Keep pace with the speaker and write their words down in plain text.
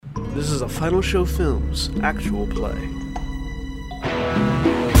This is a Final Show Films actual play.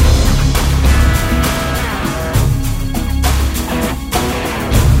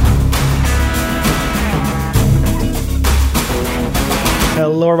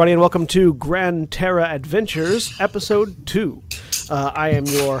 Hello everybody and welcome to Gran Terra Adventures, Episode 2. I am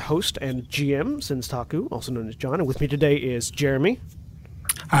your host and GM, Senstaku, also known as John, and with me today is Jeremy.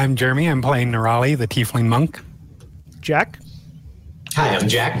 I'm Jeremy, I'm playing Nerali, the Tiefling monk. Jack. Hi, I'm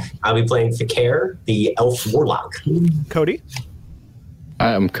Jack. I'll be playing Fakir, the elf warlock. Koty.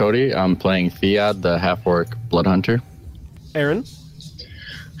 Hi, I'm Koty. I'm playing Theod, the Half-Orc blood hunter. Erin.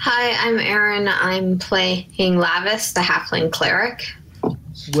 Hi, I'm Erin. I'm playing Lavias, the Halfling Cleric.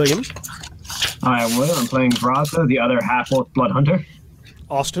 William. Hi, I'm Will. I'm playing Graza, the other Half-Orc blood hunter.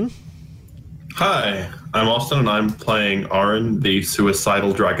 Austin. Hi, I'm Austin, and I'm playing Ahrin, the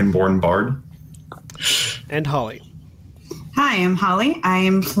suicidal Dragonborn bard. And Holly. Hi, I'm Holly. I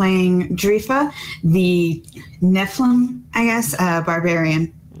am playing Drifa, the Nephilim,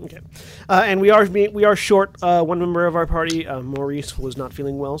 Barbarian. Okay. And we are short one member of our party. Maurice was not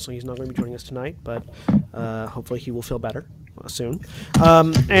feeling well, so he's not going to be joining us tonight, but hopefully he will feel better soon.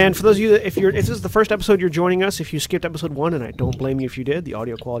 And for those of you that, if this is the first episode you're joining us, if you skipped episode 1, and I don't blame you if you did, the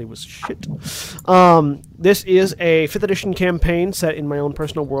audio quality was shit. This is a 5th edition campaign set in my own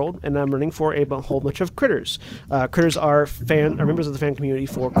personal world, and I'm running for a whole bunch of critters. Critters are members of the fan community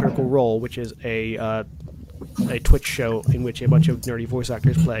for Critical Role, which is a Twitch show in which a bunch of nerdy voice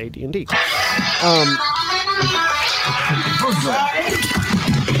actors play D&D.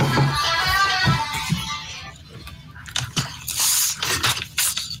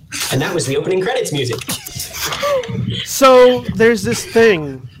 And that was the opening credits music. So there's this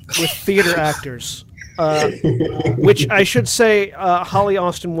thing with theater actors, which I should say Holly,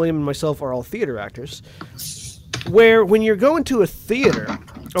 Austin, William, and myself are all theater actors, where when you go into a theater,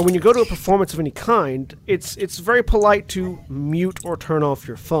 or when you go to a performance of any kind, it's very polite to mute or turn off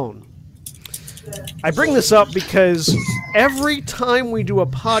your phone. I bring this up because every time we do a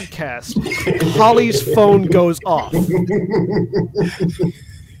podcast, Holly's phone goes off.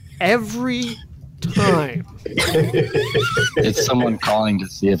 Every time. It's someone calling to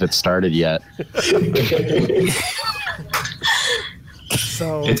see if it started yet.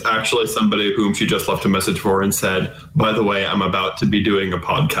 So it's actually somebody whom she just left a message for and said, by the way, I'm about to be doing a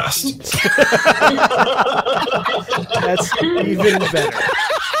podcast. That's even better.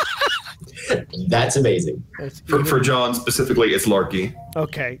 That's amazing. For John specifically, it's Larky.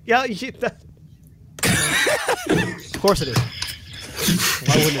 Okay. Yeah, of course it is.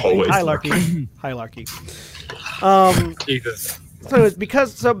 Why wouldn't it be? Always Hi, Larky. Hi, Larky. Jesus. So anyways,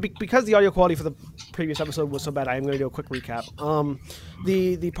 because the audio quality for the previous episode was so bad, I am going to do a quick recap.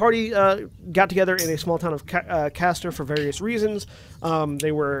 The party got together in a small town of Castor for various reasons.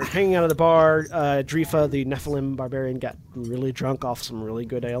 They were hanging out at the bar. Drifa, the Nephilim barbarian, got really drunk off some really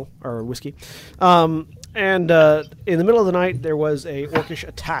good ale or whiskey. And in the middle of the night, there was a orcish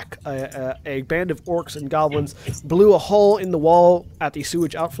attack. A band of orcs and goblins blew a hole in the wall at the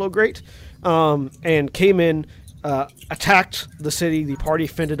sewage outflow grate and came in. Attacked the city. The party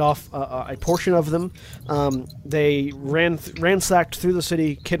fended off a portion of them. They ransacked through the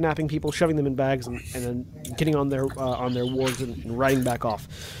city, kidnapping people, shoving them in bags, and then getting on their wargs and riding back off.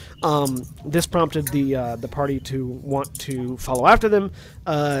 This prompted the party to want to follow after them.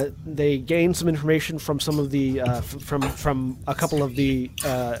 They gained some information from some of the from a couple of the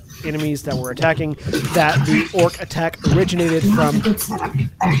enemies that were attacking that the orc attack originated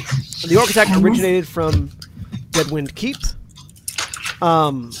from Deadwind Keep,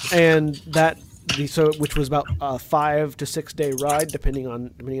 and which was about a 5 to 6 day ride, depending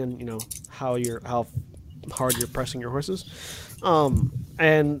on how hard you're pressing your horses.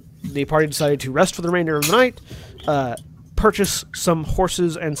 And the party decided to rest for the remainder of the night, purchase some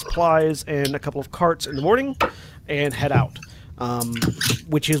horses and supplies and a couple of carts in the morning, and head out.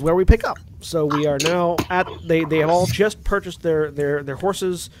 Which is where we pick up. So we are now at. They have all just purchased their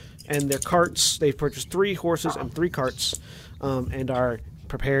horses and their carts. They've purchased 3 horses and 3 carts, and are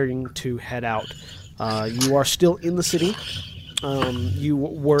preparing to head out. You are still in the city. You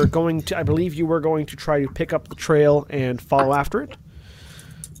were going to, I believe, try to pick up the trail and follow after it.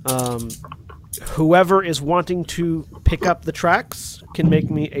 Whoever is wanting to pick up the tracks can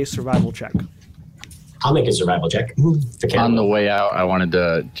make me a survival check. I'll make a survival check. On the way out, I wanted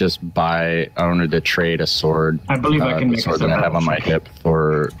to trade a sword. I believe I can make a sword that I have on my hip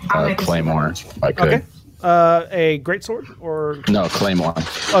for claymore, if I could. Okay. A great sword or no claymore?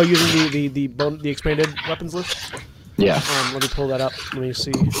 Oh, using the expanded weapons list. Yeah. Let me pull that up. Let me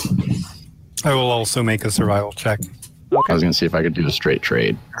see. I will also make a survival check. Okay. I was gonna see if I could do a straight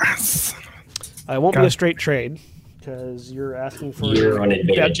trade. It won't be a straight trade because you're asking for. You're on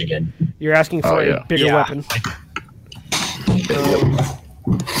advantage again. You're asking for a bigger weapon.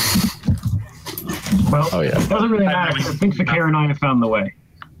 Well, it doesn't really matter. I think Fakir and I have found the way.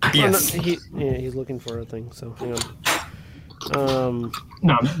 Yes. He's looking for a thing. So hang on.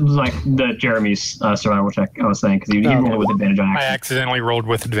 No, it was like the Jeremy's survival check I was saying, because you rolled with advantage on I action. accidentally rolled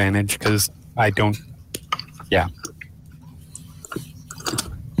with advantage because I don't. Yeah.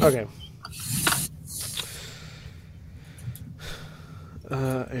 Okay.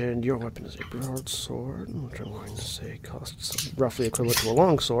 And your weapon is a broadsword, which I'm going to say costs roughly equivalent to a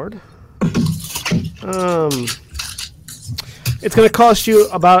longsword. It's going to cost you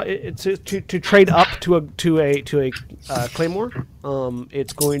about to trade up to a claymore.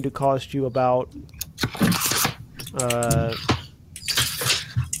 It's going to cost you about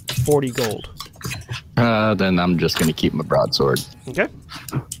 40 gold. Then I'm just gonna keep my broadsword. Okay.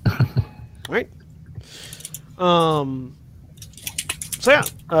 All right. So yeah,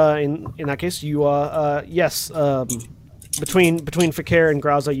 in that case, you yes, between Fakir and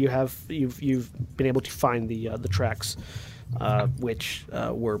Graza, you've been able to find the tracks, which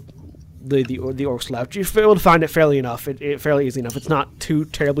were the orcs left. You've been able to find it fairly easy enough. It's not too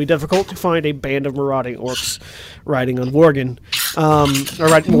terribly difficult to find a band of marauding orcs riding on riding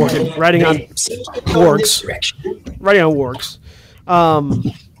on wargs.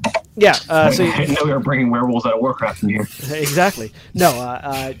 Yeah. So I didn't know we were bringing werewolves out of Warcraft in here. Exactly.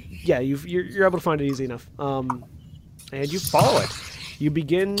 No. Yeah. You're able to find it easy enough. And you follow it. You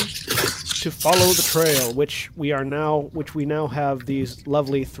begin to follow the trail, which we now have these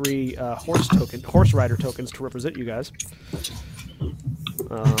lovely 3 horse rider tokens to represent you guys.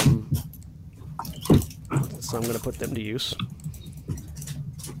 So I'm going to put them to use.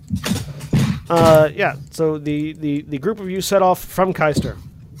 Yeah. So the group of you set off from Keister.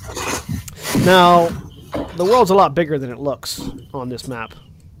 Now, the world's a lot bigger than it looks on this map.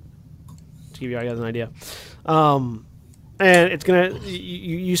 To give you guys an idea. And it's gonna.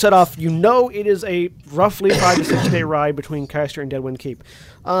 You set off. You know it is a roughly 5 to 6 day ride between Keister and Deadwind Keep.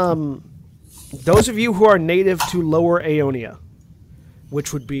 Those of you who are native to Lower Aeonia,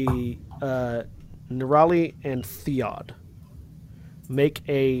 which would be Nerali and Theod, make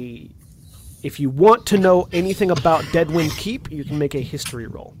a. If you want to know anything about Deadwind Keep, you can make a history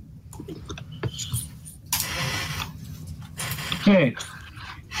roll. Okay.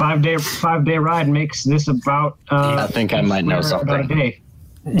 5 day ride makes this about. I think I might know about a something. day.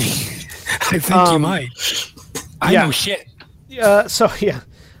 I think you might. I know shit. So yeah.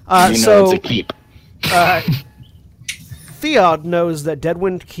 It's a keep. Theod knows that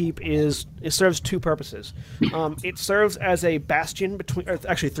Deadwind Keep serves 2 purposes. It serves as a bastion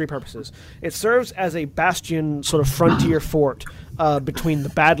actually 3 purposes. It serves as a bastion, sort of frontier fort between the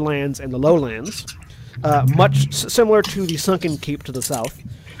Badlands and the Lowlands, much similar to the Sunken Keep to the south.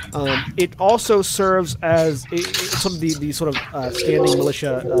 It also serves as some of the sort of standing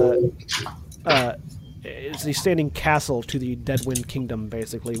militia. It's the standing castle to the Deadwind Kingdom,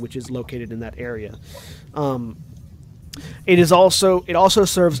 basically, which is located in that area. It also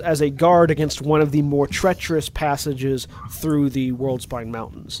serves as a guard against one of the more treacherous passages through the Worldspine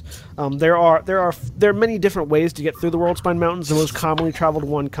Mountains. There are many different ways to get through the Worldspine Mountains. The most commonly traveled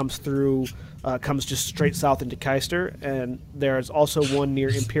one comes just straight south into Keister, and there's also one near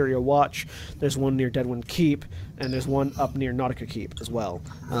Imperial Watch. There's one near Deadwind Keep, and there's one up near Nautica Keep as well,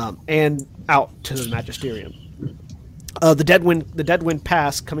 and out to the Magisterium. The Deadwind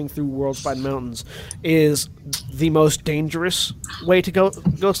Pass coming through Worldspine Mountains is the most dangerous way to go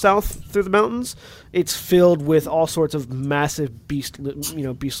south through the mountains. It's filled with all sorts of massive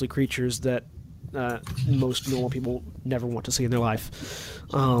beastly creatures that most normal people never want to see in their life.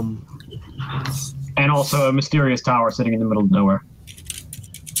 And also a mysterious tower sitting in the middle of nowhere.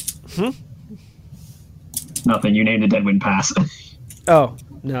 Nothing. You named the Deadwind Pass. Oh.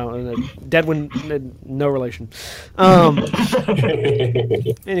 No, Deadwind, no relation.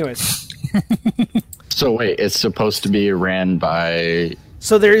 Anyways. So wait, it's supposed to be ran by.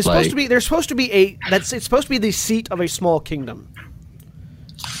 So there's supposed to be it's supposed to be the seat of a small kingdom.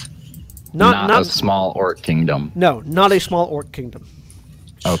 Not a small orc kingdom. No, not a small orc kingdom.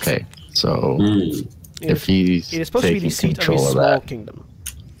 Okay, so if he's it is supposed to be the seat of a small kingdom.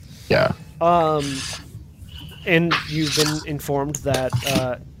 Yeah. And you've been informed that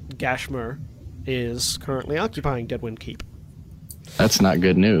Gashmer is currently occupying Deadwind Keep. That's not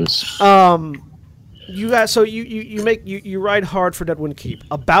good news. You guys, so you ride hard for Deadwind Keep.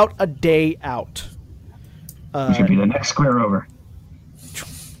 About a day out, Should be the next square over.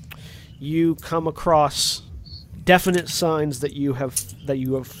 you come across definite signs that you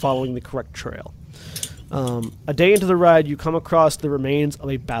are following the correct trail. A day into the ride, you come across the remains of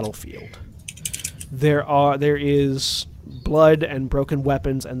a battlefield. There is blood and broken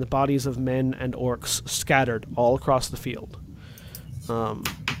weapons and the bodies of men and orcs scattered all across the field.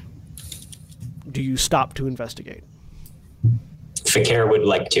 Do you stop to investigate? Fakir would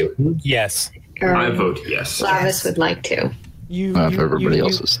like to. Yes. I vote yes. Lavis would like to. If everybody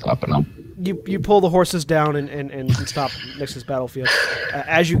else is stopping up. You pull the horses down and stop next to this battlefield.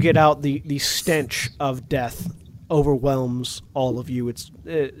 As you get out, the stench of death overwhelms all of you. It's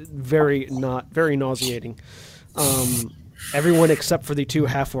very nauseating. Everyone except for the 2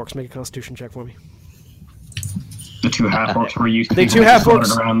 half-orcs make a Constitution check for me. The 2 half-orcs were used to The be 2 half-orcs.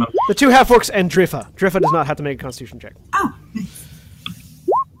 slaughtered around them. The 2 half-orcs and Drifa. Drifa does not have to make a Constitution check. Oh,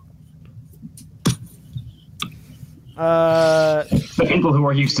 The people who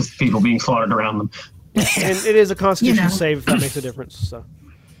are used to people being slaughtered around them. And it is a Constitution You know. save if that makes a difference. So,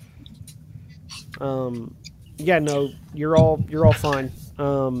 yeah, no, you're all fine.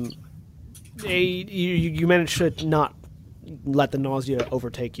 You managed to not let the nausea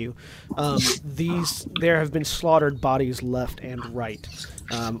overtake you. There have been slaughtered bodies left and right.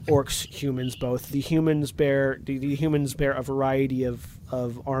 Orcs, humans, both. The humans bear a variety of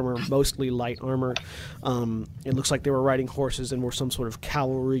armor, mostly light armor. It looks like they were riding horses and were some sort of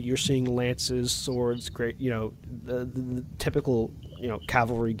cavalry. You're seeing lances, swords, great, the typical,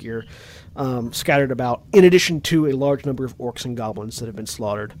 cavalry gear scattered about. In addition to a large number of orcs and goblins that have been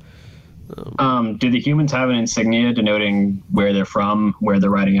slaughtered. Do the humans have an insignia denoting where they're from, where they're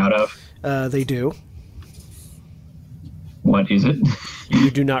riding out of? They do. What is it? You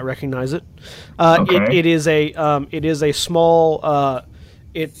do not recognize it. Okay. It is a small.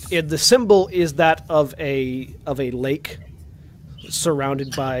 The symbol is that of a lake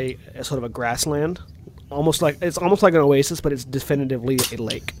surrounded by a sort of a grassland, almost like an oasis, but it's definitively a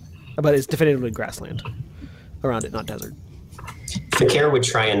lake. But it's definitively grassland around it, not desert. Fakir would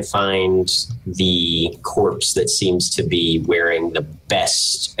try and find the corpse that seems to be wearing the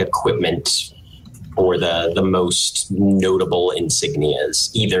best equipment or the most notable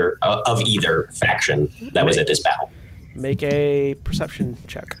insignias, either faction that was at this battle. Make a perception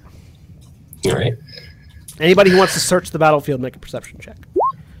check. All right. Anybody who wants to search the battlefield, make a perception check.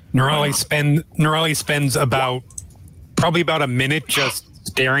 Nerali spends probably about a minute just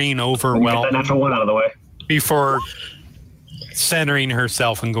staring over Get that natural 1 out of the way. before centering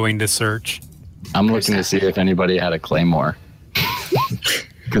herself and going to search. I'm looking to see if anybody had a claymore.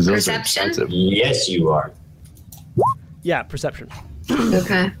 Because those are Perception? expensive. Yes, you are. Yeah, perception.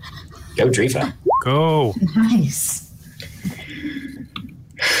 Okay. Go, Drifa. Go. nice.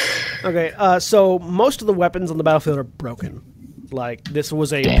 Okay, so most of the weapons on the battlefield are broken. Like this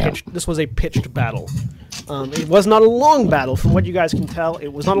was a pitched battle. It was not a long battle, from what you guys can tell. It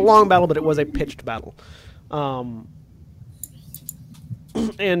was not a long battle, but it was a pitched battle.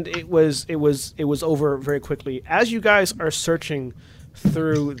 And it was over very quickly. As you guys are searching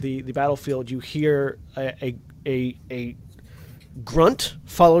through the battlefield, you hear a grunt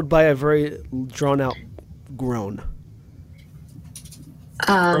followed by a very drawn out groan.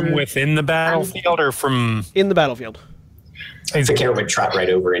 From within the battlefield or from... In the battlefield. Fakir would trot right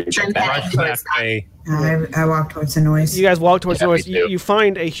over and check back. Rush that way. I walk towards the noise. You guys walk towards the noise. me too. You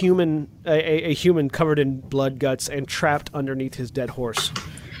find a human covered in blood guts and trapped underneath his dead horse.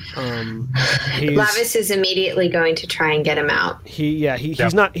 Lavis is immediately going to try and get him out.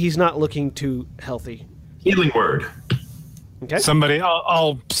 He's not looking too healthy. Healing word. Okay.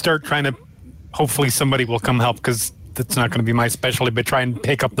 I'll start trying to... Hopefully somebody will come help, because that's not going to be my specialty, but try and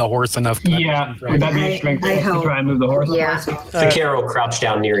pick up the horse enough. Yeah, would that be a strength I to hope. try and move the horse? Yeah. Fakir will crouch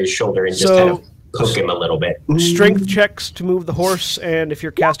down near his shoulder and just So- kind of poke him a little bit. Strength checks to move the horse, and if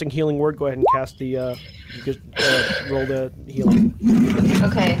you're casting healing word, go ahead and cast the. You just roll the healing.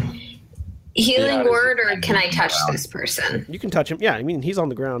 Okay. Healing Yeah, word, or can I touch this person? You can touch him. Yeah, I mean he's on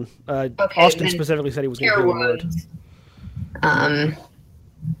the ground. Okay, Austin then specifically said he was going to Cure heal word. wounds.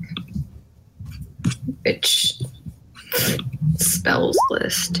 Which spells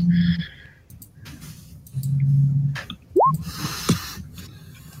list?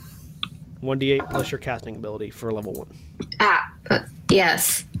 One d8 plus your casting ability for level 1. But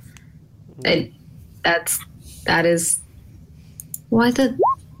yes. That is why the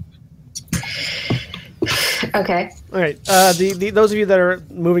okay. All right. Those of you that are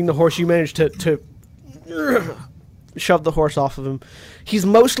moving the horse, you managed to shove the horse off of him. He's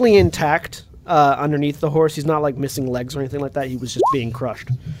mostly intact underneath the horse. He's not like missing legs or anything like that. He was just being crushed.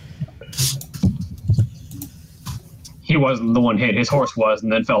 He wasn't the one hit. His horse was,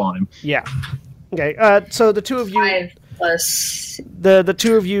 and then fell on him. Yeah. Okay. So the two of you. 5 plus. The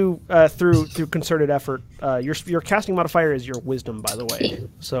two of you through concerted effort. Your casting modifier is your wisdom, by the way.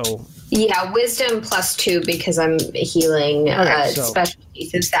 So. Yeah, wisdom plus 2 because I'm healing. Okay, so. Specialty,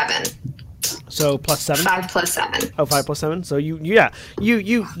 so 7. So plus 7. 5 plus 7. Oh, 5 plus 7. So you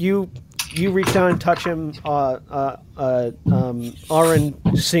reach down and touch him. Ahrin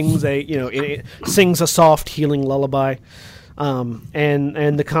sings a soft healing lullaby,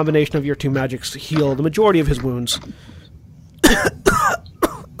 and the combination of your two magics heal the majority of his wounds.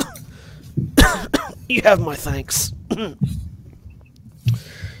 You have my thanks.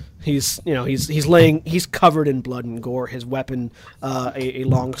 He's covered in blood and gore. His weapon, a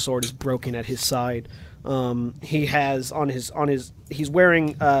long sword, is broken at his side. He has he's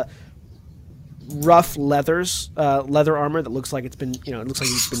wearing rough leather armor that looks like he's been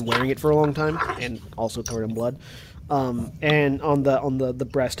wearing it for a long time, and also covered in blood. And on the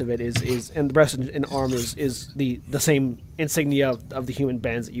breast of it is and the breast and arm is the same insignia of the human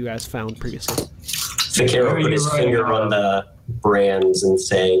bands that you guys found previously. Sakara put his finger on the brands and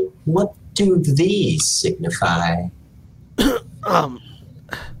say, "What do these signify?"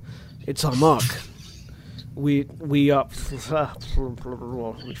 It's our mark. We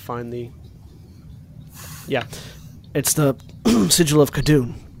find the. Yeah, it's the sigil of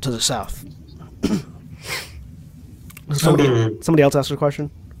Kadun to the south. Somebody else asked a question.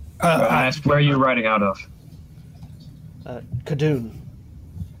 I asked, where are you riding out of? Kadun.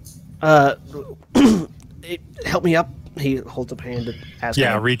 Help me up. He holds up a hand and asks.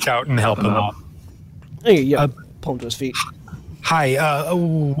 Yeah, reach out and help him out. Hey, yeah, pull him to his feet. Hi,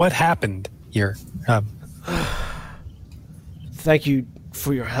 what happened here? Thank you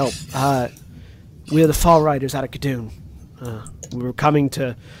for your help. We're the Fall Riders out of Kadun. We were coming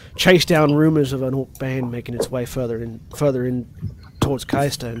to chase down rumors of an orc band making its way further in towards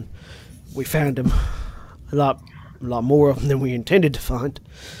Kaista, and we found him. A lot more of them than we intended to find.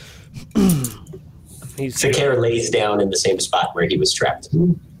 Sakara lays down in the same spot where he was trapped.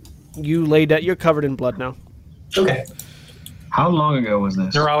 You lay down. You're covered in blood now. Okay. How long ago was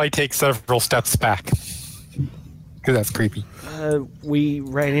this? Nerali takes several steps back. Because that's creepy. We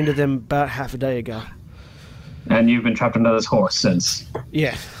ran into them about half a day ago. And you've been trapped under this horse since?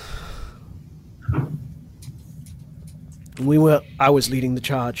 Yeah. I was leading the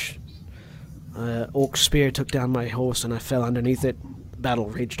charge. Orc spear took down my horse and I fell underneath it. Battle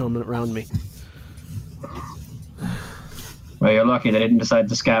raged on around me. Well, you're lucky they didn't decide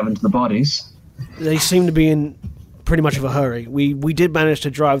to scavenge the bodies. They seem to be in pretty much of a hurry. We did manage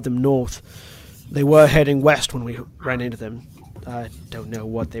to drive them north. They were heading west when we ran into them. I don't know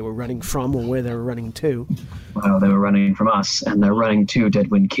what they were running from or where they were running to. Well, they were running from us, and they're running to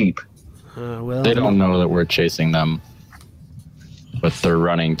Deadwind Keep. They don't know that we're chasing them, but they're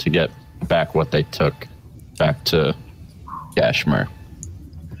running to get back what they took back to Gashmer.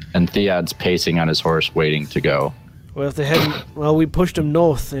 And Theod's pacing on his horse, waiting to go. Well, if they hadn't... Well, we pushed them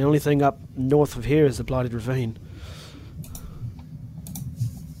north. The only thing up north of here is the Blighted Ravine.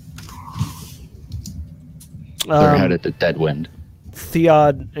 They're headed to Deadwind.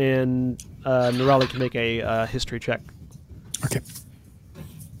 Theod and Nerali can make a history check. Okay.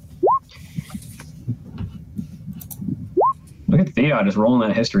 Look at Theod just rolling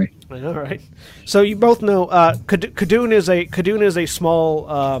that history. I know, right? So you both know Kadun is a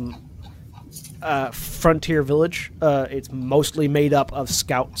small frontier village. It's mostly made up of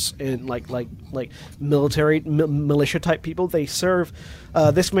scouts and like military militia type people. They serve.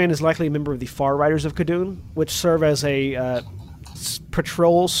 This man is likely a member of the Far Riders of Kadun, which serve as a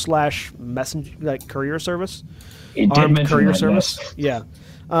patrol / messenger, like courier service, armed courier service. Yes.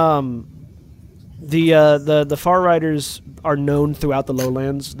 Yeah. The Far Riders are known throughout the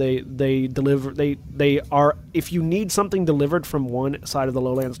lowlands. They deliver. They are. If you need something delivered from one side of the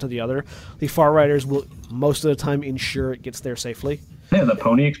lowlands to the other, the Far Riders will most of the time ensure it gets there safely. Yeah, the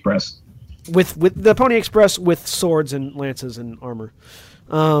Pony Express. With the Pony Express with swords and lances and armor.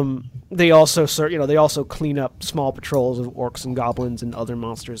 They also they also clean up small patrols of orcs and goblins and other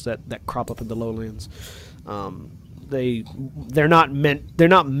monsters that crop up in the lowlands. They're not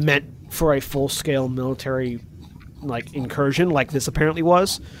meant for a full scale military like incursion like this apparently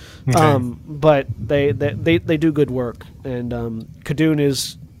was. Okay. But they do good work, and Kadun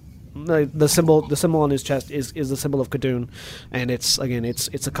is the symbol on his chest is the symbol of Kadun, and it's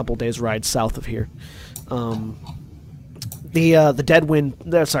a couple days ride south of here. The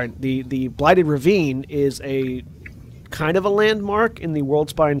Blighted Ravine is a kind of a landmark in the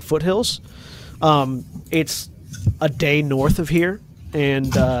Worldspine foothills. It's a day north of here,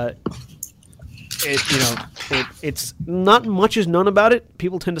 and it's not much is known about it.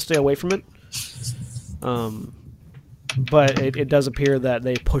 People tend to stay away from it. But it does appear that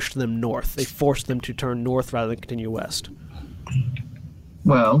they pushed them north. They forced them to turn north rather than continue west.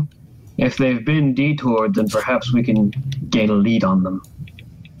 Well, if they've been detoured, then perhaps we can gain a lead on them.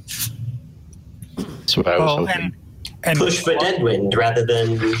 That's what I was hoping. And Push for Deadwind rather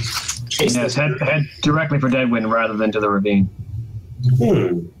than chase Yes, them. head directly for Deadwind rather than to the ravine.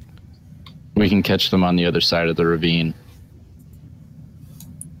 We can catch them on the other side of the ravine.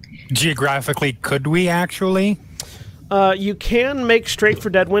 geographically, could we actually? You can make straight for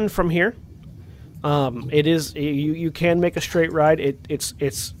Deadwind from here. It is you can make a straight ride.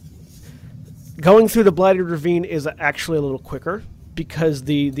 It's going through the Blighted Ravine is actually a little quicker because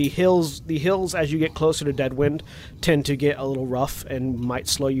the hills as you get closer to Deadwind tend to get a little rough and might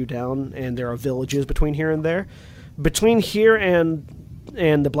slow you down, and there are villages between here and there. Between here and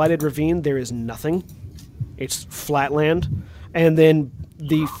the Blighted Ravine, there is nothing. It's flat land, and then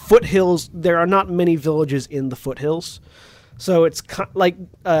the foothills. There are not many villages in the foothills, so it's like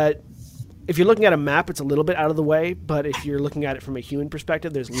if you're looking at a map, it's a little bit out of the way. But if you're looking at it from a human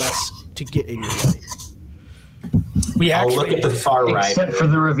perspective, there's less to get in your way. I'll look at the far right. Except for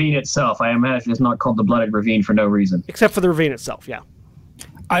the ravine itself. I imagine it's not called the Blooded Ravine for no reason. Except for the ravine itself, yeah.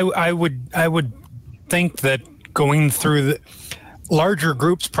 I would think that going through the larger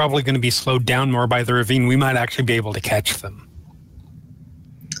groups probably going to be slowed down more by the ravine. We might actually be able to catch them.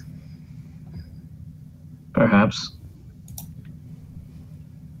 Perhaps.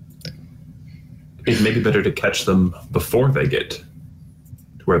 It may be better to catch them before they get to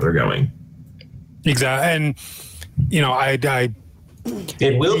where they're going. Exactly, and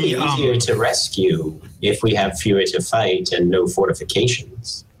It will be easier to rescue if we have fewer to fight and no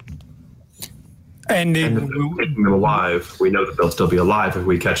fortifications. and And if we're taking them alive, we know that they'll still be alive if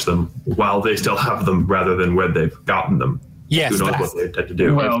we catch them while they still have them rather than when they've gotten them. yes, Who knows that's- what they intend to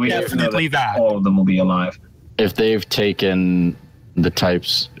do. Well, we don't know definitely that. all of them will be alive. If they've taken the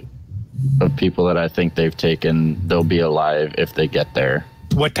types of people that I think they've taken, they'll be alive if they get there.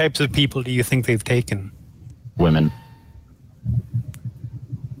 What types of people do you think they've taken? Women.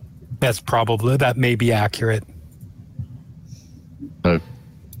 That may be accurate. But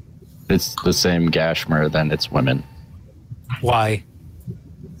it's the same Gashmer, then it's women. Why?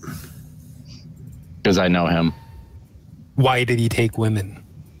 Because I know him. Why did he take women?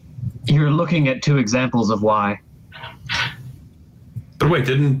 You're looking at two examples of why. But wait,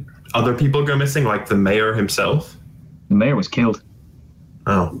 didn't other people go missing, like the mayor himself? The mayor was killed.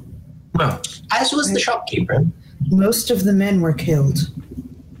 Oh. Well, As was the shopkeeper. Most of the men were killed.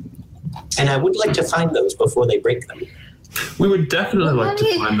 And I would like to find those before they break them. we would definitely like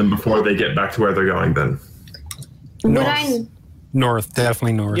to find them before they get back to where they're going then. North,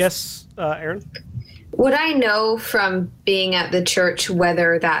 definitely north. Yes, Erin? Would I know from being at the church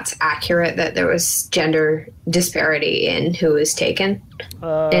whether that's accurate that there was gender disparity in who was taken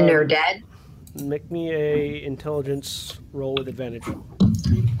and or dead? Make me a intelligence roll with advantage.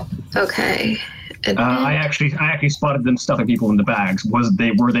 Okay. I actually spotted them stuffing people in the bags.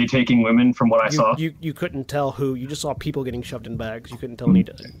 Were they taking women from what I saw? You couldn't tell who. You just saw people getting shoved in bags. You couldn't tell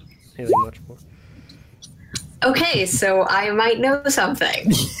anything much more. Okay, so I might know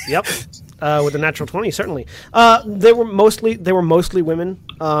something. Yep. With a natural 20, certainly. They were mostly women.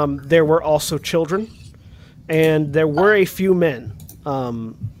 There were also children, and there were a few men,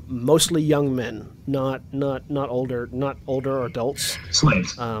 mostly young men, not older adults.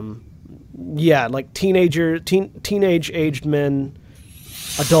 Slaves. Yeah, like teenage aged men,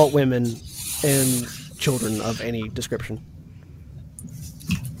 adult women, and children of any description.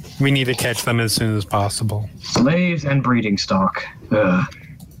 We need to catch them as soon as possible. Slaves and breeding stock. Ugh.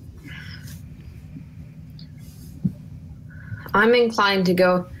 I'm inclined to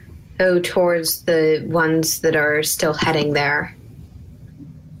go towards the ones that are still heading there.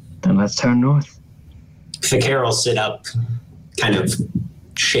 Then let's turn north. Fakir will sit up, kind of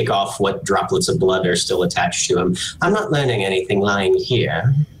shake off what droplets of blood are still attached to him. I'm not learning anything lying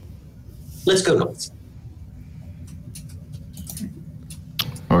here. Let's go north.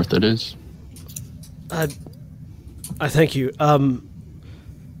 North it is. I thank you.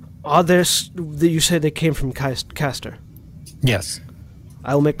 Are there? You said they came from Castor. Yes.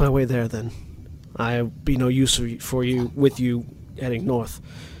 I will make my way there then. I'll be no use with you heading north,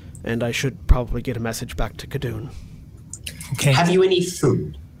 and I should probably get a message back to Kadun. Okay. Have you any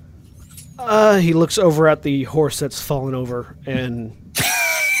food? He looks over at the horse that's fallen over, and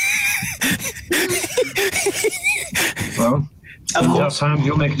Well, Of in tough course. times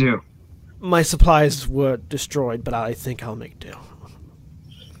you'll make do. my supplies were destroyed, but I think I'll make do.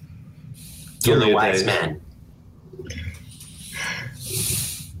 You're the Only a wise day. man.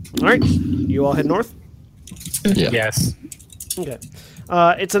 All right, you all head north. Yeah. Yes. Okay.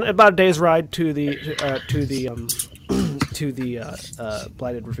 It's about a day's ride to the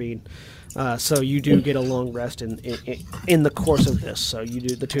Blighted Ravine. So you do get a long rest in the course of this. So you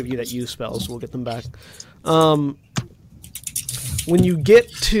do, the two of you that use spells will get them back. When you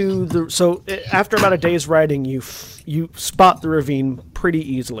get to after about a day's riding, you spot the ravine pretty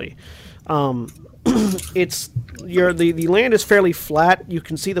easily. The land is fairly flat. You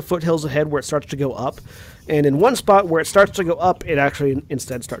can see the foothills ahead where it starts to go up, and in one spot where it starts to go up, it actually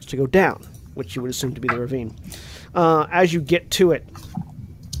instead starts to go down, which you would assume to be the ravine. As you get to it,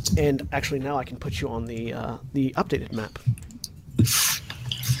 and actually now I can put you on the updated map.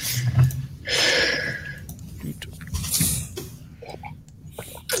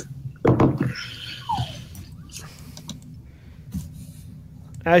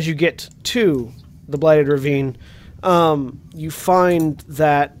 As you get to the Blighted Ravine, you find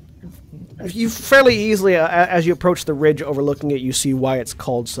that you fairly easily, as you approach the ridge overlooking it, you see why it's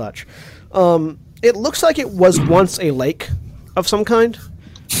called such. It looks like it was once a lake of some kind,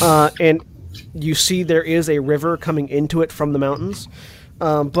 and you see there is a river coming into it from the mountains.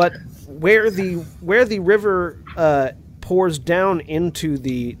 But where the river pours down into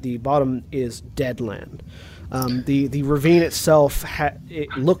the bottom is dead land. The ravine itself it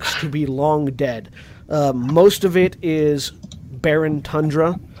looks to be long dead. Most of it is barren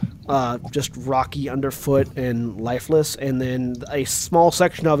tundra, just rocky underfoot and lifeless, and then a small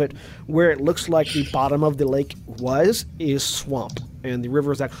section of it where it looks like the bottom of the lake is swamp, and the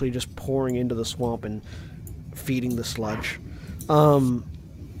river is actually just pouring into the swamp and feeding the sludge.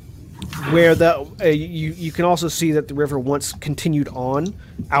 Where you can also see that the river once continued on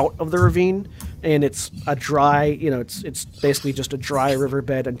out of the ravine, and it's a dry, it's basically just a dry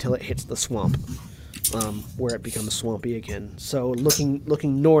riverbed until it hits the swamp, where it becomes swampy again. So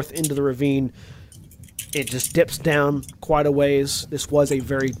looking north into the ravine, it just dips down quite a ways. This was a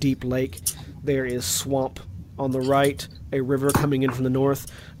very deep lake. There is swamp on the right, a river coming in from the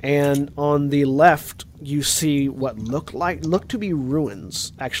north, and on the left you see what look to be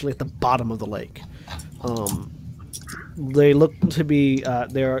ruins actually at the bottom of the lake. They look to be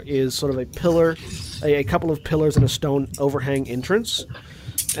there is sort of a pillar, a couple of pillars and a stone overhang entrance,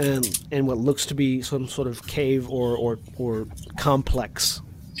 and what looks to be some sort of cave or complex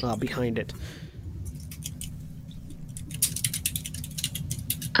behind it.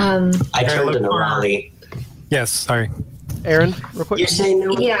 I turned to Nerali. Yes, sorry. Erin, real quick. You're saying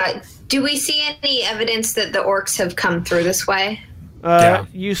no? Yeah. Do we see any evidence that the orcs have come through this way? Yeah.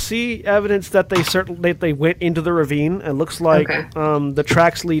 You see evidence that they went into the ravine, and looks like the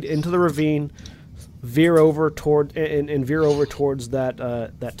tracks lead into the ravine, veer over towards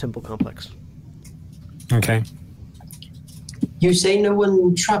that temple complex. Okay. You say no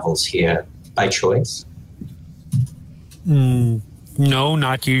one travels here by choice? No,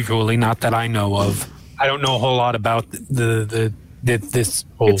 not usually. Not that I know of. I don't know a whole lot about this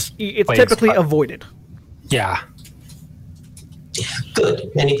whole. It's place, typically but avoided. Yeah.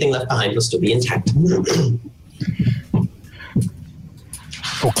 Good. Anything left behind will still be intact.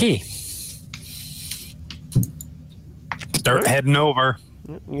 Okay. Start heading over.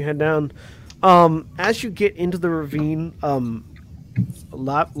 You head down. As you get into the ravine,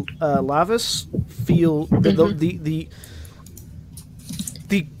 Lavias feel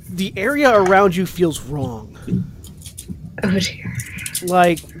the area around you feels wrong. Oh dear.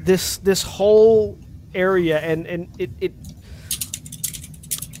 Like this whole area, and it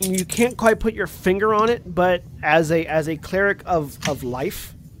you can't quite put your finger on it, but as a cleric of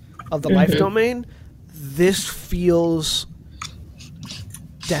life, of the life domain, this feels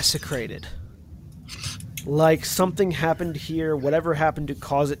desecrated. Like something happened here, whatever happened to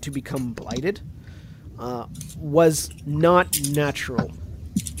cause it to become blighted, was not natural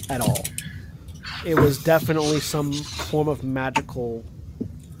at all. It was definitely some form of magical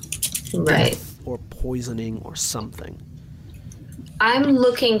death or poisoning or something. I'm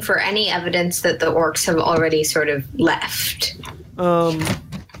looking for any evidence that the orcs have already sort of left.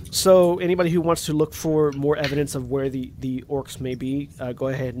 So anybody who wants to look for more evidence of where the orcs may be, go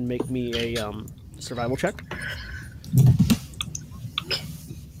ahead and make me a survival check.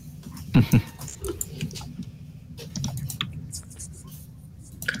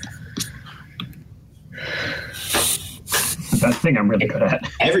 That thing I'm really good at.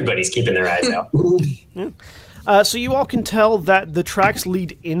 Everybody's keeping their eyes out. Yeah. So you all can tell that the tracks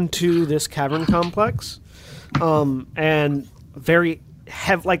lead into this cavern complex, and very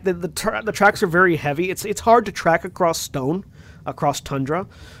heavy. Like the tracks are very heavy. It's hard to track across stone, across tundra,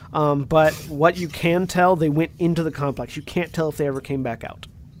 but what you can tell, they went into the complex. You can't tell if they ever came back out.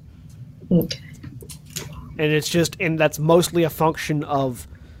 Okay. And that's mostly a function of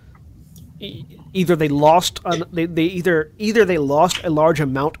either they lost either they lost a large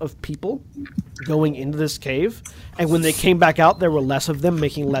amount of people going into this cave, and when they came back out, there were less of them,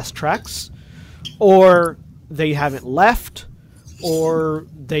 making less tracks, or they haven't left, or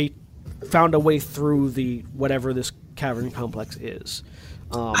they found a way through the whatever this cavern complex is.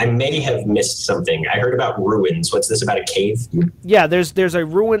 I may have missed something. I heard about ruins. What's this about a cave? Yeah, there's a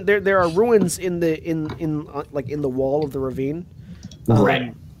ruin. There are ruins in the wall of the ravine.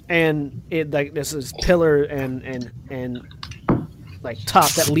 Right. And this is pillar and like top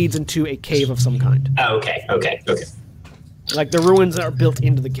that leads into a cave of some kind. Oh, okay. Like the ruins are built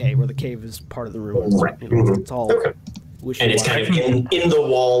into the cave, where the cave is part of the ruins. Right. It's all. Okay. And it's kind of in the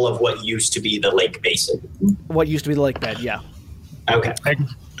wall of what used to be the lake basin. What used to be the lake bed, yeah. Okay.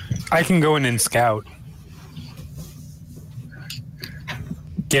 I can go in and scout.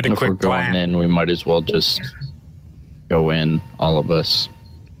 Get a If we're quick going plan. in, we might as well just go in, all of us.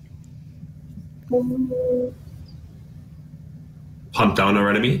 Hunt down our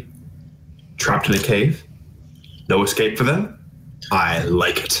enemy. Trapped in a cave. No escape for them. I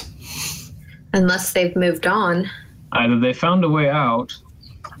like it. Unless they've moved on. Either they found a way out,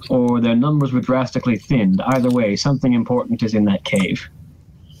 or their numbers were drastically thinned. Either way, something important is in that cave.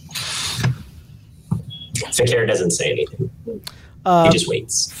 Fakir doesn't say anything. He just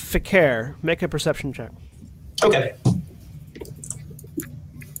waits. Fakir, make a perception check. Okay.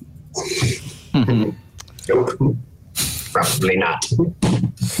 Probably not.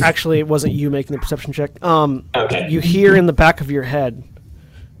 Actually, it wasn't you making the perception check. Okay. You hear in the back of your head,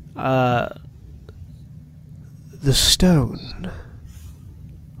 the stone.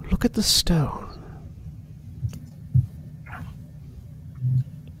 Look at the stone.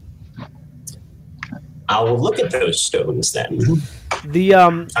 I'll look at those stones then.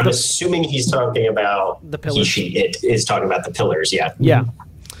 I'm assuming he's talking about the pillars. It is talking about the pillars. Yeah. Yeah.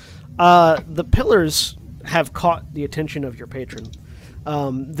 The pillars have caught the attention of your patron.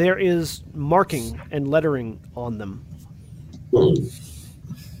 There is marking and lettering on them.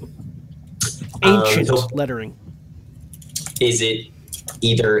 Ancient lettering. Is it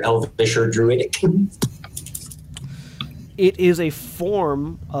either Elvish or Druidic? It is a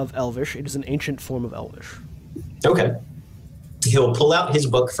form of Elvish. It is an ancient form of Elvish. Okay. He'll pull out his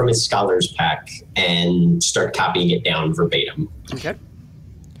book from his scholar's pack and start copying it down verbatim. Okay.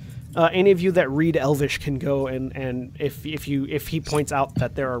 Any of you that read Elvish can go and if he points out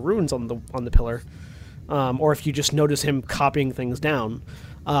that there are runes on the pillar, or if you just notice him copying things down,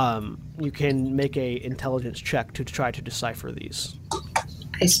 you can make a intelligence check to try to decipher these.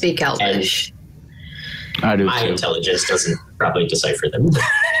 I speak Elvish. I do My too. intelligence doesn't probably decipher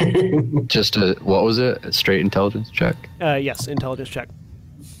them. Just what was it? A straight intelligence check? Yes, intelligence check.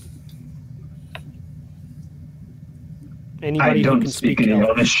 Anybody I who don't can speak speak any Elvish.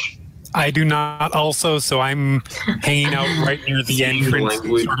 Elvish. I do not also, so I'm hanging out right near the entrance,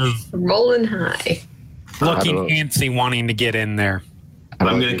 sort of Rolling high. looking fancy, wanting to get in there.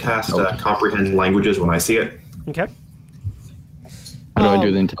 I'm going to cast Comprehend Languages when I see it. Okay. How do I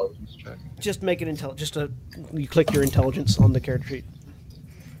do the intelligence check? Just make it you click your intelligence on the character sheet.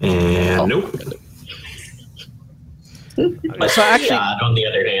 And nope. So actually, on the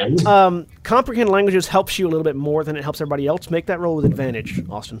other hand, comprehend languages helps you a little bit more than it helps everybody else. Make that roll with advantage,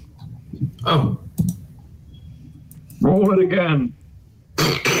 Austin. Oh. Roll it again.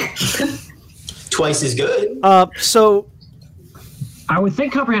 twice as good. So I would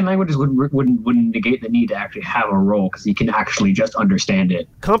think comprehend languages wouldn't negate the need to actually have a roll, because you can actually just understand it.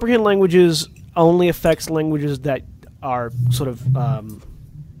 comprehend languages only affects languages that are sort of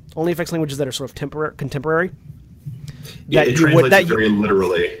contemporary. Yeah, it translates very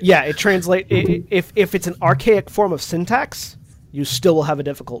literally. Yeah, it translates. If it's an archaic form of syntax, you still will have a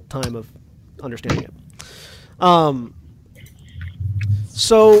difficult time of understanding it.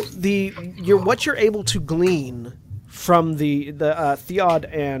 So what you're able to glean from the Theod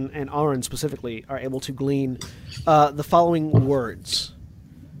and Ahrin specifically are able to glean the following words: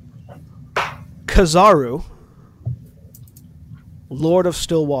 Kazaru, Lord of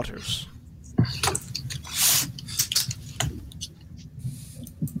Still Waters.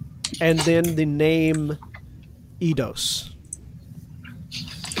 And then the name Eidos.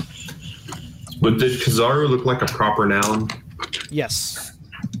 But did Kazaru look like a proper noun? Yes.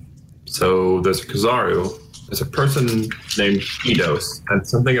 So there's a Kazaru. There's a person named Eidos, and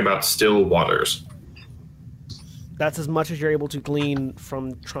something about still waters. That's as much as you're able to glean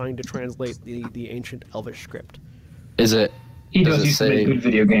from trying to translate the ancient Elvish script. Is it Eidos used to make good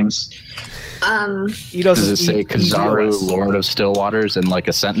video games. Does it say Kazaru, Lord of Stillwaters, in like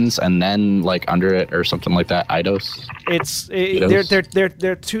a sentence, and then like under it or something like that? Eidos.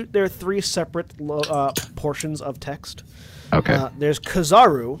 There are three separate portions of text. Okay. There's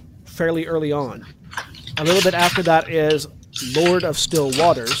Kazaru, fairly early on. A little bit after that is Lord of Still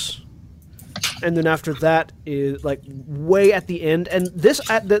Waters, and then after that is like way at the end. And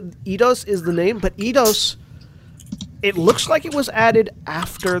Eidos is the name, but Eidos, it looks like it was added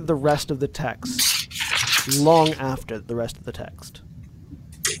after the rest of the text, long after the rest of the text.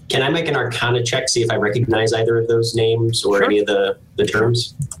 Can I make an Arcana check, see if I recognize either of those names or any of the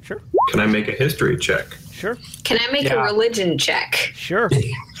terms? Sure. Can I make a history check? Sure. Can I make a religion check? Sure.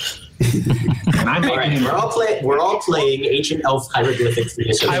 All right, we're all playing ancient elf hieroglyphics.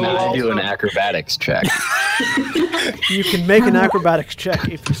 I will do an acrobatics check. You can make an acrobatics check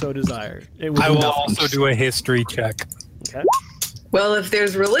if you so desire. I will also do a history check. Okay. Well, if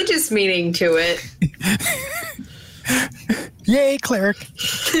there's religious meaning to it. Yay, Cleric.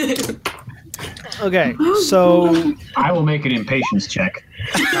 Okay, so I will make an impatience check.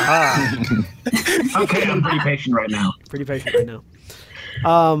 Okay, I'm pretty patient right now.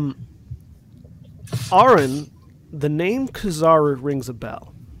 Ahrin, the name Kazaru rings a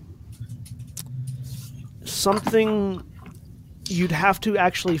bell. Something you'd have to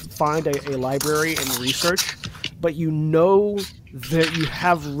actually find a library and research, but you know that you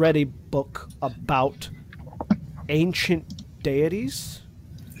have read a book about ancient deities.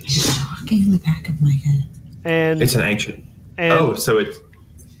 Getting in the back of my head. And it's an ancient. So it's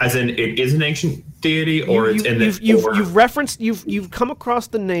as in it is an ancient deity, or it's in the. You've come across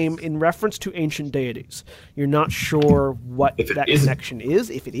the name in reference to ancient deities. You're not sure what that connection is,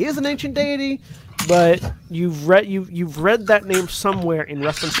 if it is an ancient deity, but you've read that name somewhere in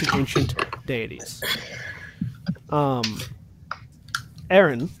reference to ancient deities.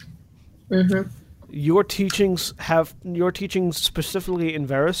 Erin, your teachings specifically in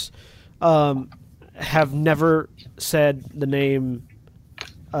Varus have never said the name.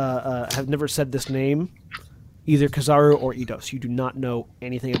 Have never said this name, either Kazaru or Eidos. You do not know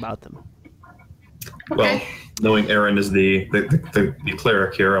anything about them. Well, knowing Erin is the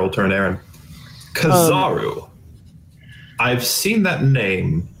cleric here, I will turn to Erin. Kazaru. I've seen that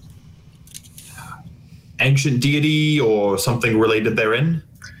name. Ancient deity or something related therein?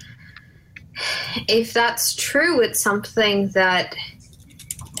 If that's true, it's something that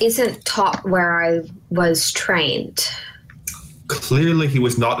isn't taught where I was trained. Clearly he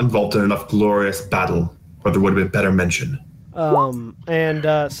was not involved in enough glorious battle, or there would have been better mention. So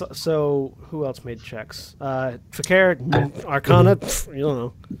who else made checks? Fakir, Arcana, you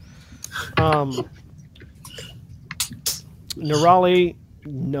don't know. Nerali,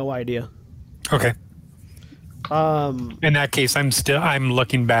 no idea. Okay. In that case, I'm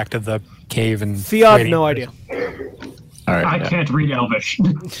looking back to the cave and Theod, no idea. All right. I can't read Elvish,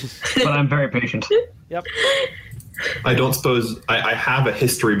 but I'm very patient. Yep. I don't suppose I have a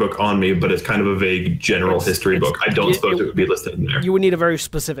history book on me, but it's kind of a vague general history book. I don't suppose it would be listed in there. You would need a very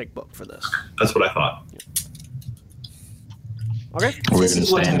specific book for this. That's what I thought. Okay. We're going to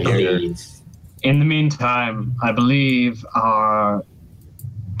stand here. In the meantime, I believe our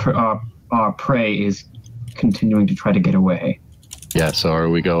prey is continuing to try to get away. Yeah, so are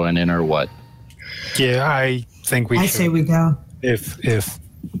we going in or what? Yeah, I think we should. I say we go. If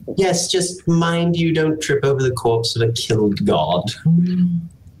Yes, just mind you don't trip over the corpse of a killed god.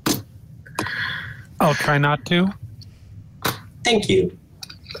 I'll try not to. Thank you.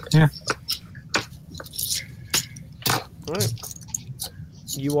 Yeah. All right.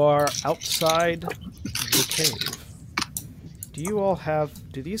 You are outside the cave. Do you all have...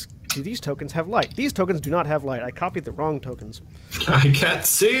 Do these tokens have light? These tokens do not have light. I copied the wrong tokens. I can't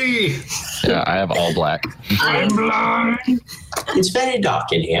see! Yeah, I have all black. I'm blind! It's very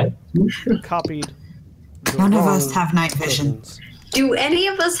dark in here. Copied the None of wrong us have night vision. tokens. Do any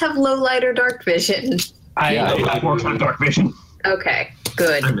of us have low light or dark vision? Half-Orcs have dark vision. Okay,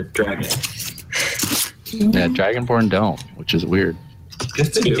 good. I'm a dragon. Yeah, Dragonborn don't, which is weird.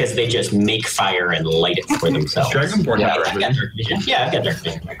 It's because they just make fire and light it for themselves. Dragonborn Yeah, have I've got dark vision. Yeah, I've got dark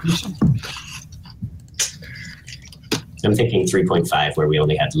vision. I'm thinking 3.5, where we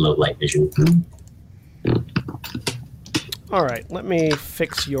only had low light vision. All right, let me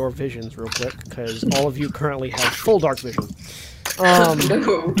fix your visions real quick, because all of you currently have full dark vision. No.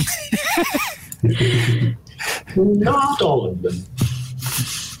 Not all of them.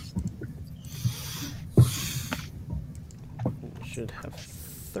 Should have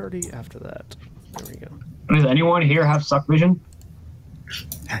 30 after that. There we go. Does anyone here have suck vision?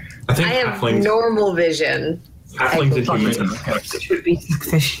 I think I have halflings. normal vision. Halflings and humans Should be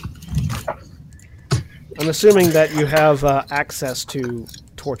fish. I'm assuming that you have access to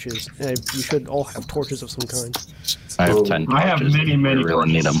torches. You should all have torches of some kind. I have 10 torches. I have many I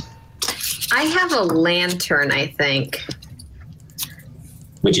really need them. I have a lantern, I think.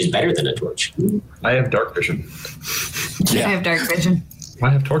 Which is better than a torch. I have dark vision. I have dark vision. Why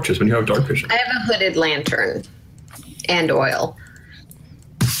have torches when you have dark vision? I have a hooded lantern and oil.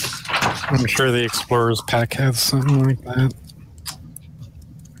 I'm sure the Explorer's pack has something like that.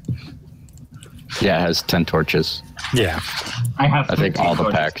 Yeah, it has 10 torches. Yeah. I think all the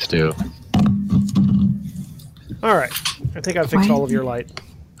packs do. All right. I think I fixed all of your light.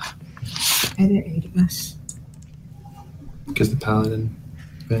 Are there 8 of us? Because the paladin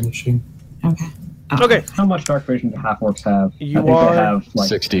vanishing. Okay. Okay. How much dark vision do half-orcs have? You I think are- they have,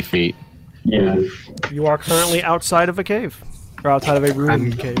 60 feet. Yeah. You are currently outside of a cave. Or outside of a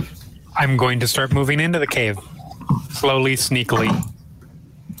ruined cave. I'm going to start moving into the cave. Slowly, sneakily.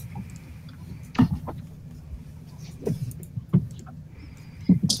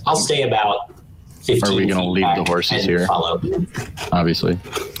 I'll stay about 15 Are we going to feet leave back the horses and here? Follow. Obviously.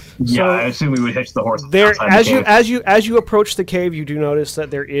 Yeah, So- I assume we would hitch the horse. There, outside the cave. as you approach the cave, you do notice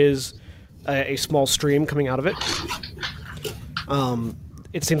that there is a small stream coming out of it.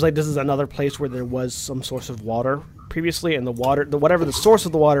 It seems like this is another place where there was some source of water previously, and whatever the source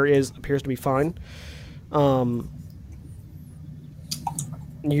of the water is appears to be fine.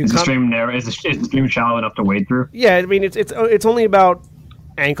 Is the stream narrow? Is the stream shallow enough to wade through? Yeah, I mean it's only about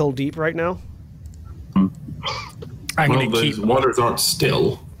ankle deep right now. I'm Well, going to those keep. waters aren't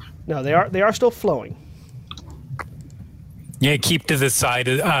still. No, they are still flowing. Yeah, keep to the side,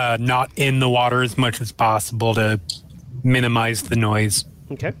 not in the water as much as possible to minimize the noise.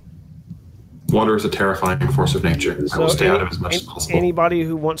 Okay. Water is a terrifying force of nature. I will stay out of as much as possible. Anybody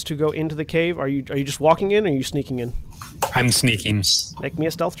who wants to go into the cave, are you just walking in, or are you sneaking in? I'm sneaking. Make me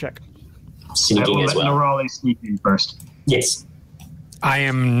a stealth check. I will Sneaking as let well. Nerali sneak in first. Yes. I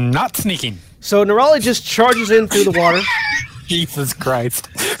am not sneaking. So Nerali just charges in through the water. Jesus Christ.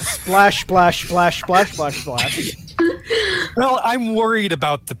 Splash, splash, splash, splash, splash, splash. Well, I'm worried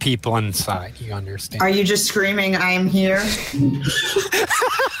about the people inside, you understand? Are you just screaming, I am here?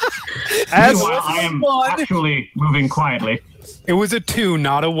 As Meanwhile, I am actually moving quietly. It was a 2,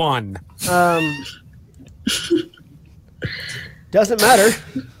 not a 1. doesn't matter.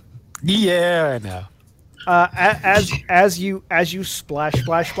 Yeah, I know. As you splash,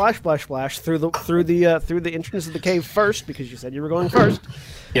 splash, splash, splash, splash through the entrance of the cave first, because you said you were going first.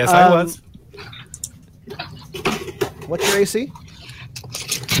 Yes, I was. What's your AC?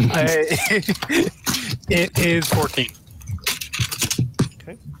 It is 14.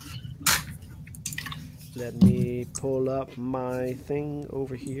 Okay. Let me pull up my thing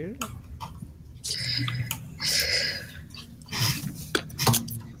over here.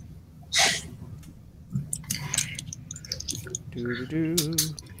 Do-do-do.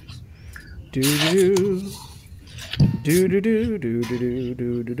 Do-do-do.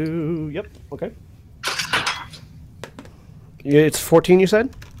 Do-do-do. Yep, okay. Yeah, it's 14, you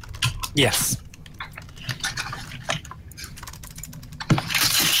said? Yes.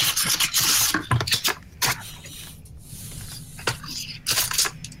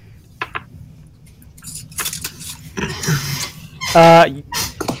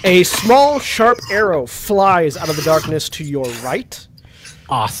 A small, sharp arrow flies out of the darkness to your right,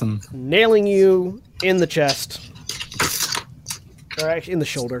 Awesome. nailing you in the chest. Or actually in the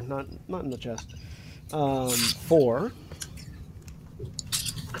shoulder, not in the chest. For...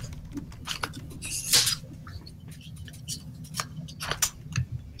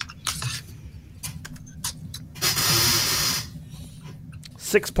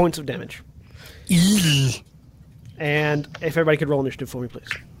 Six points of damage. And if everybody could roll initiative for me, please.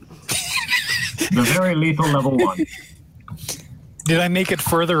 The very lethal level 1. Did I make it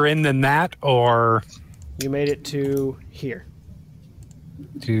further in than that, or You made it to here.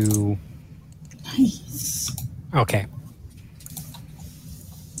 to... Nice. Okay.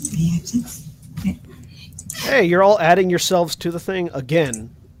 Any accents? Hey, you're all adding yourselves to the thing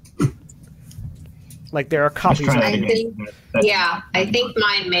again. Like there are copies of try that it. I think, yeah, I think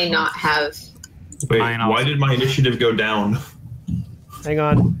mine may not have. Wait, Mine also. why did my initiative go down? Hang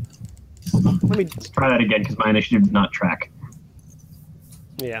on. Let me... Try that again because my initiative did not track.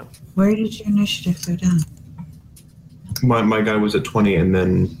 Yeah. Where did your initiative go down? My guy was at 20, and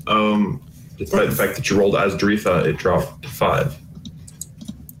then despite the fact that you rolled as Drifa, it dropped to 5.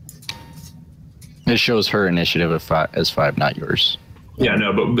 It shows her initiative as 5, not yours. Yeah,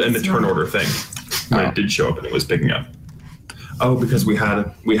 no, but in the turn order thing, mine did show up and it was picking up. Oh, because we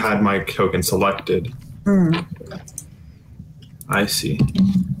had my token selected, I see.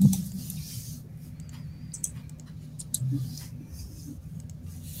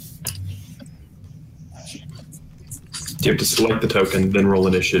 You have to select the token, then roll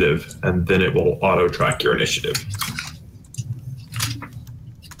initiative, and then it will auto-track your initiative.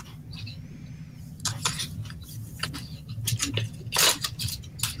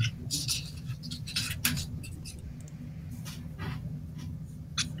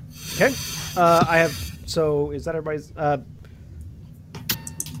 Okay. I have... So, is that everybody's... let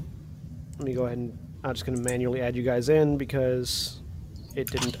me go ahead and... I'm just going to manually add you guys in because it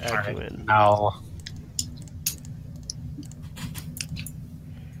didn't add you in. Now,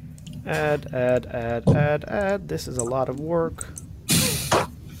 Add. This is a lot of work.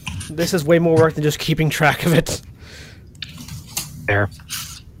 This is way more work than just keeping track of it. there.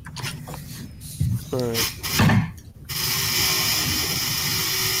 Alright.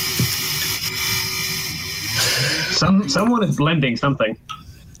 Someone is blending something.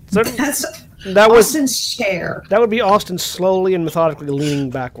 So That's that was Austin's share. that would be Austin slowly and methodically leaning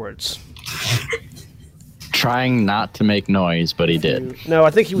backwards. Trying not to make noise, but he did. No,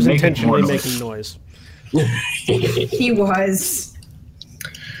 I think he was Making intentionally more making noise. He was.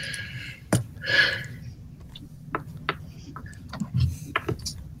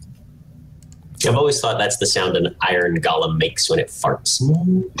 I've always thought that's the sound an iron golem makes when it farts.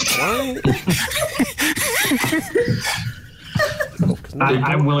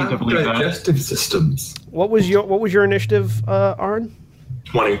 I'm willing to believe that. Digestive systems. What was your initiative, Ahrin?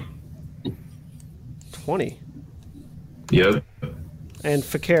 20. 20. Yep. And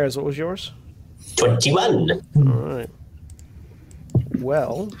Fakir's, what was yours? 21. All right.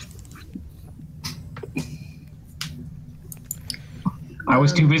 Well, I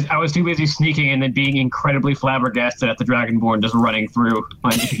was too busy sneaking and then being incredibly flabbergasted at the Dragonborn just running through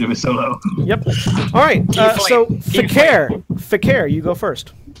my initiative solo. yep. All right. So Fakir, you go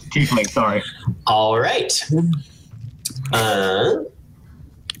first. Tiefling, sorry. All right.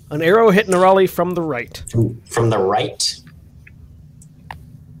 An arrow hit Nerali from the right. From the right.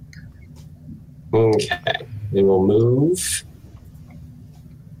 Okay. We will move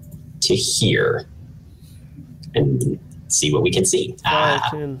to here and see what we can see.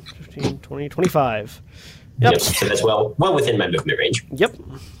 5, 10, 15, 20, 25. Yep. So that's well within my movement range. Yep.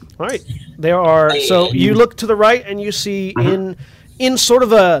 All right. There are. So you look to the right and you see in sort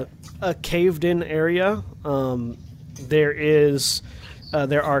of a caved-in area.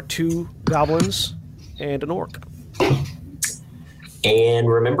 There are 2 goblins and an orc. And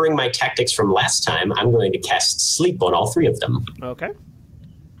remembering my tactics from last time, I'm going to cast sleep on all 3 of them. Okay.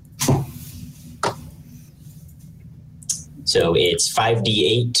 So it's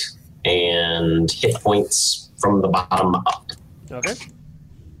 5d8 and hit points from the bottom up. Okay.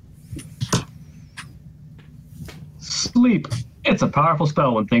 Sleep. It's a powerful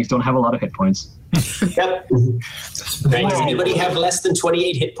spell when things don't have a lot of hit points. Yep. Right. Does anybody have less than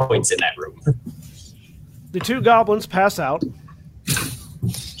 28 hit points in that room? The 2 goblins pass out.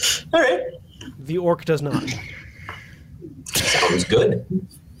 All right. The orc does not. Sounds good.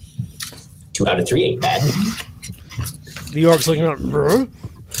 2 out of 3 ain't bad. The orc's looking at.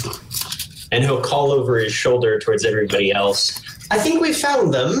 And he'll call over his shoulder towards everybody else. I think we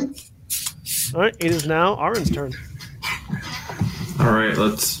found them. All right. It is now Ahrin's turn. All right,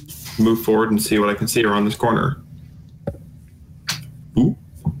 let's move forward and see what I can see around this corner. Ooh.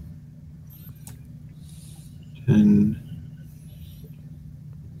 10,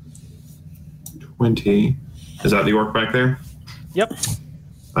 20. Is that the orc back there? Yep.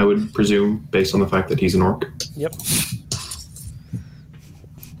 I would presume, based on the fact that he's an orc. Yep.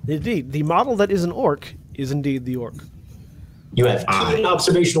 Indeed, the model that is an orc is indeed the orc. You have keen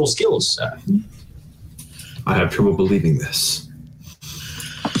observational skills, sir. I have trouble believing this.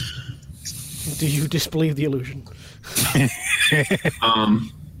 Do you disbelieve the illusion?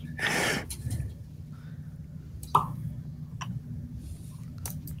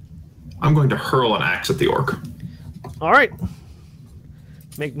 I'm going to hurl an axe at the orc. All right.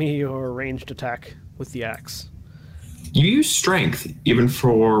 Make me your ranged attack with the axe. You use strength even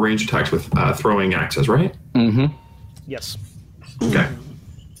for ranged attacks with throwing axes, right? Mm-hmm. Yes. Okay.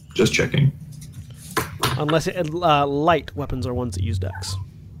 Just checking. Unless light weapons are ones that use dex.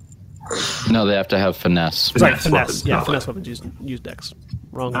 No, they have to have finesse. Sorry, Finesse finesse. weapons, Yeah, not finesse light. weapons use dex.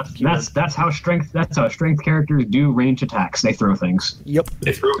 Wrong. That's how strength characters do range attacks. They throw things. Yep.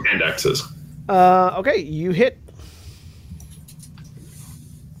 They throw hand axes. Okay, you hit.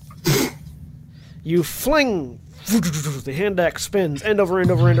 You fling. The hand axe spins end over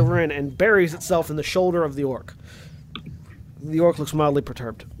end over end over end and buries itself in the shoulder of the orc. The orc looks mildly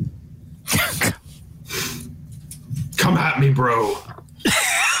perturbed. Come at me, bro.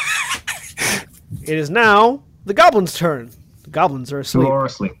 It is now the goblin's turn. The goblins are asleep.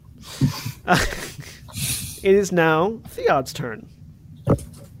 Gloriously. It is now Theod's turn.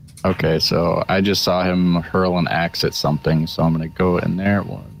 Okay, so I just saw him hurl an axe at something, so I'm going to go in there.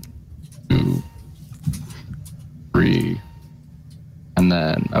 1, 2, 3. And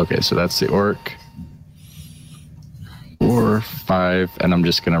then, okay, so that's the orc. 4, 5, and I'm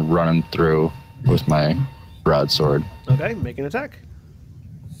just going to run him through with my broadsword. Okay, make an attack.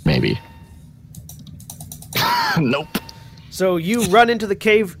 Maybe. Nope. So you run into the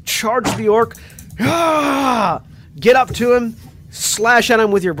cave, charge the orc, get up to him, slash at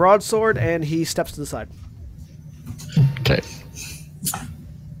him with your broadsword, and he steps to the side. Okay.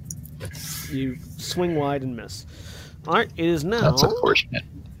 You swing wide and miss. All right, it is now. That's unfortunate.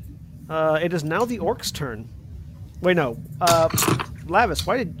 It is now the orc's turn. Wait, no. Lavias,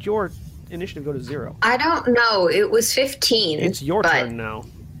 why did your initiative go to 0? I don't know. It was 15. It's your turn now.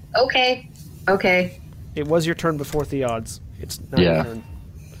 Okay. It was your turn before Theod's. It's now your turn.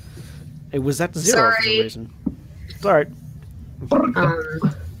 It was at 0 for some reason. It's all right.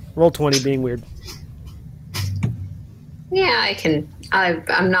 Roll 20 being weird. Yeah, I can.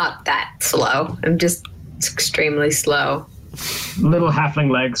 I'm not that slow. I'm just extremely slow. Little halfling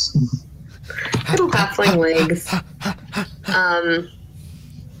legs. Little halfling legs.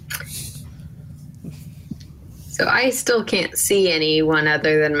 So I still can't see anyone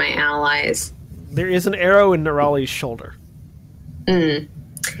other than my allies. There is an arrow in Nerali's shoulder.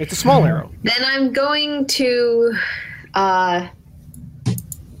 It's a small arrow. Then I'm going to... I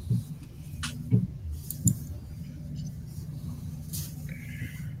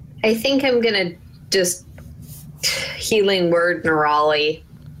think I'm going to just healing word Nerali.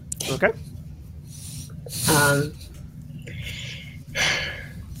 Okay.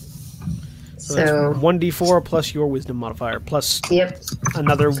 So 1d4 plus your wisdom modifier plus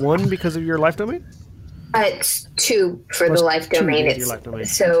another 1 because of your life domain? It's 2 for Plus the life 2 domain. with your life domain.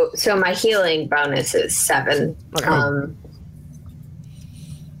 So my healing bonus is 7.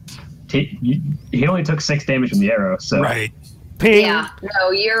 Okay. He only took 6 damage from the arrow, so Right. Ping. Yeah,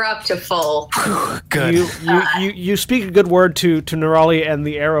 no, you're up to full. Good. You speak a good word to Nerali, and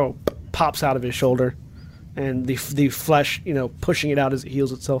the arrow pops out of his shoulder, and the flesh, pushing it out as it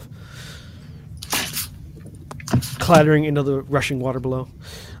heals itself, clattering into the rushing water below.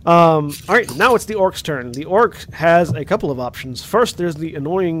 All right, now it's the orc's turn. The orc has a couple of options. First, there's the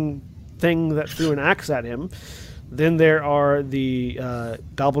annoying thing that threw an axe at him. Then there are the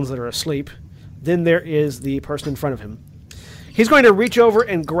goblins that are asleep. Then there is the person in front of him. He's going to reach over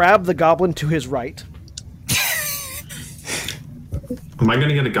and grab the goblin to his right. Am I going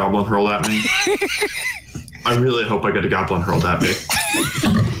to get a goblin hurled at me? I really hope I get a goblin hurled at me.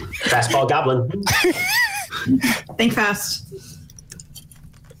 Fastball goblin. Think fast.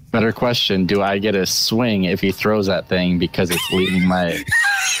 Better question, do I get a swing if he throws that thing because it's leaving melee?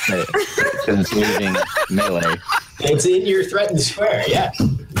 It's in your threatened square, yeah.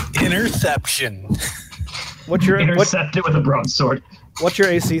 Interception. What's your intercept it with a broadsword. What's your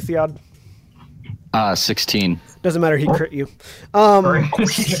AC, Theod? 16. Doesn't matter. He crit you.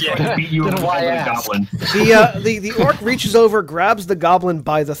 Beat you with a goblin. The orc reaches over, grabs the goblin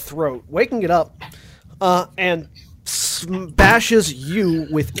by the throat, waking it up, and bashes you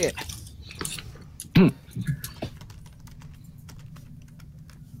with it.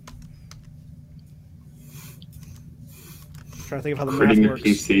 Trying to think of how the math Critting works.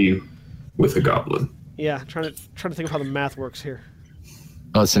 PC with a goblin. Yeah, trying to think of how the math works here.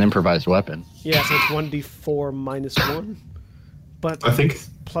 Oh, it's an improvised weapon. Yeah, so it's 1d4 minus 1. But I think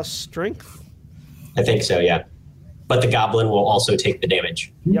plus strength? I think so, yeah. But the goblin will also take the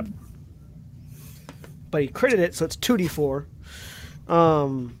damage. Yep. But he critted it, so it's 2d4.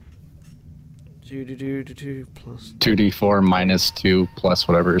 2 plus 2d4 minus 2 plus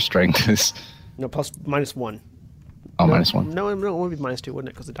whatever strength is. No, minus 1. Oh, no, minus 1. No, it would be minus 2, wouldn't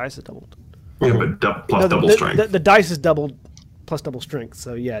it? Because the dice is doubled. Yeah, but plus double strength. The dice is doubled plus double strength,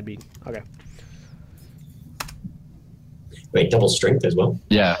 so yeah, it'd be okay. Wait, double strength as well?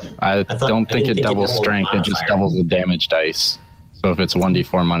 Yeah, I don't think it doubles strength, it just doubles the damage dice. So if it's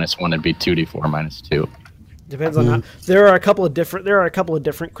 1d4 minus 1, it'd be 2d4 minus 2. Depends on how. There are a couple of different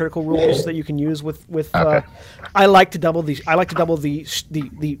critical rules that you can use with. Okay. I like to double the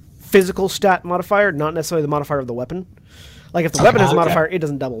physical stat modifier, not necessarily the modifier of the weapon. Like if the weapon has a modifier, it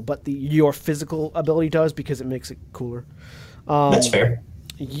doesn't double, but your physical ability does because it makes it cooler. That's fair.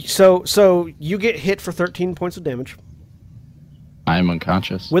 So you get hit for 13 points of damage. I am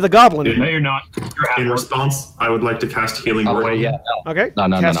unconscious. With a goblin. No, you're not. In response, I would like to cast Healing Word. Wait, yeah. Okay. No.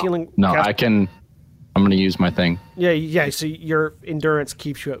 Cast healing. No, cast- I can I'm going to use my thing. Yeah. So your endurance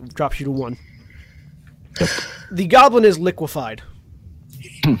drops you to 1. Yep. The goblin is liquefied.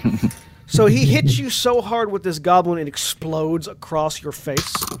 So he hits you so hard with this goblin, it explodes across your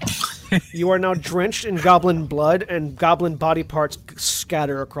face. You are now drenched in goblin blood, and goblin body parts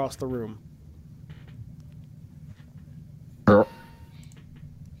scatter across the room. All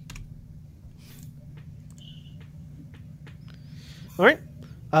right.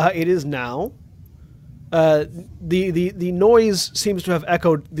 It is now. The noise seems to have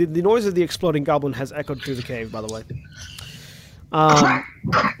echoed. The noise of the exploding goblin has echoed through the cave, by the way.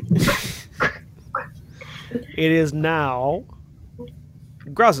 It is now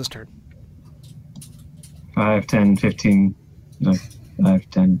Graza's turn. 5, 10, 15, 5,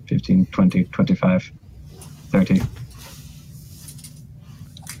 10, 15, 20, 25, 30.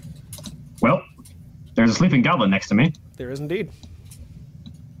 Well, there's a sleeping goblin next to me. There is indeed.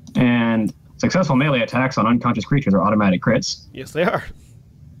 And successful melee attacks on unconscious creatures are automatic crits. Yes, they are.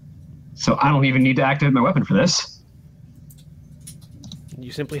 So I don't even need to activate my weapon for this.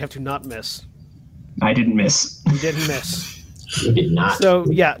 You simply have to not miss. I didn't miss. You didn't miss. You did not. So,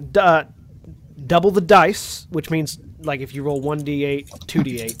 yeah, double the dice, which means, like, if you roll 1d8,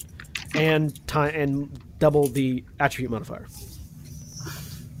 2d8, and double the attribute modifier.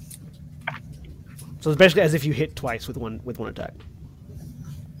 So it's basically as if you hit twice with one attack.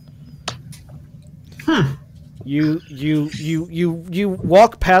 You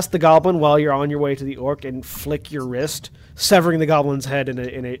walk past the goblin while you're on your way to the orc and flick your wrist, severing the goblin's head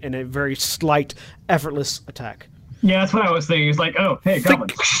in a very slight, effortless attack. Yeah, that's what I was thinking. It's like, oh, hey, goblin.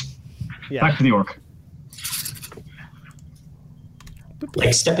 Yeah. Back to the orc.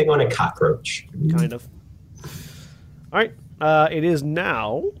 Like stepping on a cockroach. Kind of. All right. It is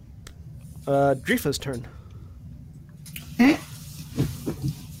now Drifa's turn. Okay.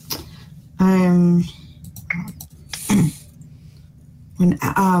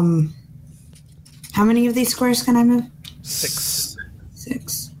 How many of these squares can I move? 6.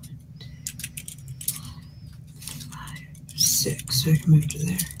 6. 5, 6. So I can move to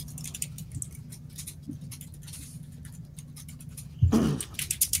there.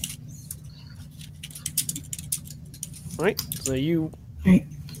 All right. So you Right.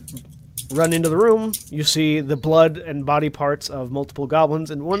 run into the room. You see the blood and body parts of multiple goblins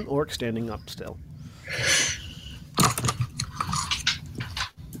and one orc standing up still.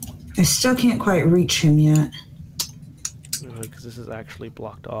 I still can't quite reach him yet. Because this is actually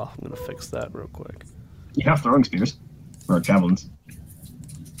blocked off. I'm going to fix that real quick. You have throwing spears. Or javelins.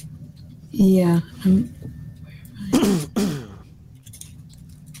 Yeah.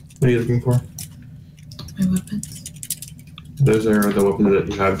 What are you looking for? My weapons. Those are the weapons that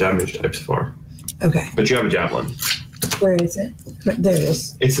you have damage types for. Okay. But you have a javelin. Where is it? There it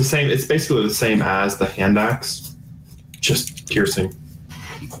is. It's the same. It's basically the same as the hand axe, just piercing.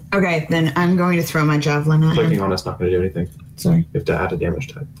 Okay, then I'm going to throw my javelin at Clicking him. on it's not going to do anything. Sorry. You have to add a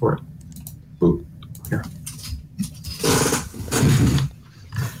damage type for it. Boop. Here.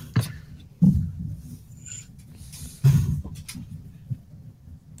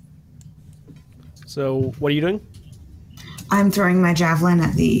 So, what are you doing? I'm throwing my javelin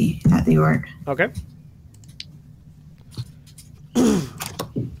at the orc. Okay.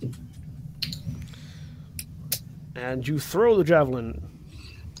 And you throw the javelin.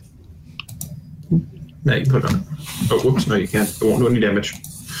 No, you put it on. Oh, whoops. No, you can't. It won't do any damage.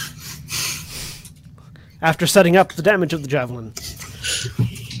 After setting up the damage of the javelin.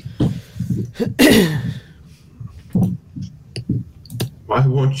 Why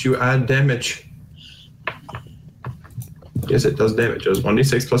won't you add damage? Yes, it does damage. It does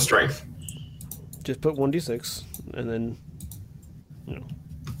 1d6 plus strength. Just put 1d6, and then, you know.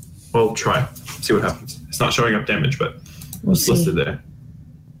 Well, try. See what happens. It's not showing up damage, but We'll it's see. listed there.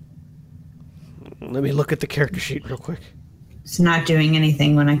 Let me look at the character sheet real quick. It's not doing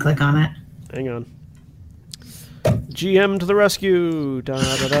anything when I click on it. Hang on. GM to the rescue. Da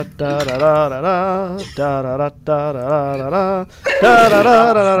da da da da da da da da da da da da da.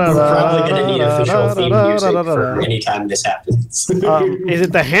 We're probably going to need official theme music for any time this happens. Is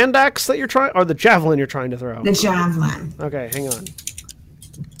it the hand axe that you're trying, or the javelin you're trying to throw? The javelin. Okay, hang on.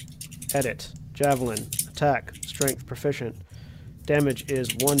 Edit. Javelin. Attack. Strength. Proficient. Damage is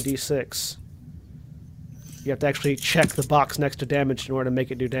 1d6. You have to actually check the box next to damage in order to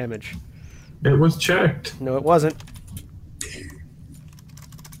make it do damage. It was checked. No, it wasn't.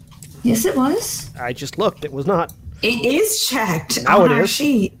 Yes, it was. I just looked. It was not. It is checked Now on it our is.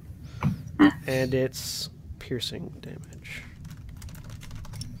 sheet. And it's piercing damage.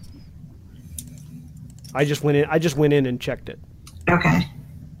 I just went in and checked it. Okay.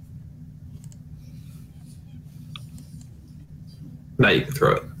 Now you can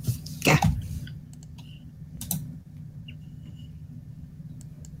throw it. Yeah.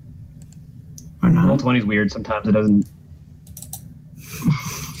 Or Roll not. 20 is weird. Sometimes it doesn't.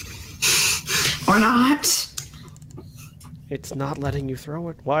 Or not. It's not letting you throw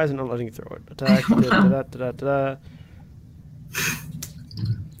it. Why is it not letting you throw it? Attack. Da-da-da-da-da-da.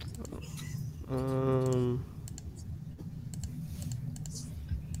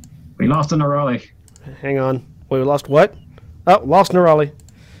 We lost a Nerali. Hang on. Wait, we lost what? Oh, lost Nerali.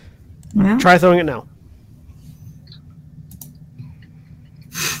 Well, Try throwing it now.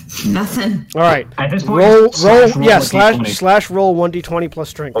 nothing. All right. At this point, Roll. Yeah. a D20. Slash roll 1d20 plus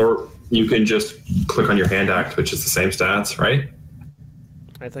strength. Or you can just click on your hand axe, which is the same stats, right?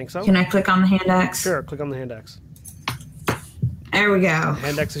 I think so. Can I click on the hand axe? Sure. Click on the hand axe. There we go.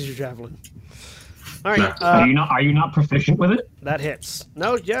 Hand axe is your javelin. All right. No. Are you not proficient with it? That hits.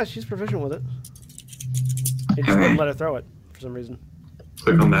 No. Yeah, she's proficient with it. It just Okay. wouldn't let her throw it for some reason.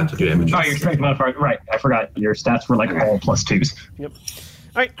 Click on that to do damage. Oh, your strength modifier. Right. I forgot. Your stats were like all +2s. Yep.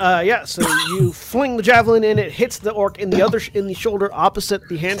 All right. Yeah. So you fling the javelin in. It hits the orc in the shoulder opposite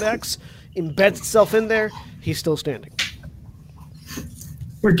the hand axe. Embeds itself in there. He's still standing.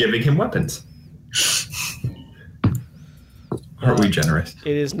 We're giving him weapons. Aren't we generous?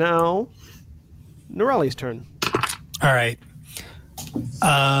 It is now Nerali's turn. All right.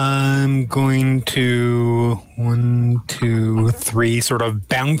 I'm going to 1, 2, 3 sort of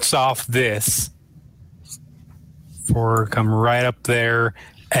bounce off this for come right up there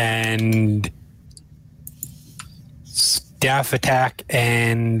and staff attack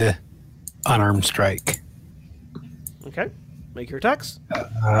and unarmed strike. Okay. Make your attacks.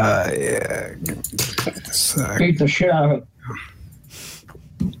 Yeah. Beat the shit out of it.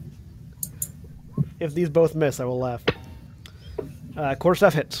 If these both miss, I will laugh.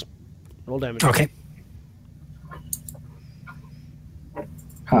 Quarterstaff hits. Roll damage. Okay.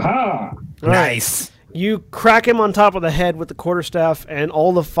 Haha. All right. Nice. You crack him on top of the head with the quarterstaff, and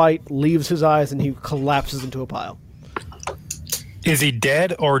all the fight leaves his eyes, and he collapses into a pile. Is he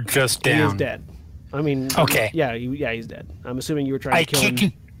dead or just down? He is dead. I mean, Okay. Yeah, he's dead. I'm assuming you were trying to kill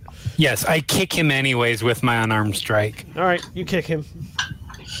him. Yes, I kick him anyways with my unarmed strike. All right, you kick him.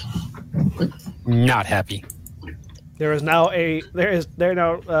 Not happy. There is now a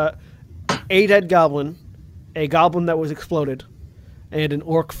dead goblin, a goblin that was exploded, and an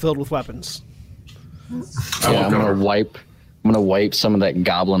orc filled with weapons. Yeah, I'm gonna wipe some of that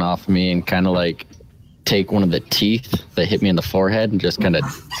goblin off me and kind of like take one of the teeth that hit me in the forehead and just kind of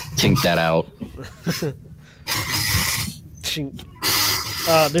tink that out.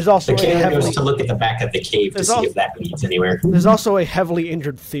 There's also The killer goes to look at the back of the cave to see if that leads anywhere. There's also a heavily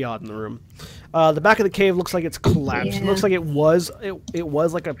injured Theod in the room. The back of the cave looks like it's collapsed. It looks like it was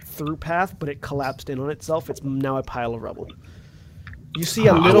like a through path, but it collapsed in on itself. It's now a pile of rubble. You see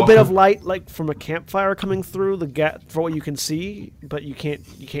a little bit of light, like from a campfire, coming through the gap for what you can see, but you can't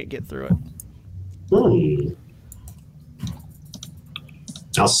get through it.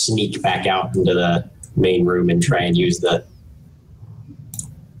 I'll sneak back out into the main room and try and use the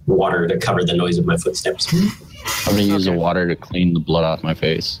water to cover the noise of my footsteps. I'm gonna use the water to clean the blood off my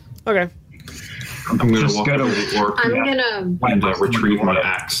face. Okay. I'm going to Just walk go to- over to the orc I'm gonna. and retrieve my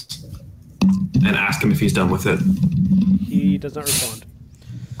axe and ask him if he's done with it. He does not respond.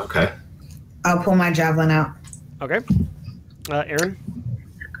 Okay. I'll pull my javelin out. Okay. Erin?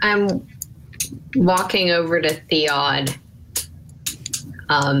 I'm walking over to Theod.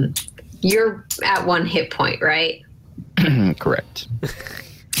 You're at 1 hit point, right? Correct.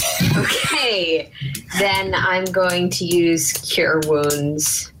 Okay. Then I'm going to use Cure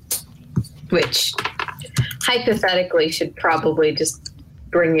Wounds, which hypothetically should probably just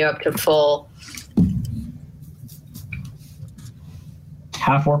bring you up to full.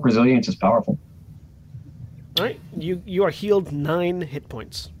 Half-Orc resilience is powerful. All right. You are healed 9 hit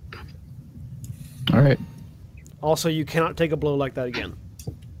points. All right. Also, you cannot take a blow like that again.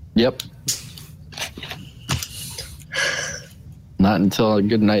 Yep. Not until a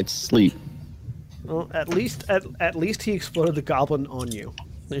good night's sleep. Well, at least he exploded the goblin on you.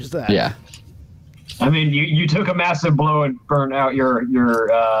 There's that. Yeah. I mean, you took a massive blow and burned out your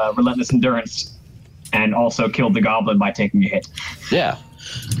relentless endurance, and also killed the goblin by taking a hit. Yeah.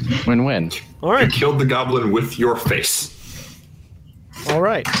 Win-win. All You right. killed the goblin with your face. All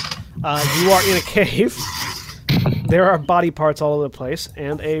right. You are in a cave. There are body parts all over the place,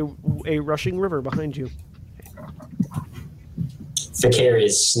 and a rushing river behind you. Fakir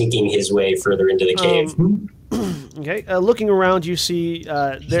is sneaking his way further into the cave. Okay. Looking around, you see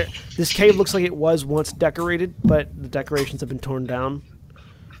this cave looks like it was once decorated, but the decorations have been torn down.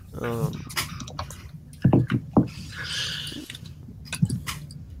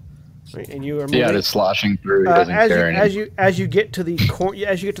 Right, and you are Yeah, moving. it's sloshing through. He doesn't care anymore. As you get to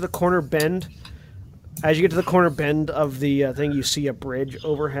the corner bend, of the thing, you see a bridge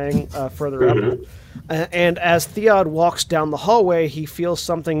overhang further up. And as Theod walks down the hallway, he feels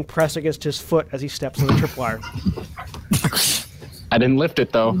something press against his foot as he steps on the tripwire. I didn't lift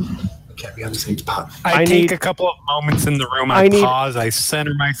it though. Can't be on the same spot. I take a couple of moments in the room. I pause. I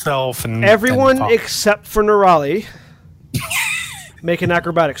center myself, and everyone except for Nerali make an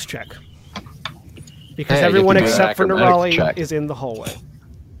acrobatics check, because everyone except for Nerali is in the hallway.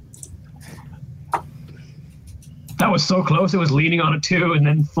 That was so close. It was leaning on a 2 and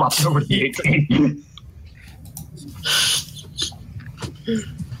then flopped over to the 18.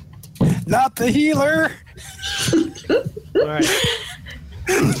 Not the healer. All right.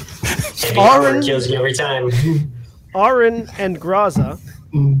 Ahrin kills you every time. Ahrin and Graza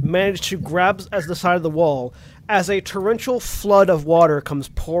manage to grab at the side of the wall as a torrential flood of water comes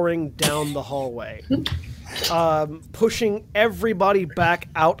pouring down the hallway, pushing everybody back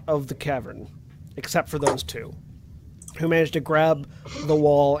out of the cavern, except for those two, who managed to grab the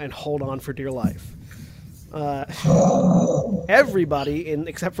wall and hold on for dear life. Everybody,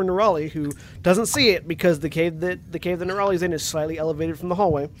 except for Nerali, who doesn't see it because the cave that Nerali's in is slightly elevated from the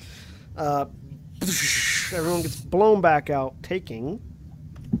hallway. Everyone gets blown back out, taking.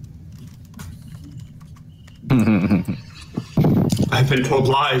 I've been told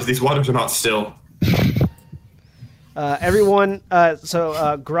lies. These waters are not still. Everyone.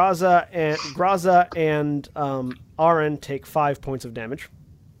 Graza and Ahrin take 5 points of damage.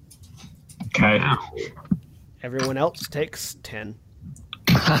 Okay. Everyone else takes 10.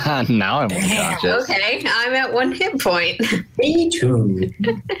 Now I'm unconscious. Okay, I'm at 1 hit point. Me too.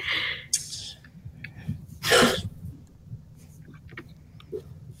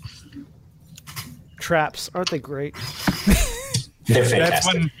 Traps, aren't they great? They're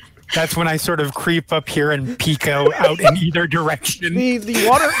fantastic. That's when I sort of creep up here and peek out in either direction.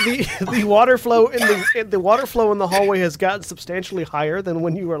 The water flow in the hallway has gotten substantially higher than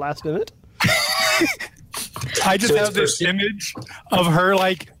when you were last in it. I just have this image of her,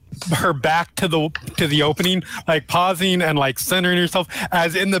 like, her back to the opening, like pausing and like centering herself,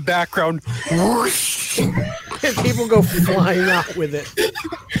 as in the background, whoosh, and people go flying out with it.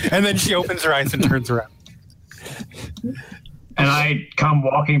 And then she opens her eyes and turns around. And I come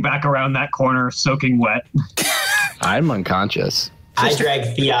walking back around that corner, soaking wet. I'm unconscious. I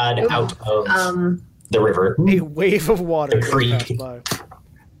drag Theod out of the river. A wave of water The creek. goes by.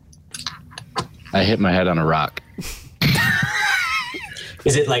 I hit my head on a rock.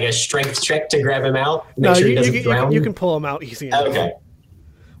 Is it like a strength check to grab him out? No, Make sure he doesn't drown? you can pull him out easy enough. Okay.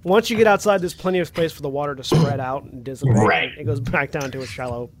 Once you get outside, there's plenty of space for the water to spread out and dissipate. Right. It goes back down to a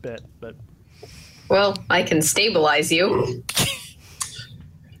shallow bit, but Well, I can stabilize you.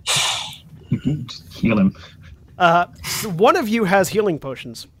 Heal him. one of you has healing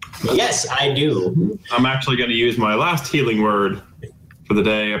potions. Yes, I do. I'm actually going to use my last healing word for the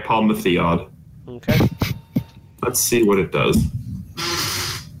day upon the Theod. Okay. Let's see what it does.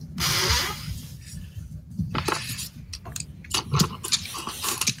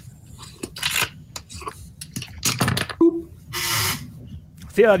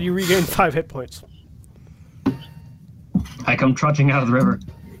 Theod, you regain 5 hit points. I come trudging out of the river.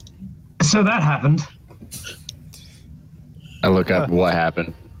 So that happened. I look up what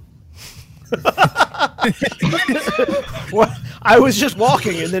happened. What? I was just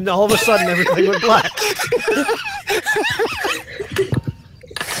walking, and then all of a sudden everything went black.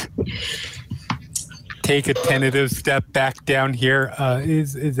 Take a tentative step back down here.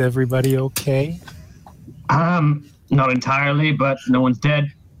 Is everybody okay? Not entirely, but no one's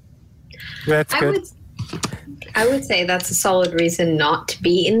dead. That's good. I would say that's a solid reason not to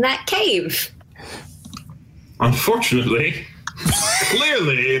be in that cave. Unfortunately,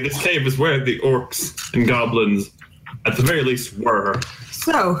 clearly this cave is where the orcs and goblins, at the very least, were.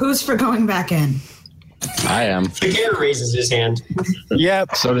 So, who's for going back in? I am. The bear raises his hand.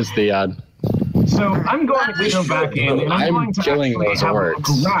 Yep. So does Theod. So I'm going to go back in, and I'm going to killing actually those have a orcs.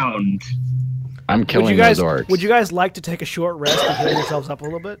 look around. I'm killing Would those orcs. you guys like to take a short rest and heal yourselves up a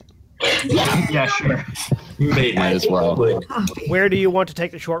little bit? Yeah, sure. Maybe. Might as well. Where do you want to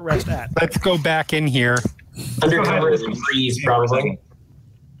take the short rest at? Let's go back in here. Under cover of the trees, probably.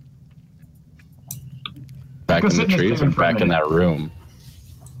 Back Go in the sit in this trees or cave for a back in minute. that room?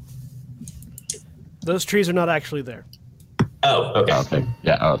 Those trees are not actually there. Oh, okay. Okay.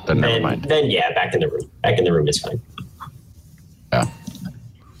 Yeah, then never mind. Then yeah, back in the room. Back in the room is fine. Yeah.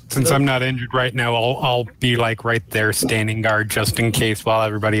 Since I'm not injured right now, I'll be like right there standing guard just in case while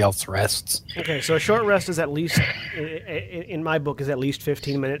everybody else rests. Okay, so a short rest is at least, in my book, is at least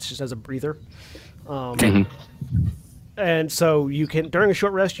 15 minutes just as a breather. And so you can, during a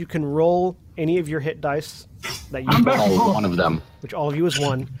short rest, you can roll any of your hit dice that you roll. One of them. Which all of you is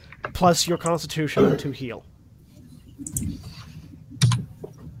 1, plus your constitution to heal.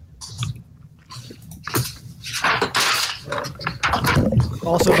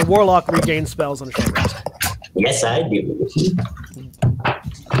 Also, the Warlock regains spells on a short rest. Yes, I do.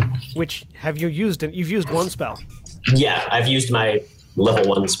 Which have you used? You've used 1 spell. Yeah, I've used my level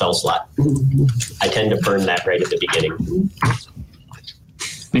 1 spell slot. I tend to burn that right at the beginning.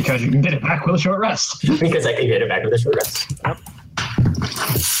 Because you can get it back with a short rest. Because I can get it back with a short rest. Yep.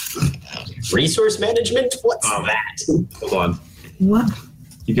 Resource management? What's that? Hold on. What?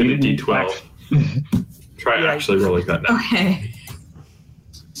 You get a D12. Try actually rolling that now. Okay.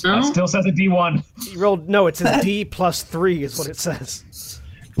 That still says a D1. You rolled, no, it says D plus 3 is what it says.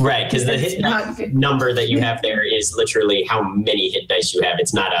 Right, because the hit number that you have there is literally how many hit dice you have.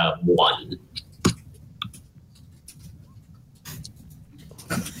 It's not a 1.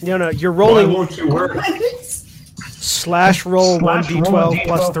 No, you're rolling. Why won't you work? Slash roll 1d12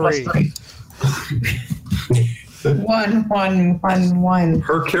 plus 3. 1, 1, 1, 1.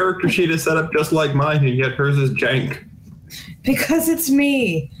 Her character sheet is set up just like mine, and yet hers is jank. Because it's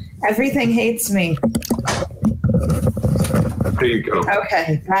me. Everything hates me. There you go.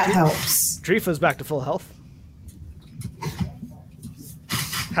 Okay, that helps. Drifa's back to full health.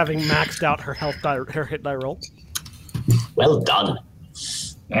 Having maxed out her her hit die roll. Well done.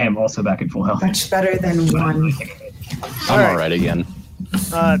 I am also back at full health. Much better than 1. I'm alright again.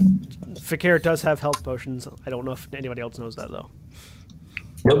 Fakir does have health potions. I don't know if anybody else knows that, though.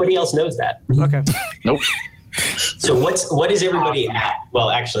 Nobody else knows that. Okay. Nope. So what is everybody at? Well,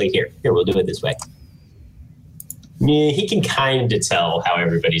 actually, here, we'll do it this way. Yeah, he can kind of tell how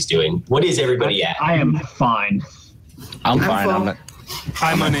everybody's doing. What is everybody at? I am fine. I'm fine.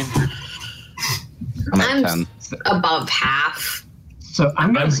 I'm uninjured. I'm at 10. Above half. So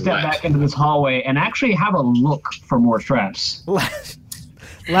I'm going to step back into this hallway and actually have a look for more traps.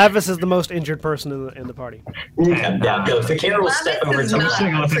 Lavias is the most injured person in the party. Yeah, Fakir will step over to Lavias is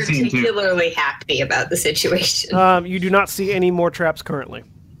not particularly happy about the situation. You do not see any more traps currently.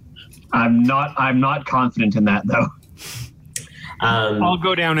 I'm not confident in that, though. I'll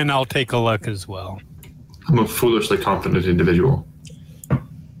go down and I'll take a look as well. I'm a foolishly confident individual.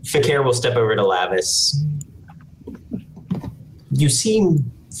 Fakir will step over to Lavias. You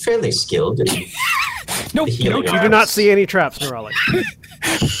seem fairly skilled in Nope, you do not see any traps, Nerali.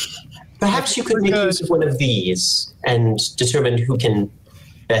 Perhaps you could make use of one of these and determine who can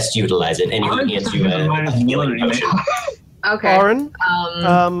best utilize it, and he hands you a healing potion. Okay.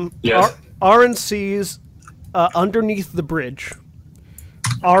 Ahrin, Yes. Ahrin sees underneath the bridge.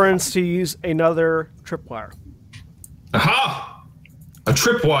 Ahrin sees another tripwire. Aha! A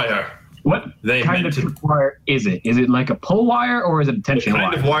tripwire. What kind of tripwire is it? Is it like a pull wire or is it a tension wire?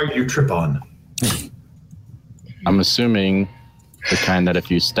 What kind of wire do you trip on? I'm assuming the kind that if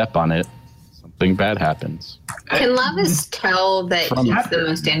you step on it, something bad happens. Can Lavias tell that he's the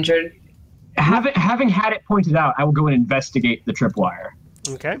most injured? Having had it pointed out, I will go and investigate the tripwire.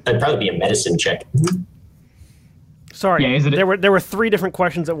 Okay. That'd probably be a medicine check. Sorry, yeah, there were 3 different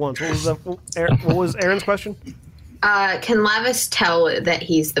questions at once. What was Erin's question? Can Lavias tell that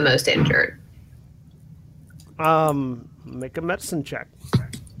he's the most injured? Make a medicine check.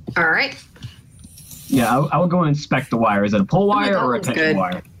 All right. Yeah, I will go and inspect the wire. Is it a pull wire or a tension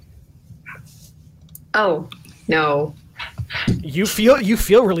wire? Oh, no. You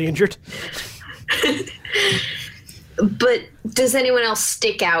feel really injured. But does anyone else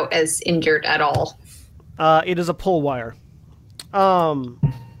stick out as injured at all? It is a pull wire.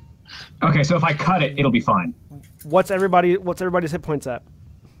 Okay, so if I cut it, it'll be fine. What's everybody's hit points at?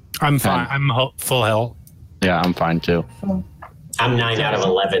 I'm fine. I'm full health. Yeah, I'm fine too. I'm 9 out of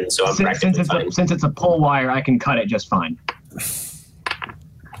 11, so I'm practically fine. Since it's a pull wire, I can cut it just fine.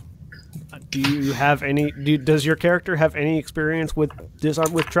 Do you have any? Does your character have any experience with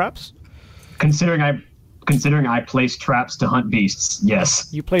traps? Considering I place traps to hunt beasts, yes.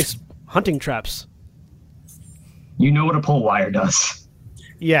 You place hunting traps. You know what a pull wire does.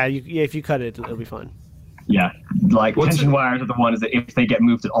 Yeah, if you cut it, it'll be fine. Yeah, like tension wires are the ones that if they get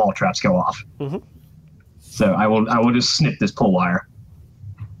moved at all, traps go off. Mm-hmm. So I will just snip this pull wire.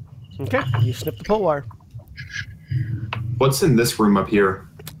 Okay, you snip the pull wire. What's in this room up here?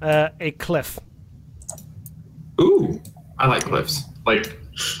 A cliff. Ooh, I like cliffs. Like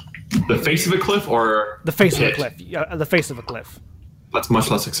the face of a cliff, or the face of a cliff. The face of a cliff. That's much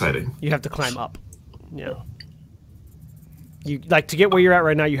less exciting. You have to climb up. Yeah. You like to get where you're at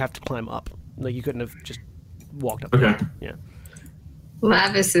right now. You have to climb up. Like you couldn't have just walked up. Okay. Yeah.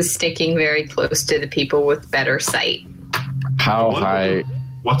 Lavias is sticking very close to the people with better sight. How high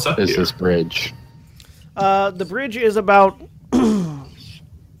What's up is here? this bridge? The bridge is about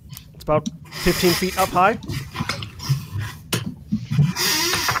it's about 15 feet up high.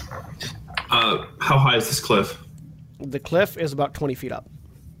 How high is this cliff? The cliff is about 20 feet up.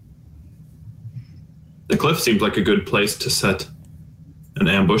 The cliff seems like a good place to set an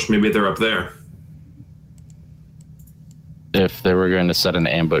ambush. Maybe they're up there. If they were going to set an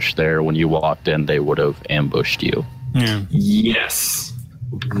ambush there, when you walked in, they would have ambushed you. Yeah. Yes.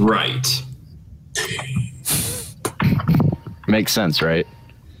 Right. Makes sense, right?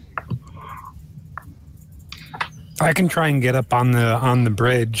 I can try and get up on the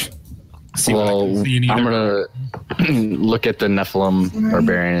bridge. See what I Well, can see in I'm either. gonna look at the Nephilim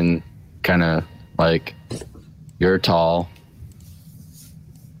Barbarian, kind of like, you're tall.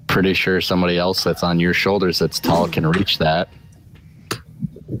 Pretty sure somebody else that's on your shoulders that's tall can reach that.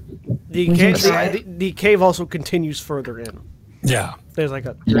 The cave also continues further in. Yeah. There's like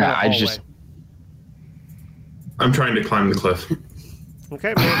a Yeah, hallway. I'm trying to climb the cliff. Okay,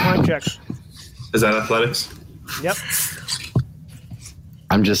 make a climb check. Is that athletics? Yep.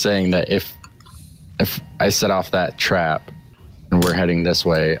 I'm just saying that if I set off that trap and we're heading this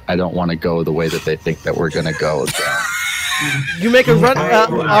way, I don't want to go the way that they think that we're going to go again. You make a run.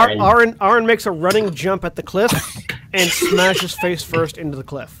 Ahrin makes a running jump at the cliff and smashes face first into the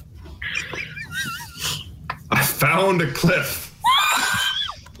cliff. I found a cliff.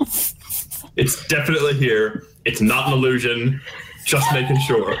 It's definitely here. It's not an illusion. Just making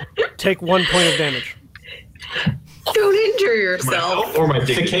sure. Take 1 point of damage. Don't injure My yourself. health or my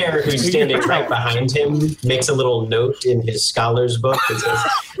dignity? Fakir, who's standing right behind him, makes a little note in his scholar's book that says,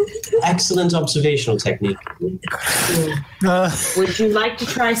 excellent observational technique. Would you like to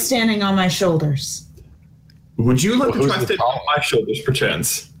try standing on my shoulders? Would you like to Who's try the standing on my shoulders,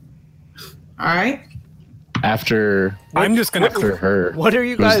 perchance? All right. After her, What are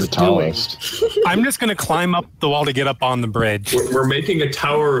you who's guys the doing? tallest? I'm just gonna climb up the wall to get up on the bridge. We're making a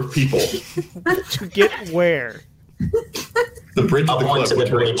tower of people. To get where? The bridge of Up the cliff. onto the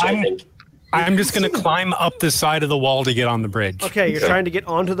which way? bridge, I think. I'm just gonna climb up the side of the wall to get on the bridge. Okay, you're trying to get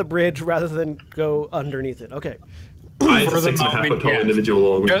onto the bridge rather than go underneath it. Okay. I, as For a the 6.5 moment, foot tall yeah.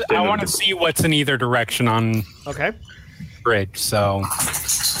 individual, would I stand want on to the- see what's in either direction on Okay. bridge. So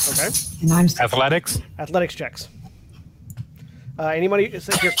Okay. And I'm athletics. Athletics checks. Anybody? Here.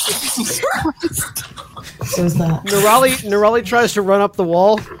 so is that. Nerali tries to run up the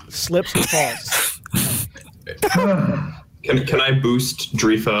wall, slips and falls. Can I boost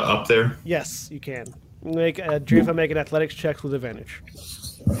Drifa up there? Yes, you can. Make Drifa make an athletics check with advantage.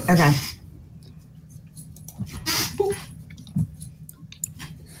 Okay.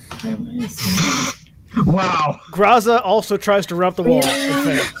 Wow. Graza also tries to run up the wall and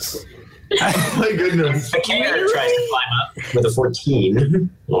fails. Oh my goodness. Fakir tries to climb up with a 14. I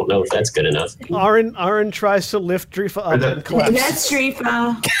don't know if that's good enough. Ahrin tries to lift Drifa up and collapses. That's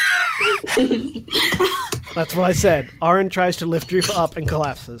Drifa. That's what I said. Ahrin tries to lift Drifa up and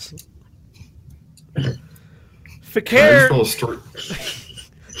collapses. Fakir,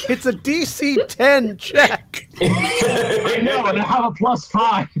 it's a DC 10 check. I know, and I have a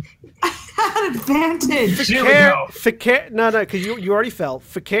 +5. Had advantage. Here we go. Fakir, no, because you already fell.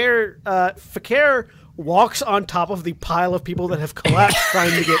 Fakir walks on top of the pile of people that have collapsed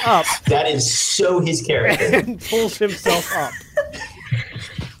trying to get up That is so his character. and pulls himself up.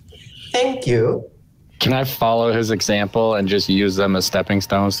 Thank you. Can I follow his example and just use them as stepping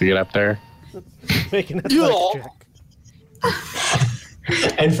stones to get up there? Make an athletics check.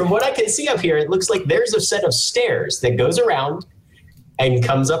 And from what I can see up here, it looks like there's a set of stairs that goes around and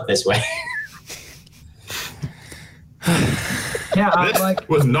comes up this way. Yeah, I'm This like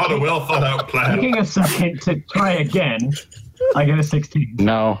was not a well thought out plan. taking a second to try again. I get a 16.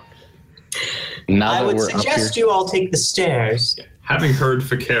 No. Now I that would we're up here, suggest you all take the stairs. Having heard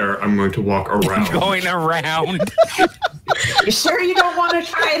Fakir, I'm going to walk around. Going around. You sure you don't want to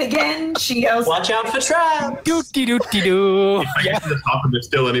try it again? She yells. Watch out for traps. Doot-dee doot-dee-doo. If I get to the top and there's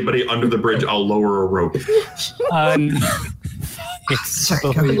still anybody under the bridge, I'll lower a rope.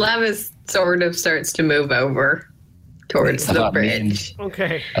 Lavias sort of starts to move over towards I the thought bridge.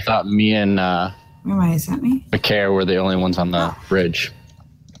 Okay. I thought me and Why is that me? Fakir were the only ones on the bridge.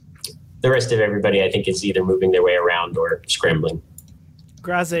 The rest of everybody, I think, is either moving their way around or scrambling.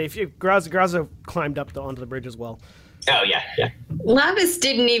 Graza climbed up onto the bridge as well. Oh, yeah. Lavias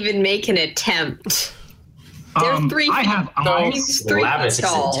didn't even make an attempt. There's 3 feet. I have eyes. He's 3 Lavias feet is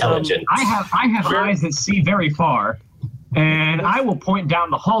tall. intelligent. I have eyes that see very far, and I will point down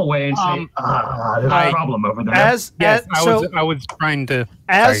the hallway and say, "There's a problem over there." I was trying to.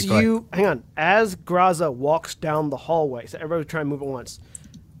 As Graza walks down the hallway, so everybody try and move at once.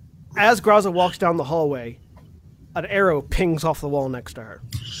 As Graza walks down the hallway, an arrow pings off the wall next to her.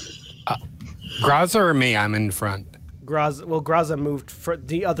 Graza or me? I'm in front. Graza moved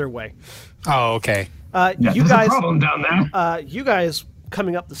the other way. Oh, okay. You there's guys, a problem down there. you guys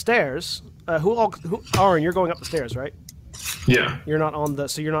coming up the stairs. Ahrin, you're going up the stairs, right? Yeah. You're not on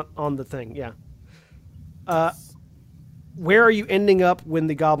the thing. Yeah. Where are you ending up when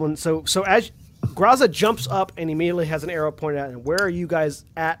the goblin? So as Graza jumps up and immediately has an arrow pointed at him. Where are you guys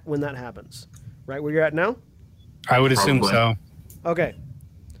at when that happens? Right where you're at now? I would assume so. Okay.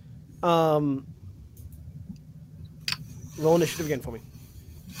 Roll initiative again for me.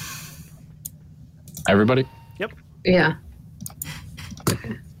 Everybody? Yep. Yeah.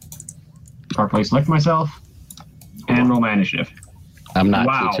 Properly select myself and roll my initiative. I'm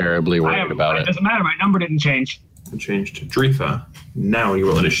not too terribly worried about it. It doesn't matter. My number didn't change. It changed to Drifa. Now when you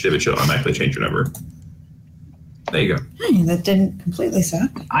roll initiative, it should automatically change your number. There you go. Hey, that didn't completely suck.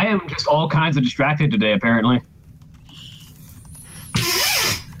 I am just all kinds of distracted today, apparently.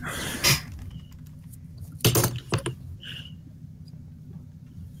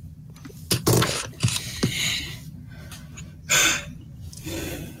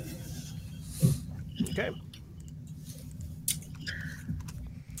 Okay.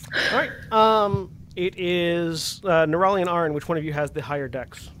 All right. It is Nerali and Ahrin. Which one of you has the higher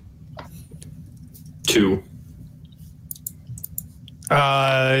dex? 2.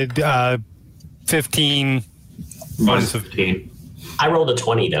 15. Minus 15. I rolled a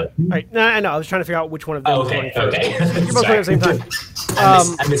 20 though. All right. No, I know. I was trying to figure out which one of them. Oh, okay. was 20 Okay. first. You're both playing at the same time.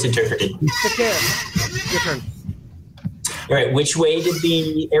 I misinterpreted. Okay. Your turn. All right. Which way did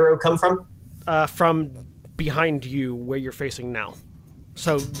the arrow come from? From behind you, where you're facing now.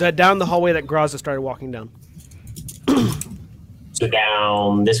 So down the hallway that Graza started walking down. So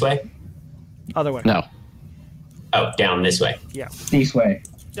down this way? Other way. No. Oh, down this way. Yeah. This way.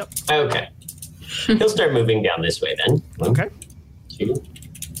 Yep. Okay. He'll start moving down this way then. Okay. 2,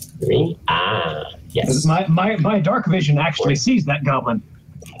 3. Yes. My dark vision actually sees that goblin.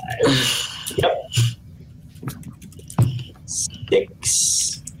 5. Yep.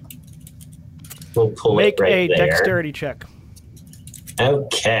 6. We'll pull Make it right a there. dexterity check.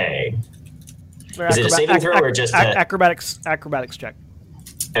 Okay. Is it a saving throw or just a... acrobatics check?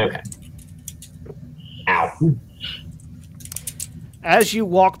 Okay. Ow. As you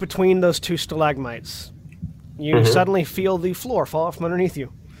walk between those two stalagmites, you suddenly feel the floor fall off from underneath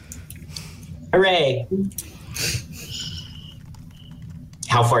you. Hooray!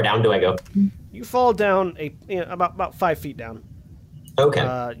 How far down do I go? You fall down about 5 feet down.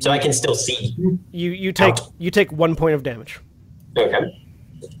 Okay. So I can still see. You take 1 point of damage. Okay.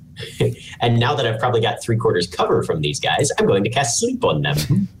 And now that I've probably got 3/4 cover from these guys, I'm going to cast sleep on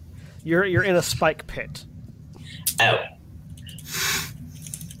them. You're in a spike pit. Oh.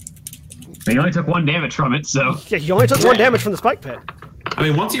 You only took 1 damage from it, so... Yeah, you only took 1 damage from the spike pit. I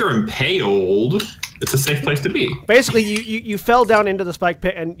mean, once you're impaled, it's a safe place to be. Basically, you fell down into the spike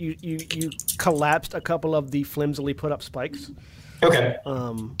pit and you collapsed a couple of the flimsily put up spikes. Okay.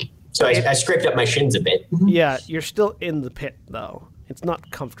 So I scraped up my shins a bit. Yeah, you're still in the pit though. It's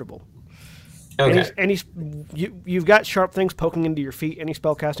not comfortable. Okay. You've got sharp things poking into your feet. Any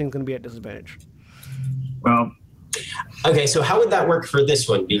spell casting is going to be at disadvantage. Well... Okay, so how would that work for this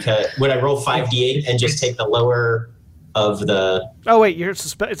one? Because would I roll 5d8 and just take the lower of the... Oh, wait,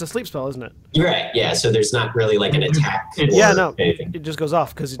 it's a sleep spell, isn't it? You're right, yeah, so there's not really like an attack. Yeah, no, anything. it just goes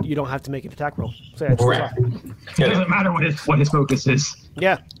off because you don't have to make an attack roll. So yeah, it just goes off. It doesn't matter what his focus is.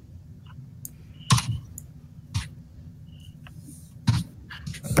 Yeah.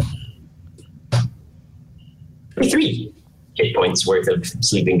 Three hit points worth of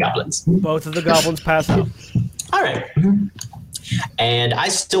sleeping goblins. Both of the goblins pass out. All right. And I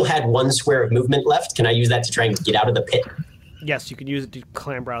still had 1 square of movement left. Can I use that to try and get out of the pit? Yes, you can use it to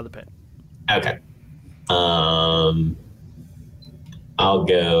clamber out of the pit. Okay. I'll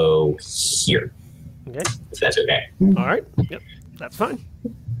go here. Okay. If that's okay. All right. Yep. That's fine.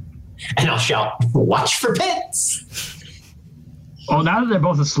 And I'll shout, "Watch for pits!" Well, now that they're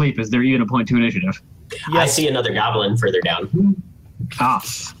both asleep, is there even a point to initiative? Yes. I see another goblin further down. Ah.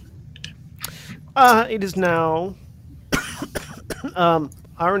 It is now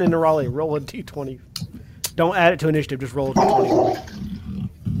Ahrin and Nerali, roll a d20. Don't add it to initiative, just roll a d20.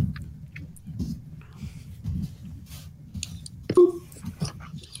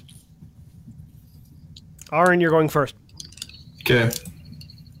 Ahrin, you're going first. Okay.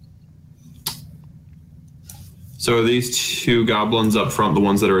 So are these two goblins up front the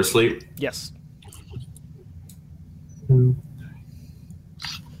ones that are asleep? Yes.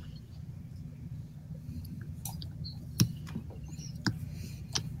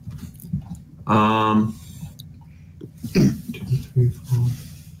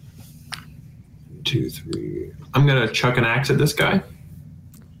 Two, three. I'm gonna chuck an axe at this guy.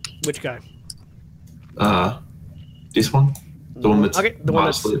 Which guy? This one. The one that's okay. The one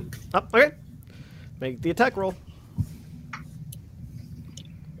that's asleep. Oh, okay. Make the attack roll.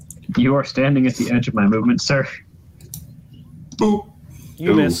 You are standing at the edge of my movement, sir. Boop.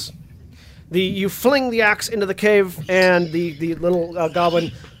 You miss. You fling the axe into the cave, and the little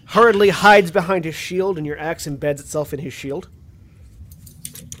goblin hurriedly hides behind his shield, and your axe embeds itself in his shield.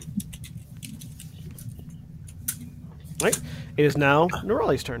 Right. It is now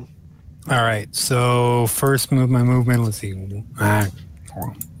Nerali's turn. All right. So first move my movement. Let's see. Does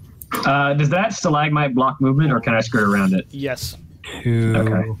that stalagmite block movement, or can I skirt around it? Yes. 2.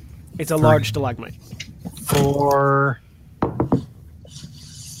 Okay. It's a large stalagmite. 4.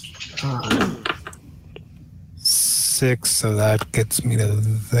 6. So that gets me to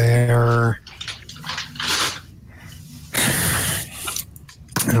there.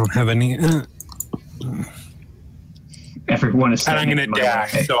 I don't have any. Everyone is. And I'm going to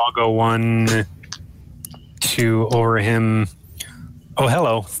dash, so I'll go 1, 2 over him. Oh,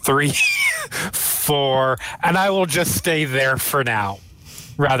 hello. 3, 4. And I will just stay there for now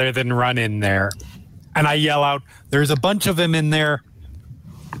rather than run in there. And I yell out, there's a bunch of them in there.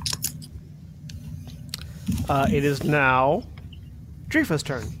 It is now Drifa's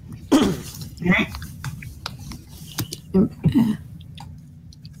turn.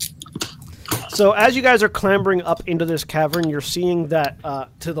 So as you guys are clambering up into this cavern, you're seeing that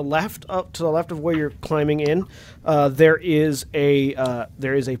to the left of where you're climbing in, there is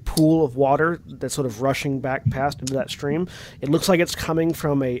a pool of water that's sort of rushing back past into that stream. It looks like it's coming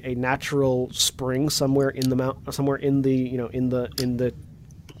from a natural spring somewhere in the somewhere in the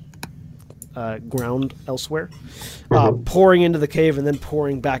ground elsewhere, pouring into the cave and then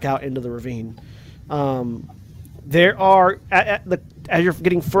pouring back out into the ravine. There are as you're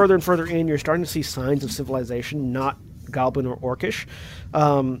getting further and further in, you're starting to see signs of civilization, not goblin or orcish.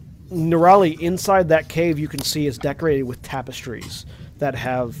 Nerali, inside that cave, you can see is decorated with tapestries that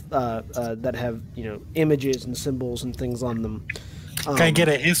have images and symbols and things on them. Can I get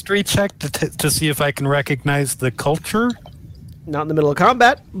a history check to see if I can recognize the culture? Not in the middle of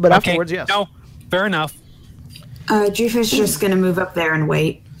combat, but afterwards, yes. No, fair enough. Drifa's just going to move up there and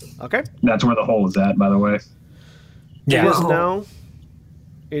wait. Okay. That's where the hole is at, by the way. Yeah.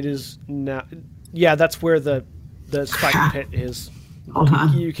 It is now. Yeah, that's where the spike pit is. Hold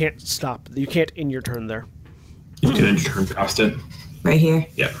on. You can't stop. You can't in your turn there. You can turn past it. Right here?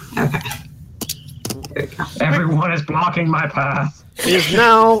 Yeah. Okay. There we go. Everyone is blocking my path. It is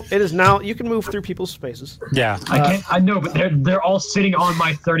now. You can move through people's spaces. Yeah. I know, but they're all sitting on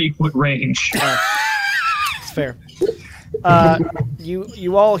my 30-foot range. It's fair.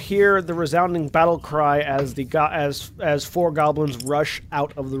 You all hear the resounding battle cry as as 4 goblins rush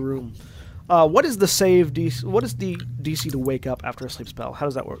out of the room. What is the save DC? What is the DC to wake up after a sleep spell? How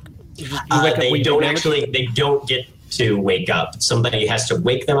does that work? You wake up they don't get to wake up. Somebody has to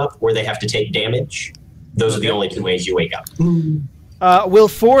wake them up, or they have to take damage. Those are the only 2 ways you wake up. Will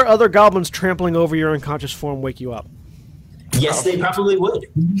 4 other goblins trampling over your unconscious form wake you up? Yes, they probably would.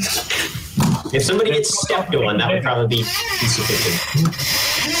 If somebody gets stepped on, that would probably be sufficient.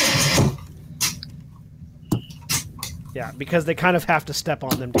 Yeah, because they kind of have to step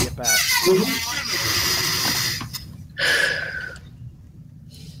on them to get back.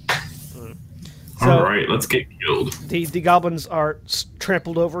 So, all right, let's get killed. The goblins are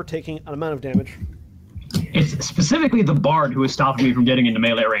trampled over, taking an amount of damage. It's specifically the bard who is stopping me from getting into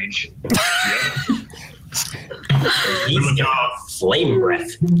melee range. He's got flame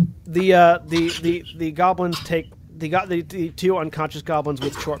breath. The goblins take the 2 unconscious goblins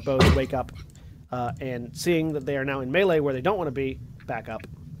with short bows wake up, and seeing that they are now in melee where they don't want to be, back up.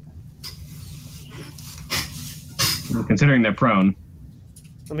 Considering they're prone.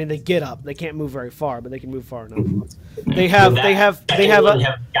 I mean, they get up. They can't move very far, but they can move far enough.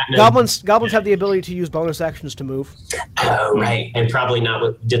 Goblins have the ability to use bonus actions to move. Oh, right, and probably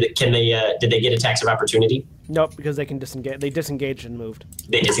not. Did they get attacks of opportunity? Nope, because they can disengage. They disengaged and moved.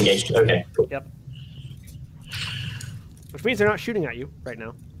 They disengaged. Okay. Cool. Yep. Which means they're not shooting at you right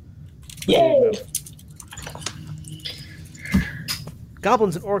now. Yay!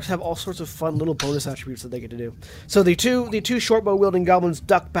 goblins and orcs have all sorts of fun little bonus attributes that they get to do. So the two shortbow wielding goblins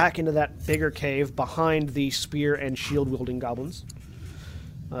duck back into that bigger cave behind the spear and shield wielding goblins,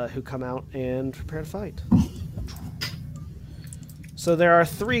 who come out and prepare to fight. So there are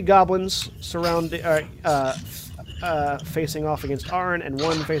 3 goblins surrounding, facing off against Ahrin, and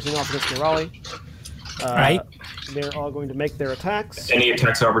 1 facing off against Nerali. Right. They're all going to make their attacks. Any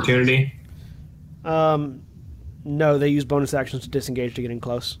attacks of opportunity? No, they use bonus actions to disengage to get in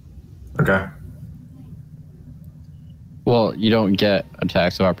close. Okay. Well, you don't get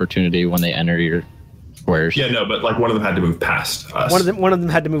attacks of opportunity when they enter your squares. Yeah, no, but like one of them had to move past us. One of them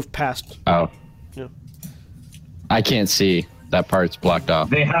had to move past. Oh. Yeah. I can't see. That part's blocked off.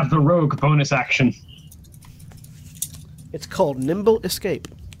 They have the rogue bonus action. It's called Nimble Escape,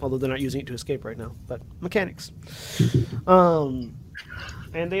 although they're not using it to escape right now. But mechanics. And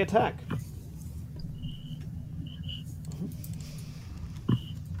they attack.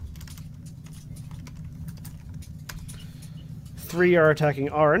 Three are attacking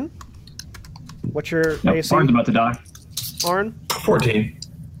Ahrin. What's your AC? Ahrin's about to die. Ahrin? 14.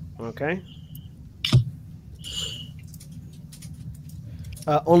 Okay.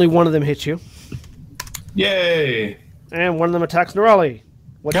 Only one of them hits you. Yay! And one of them attacks Nerali.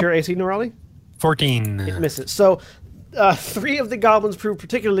 What's Yep. your AC, Nerali? 14. It misses. So, 3 of the goblins prove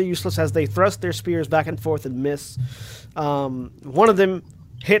particularly useless as they thrust their spears back and forth and miss. One of them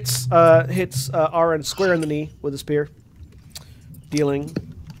hits Ahrin square in the knee with a spear, dealing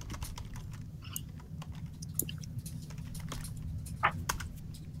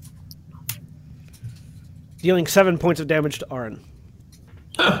 7 points of damage to Ahrin.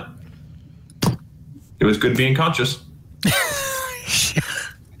 Huh. It was good being conscious.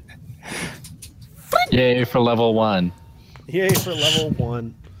 Yay for level 1. Yay for level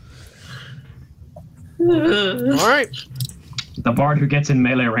 1. All right. The bard who gets in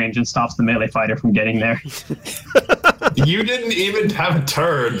melee range and stops the melee fighter from getting there. You didn't even have a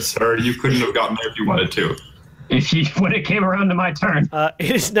turn, sir. You couldn't have gotten there if you wanted to. When it came around to my turn.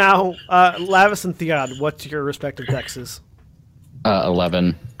 It is now Lavias and Theod. What's your respective dexes?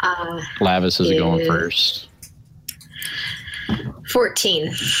 11. Lavias is going first. 14.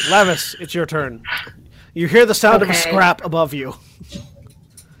 Lavias, it's your turn. You hear the sound of a scrap above you.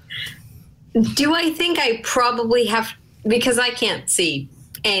 Do I think I probably have, because I can't see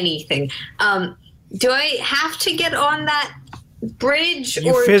anything, do I have to get on that bridge?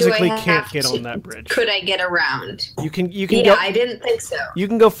 You or physically do I can't have get to, on that bridge. Could I get around? You can Yeah, go, I didn't think so. you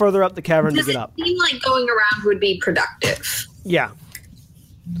can go further up the cavern Does to it get up. seem like going around would be productive? Yeah.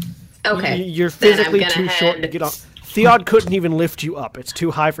 Okay. You're then I'm physically gonna too short to head- get on. Theod couldn't even lift you up. It's too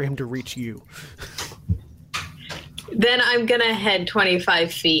high for him to reach you. Then I'm gonna head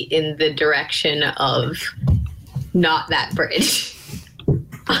 25 feet in the direction of not that bridge.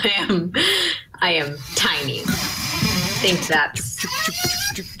 I am tiny. I think that's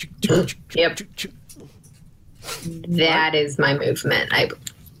yep. That is my movement.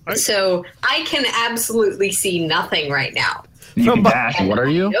 So I can absolutely see nothing right now. You can dash. What are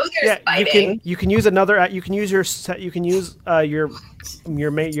you? I know there's fighting. You can use another. You can use your. You can use your.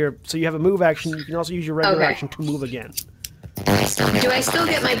 So you have a move action. You can also use your regular action to move again. Do I still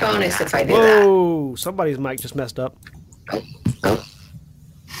get my bonus if I do that? Whoa! Somebody's mic just messed up.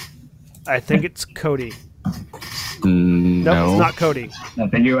 I think it's Koty. No. Nope, it's not Koty. I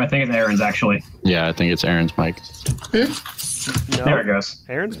think it's Erin's actually. Yeah, I think it's Erin's mic. No, There it goes.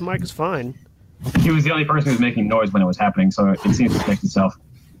 Erin's mic is fine. He was the only person who was making noise when it was happening, so it seems to fix itself.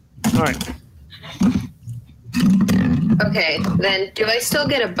 All right. Okay, then do I still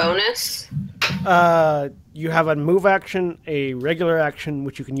get a bonus? You have a move action, a regular action,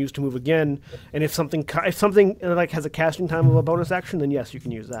 which you can use to move again, and if something like has a casting time of a bonus action, then yes, you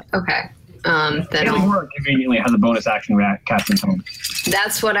can use that. Okay. Then Healing Word conveniently has a bonus action casting time.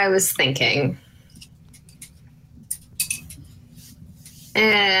 that's what I was thinking.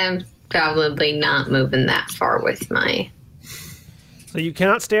 And probably not moving that far with my... So you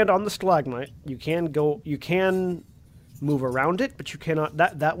cannot stand on the stalagmite. You can move around it, but you cannot.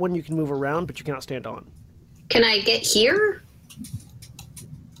 That one you can move around, but you cannot stand on. Can I get here?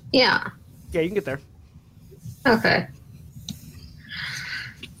 Yeah. Yeah, you can get there. Okay.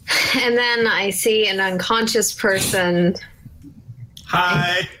 And then I see an unconscious person,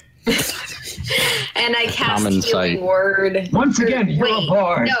 Hi. and I cast Common Healing sight. Word. Once again, you're a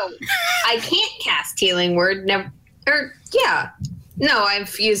bard. No, I can't cast Healing Word. Never. Yeah. No,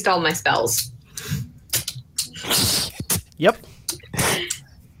 I've used all my spells. Yep.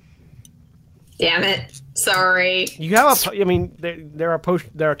 Damn it. Sorry. You have a. I mean, there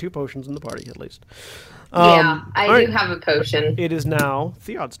are 2 potions in the party at least. I do have a potion. It is now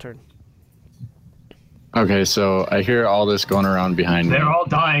Theod's turn. Okay, so I hear all this going around behind me. They're all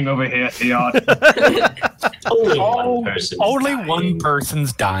dying over here, Theod. Only one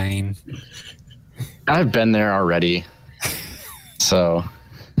person's dying. I've been there already. So.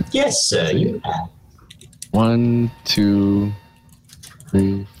 Yes, sir. You have. 1, 2,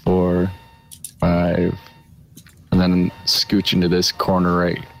 3, 4, 5, and then scooch into this corner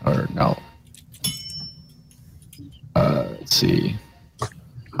right, or no. Let's see.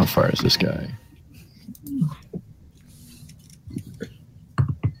 How far is this guy?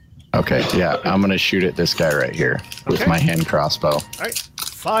 Okay, yeah, I'm gonna shoot at this guy right here with my hand crossbow. All right,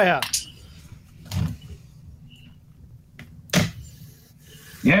 fire.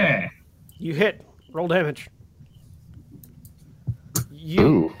 Yeah. You hit. Roll damage.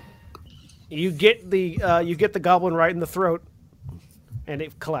 Ooh. You get the goblin right in the throat, and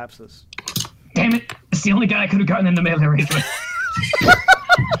it collapses. Damn it! It's the only guy I could have gotten in the melee range with.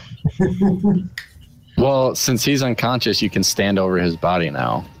 Well, since he's unconscious, you can stand over his body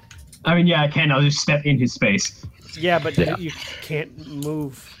now. I mean, yeah, I can. I'll just step in his space. Yeah, but you can't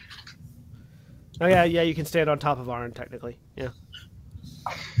move. Oh yeah, you can stand on top of Ahrin technically. Yeah.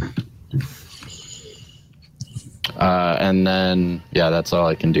 And then, yeah, that's all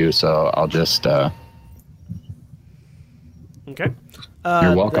I can do, so I'll just... Okay.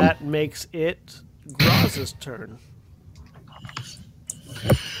 You're welcome. That makes it Graza's turn.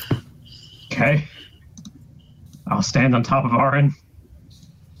 Okay. I'll stand on top of Ahrin.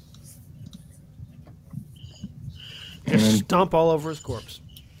 And stomp all over his corpse.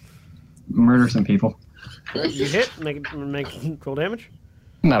 Murder some people. You hit, make roll damage.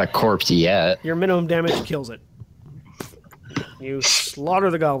 Not a corpse yet. Your minimum damage kills it. You slaughter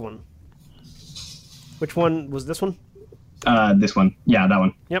the goblin. Which one was this one? This one. Yeah, that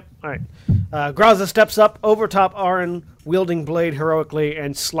one. Yep. All right. Graza steps up over top Ahrin, wielding blade heroically,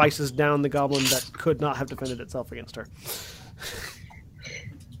 and slices down the goblin that could not have defended itself against her.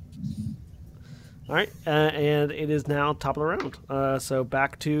 All right, and it is now top of the round. So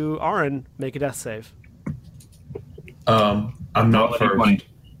back to Ahrin. Make a death save. I'm not first.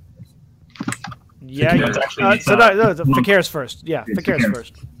 Yeah, Fakir's first. Yeah, Fakir's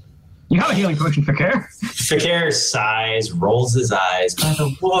first. You have a healing potion, Fakir. Fakir sighs, rolls his eyes by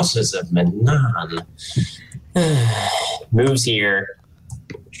the waters of Manan. Moves here,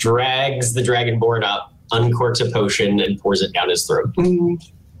 drags the Dragonborn up, uncorks a potion, and pours it down his throat.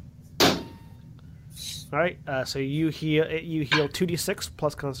 All right, so you heal 2d6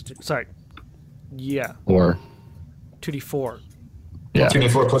 plus Constitution. Sorry, yeah. Or 2d4. Yeah.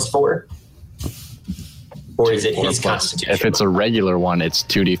 2d4 plus 4. Or is it his Constitution? If it's a regular one, it's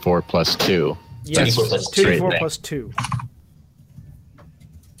 2d4 plus 2. Yes, 2d4 plus 2. 2d4 plus 2.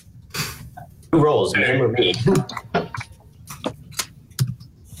 Who rolls, him or me?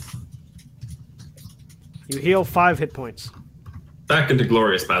 You heal 5 hit points. Back into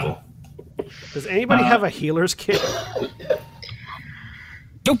glorious battle. Does anybody have a healer's kit?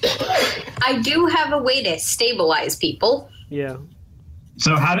 Nope. I do have a way to stabilize people. Yeah.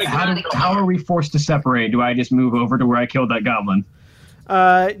 So how are we forced to separate? Do I just move over to where I killed that goblin?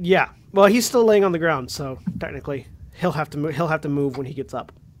 Yeah. Well, he's still laying on the ground, so technically he'll have to move when he gets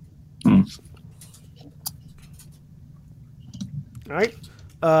up. All right.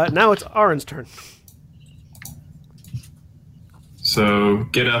 Now it's Ahrin's turn. So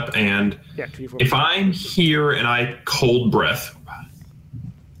get up and if I'm here and I cold breath,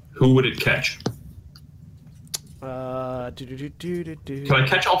 who would it catch? Can I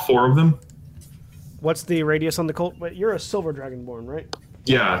catch all 4 of them? What's the radius on the cold? Wait, you're a silver dragonborn, right?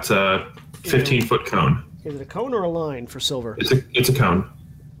 Yeah, it's a 15-foot cone. Is it a cone or a line for silver? It's a cone.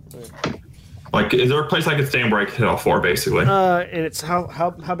 Right. Like, is there a place I could stand where I could hit all 4, basically? And it's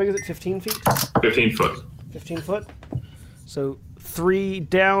how big is it? 15 feet? 15 foot. 15 foot. So 3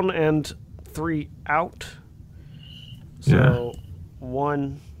 down and 3 out. So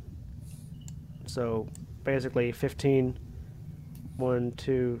 1. So basically 15. 1,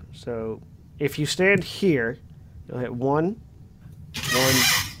 2. So if you stand here, you'll hit 1,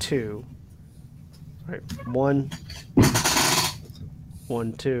 2. Right, 1,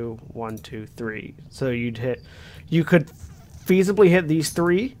 2, 1, 2, 3. So you could feasibly hit these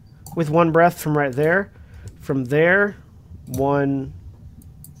 3 with 1 breath from right there. From there, 1.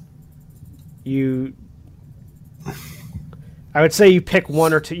 I would say you pick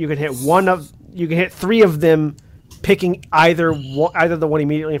 1 or 2. You can hit 3 of them, picking either the one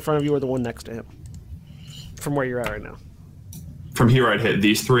immediately in front of you or the one next to him. From where you're at right now. From here, I'd hit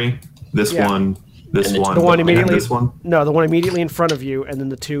these 3. This one. This one. The one immediately. This one. No, the one immediately in front of you, and then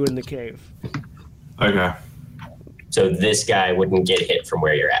the 2 in the cave. Okay. So this guy wouldn't get hit from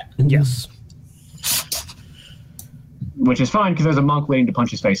where you're at. Yes. Which is fine because there's a monk waiting to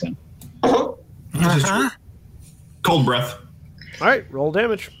punch his face in. Cold breath. All right, roll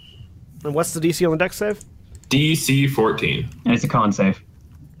damage. And what's the DC on the dex save? DC 14. And it's a con save.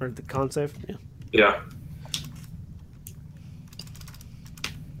 Or the con save? Yeah. Yeah.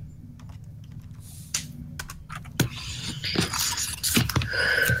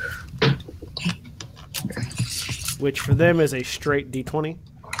 Which for them is a straight D20.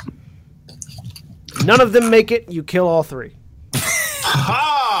 None of them make it. You kill all three.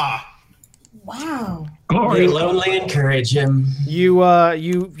 Ha! Wow. Glory. Lonely encourage him. You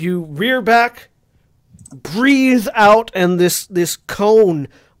rear back, breathe out, and this cone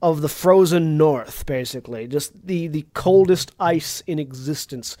of the frozen north, basically, just the coldest ice in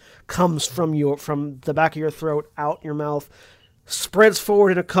existence, comes from the back of your throat, out your mouth, spreads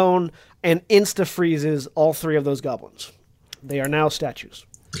forward in a cone, and insta-freezes all three of those goblins. They are now statues.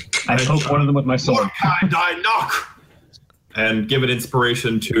 I poke one of them with my sword. Kind I knock! And give an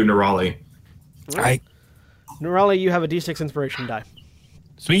inspiration to Nerali. All right. Nerali, you have a D6 inspiration die.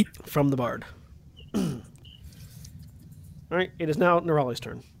 Sweet. From the bard. All right, it is now Nerali's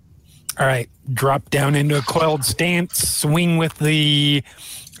turn. All right. Drop down into a coiled stance, swing with the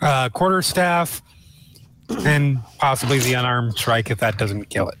quarterstaff, and possibly the unarmed strike if that doesn't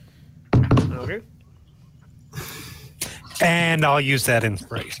kill it. Okay. And I'll use that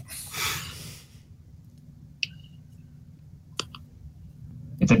inspiration.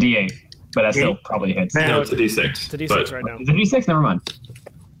 It's a D8, but that still probably hits. No, it's a D6. It's a D6 right now. Is it D6? Never mind.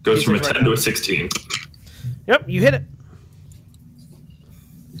 Goes from a D6 10 to a 16. Yep, you hit it.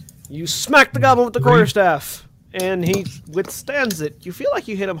 You smack the goblin with the quarterstaff, and he withstands it. You feel like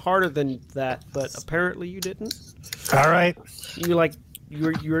you hit him harder than that, but apparently you didn't. All right.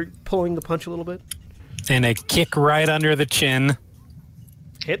 You're pulling the punch a little bit. And a kick right under the chin.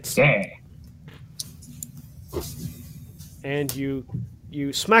 Hits. Yeah. And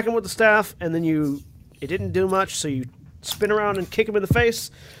you smack him with the staff, and then it didn't do much, so you spin around and kick him in the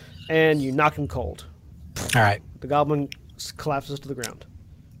face, and you knock him cold. All right. The goblin collapses to the ground.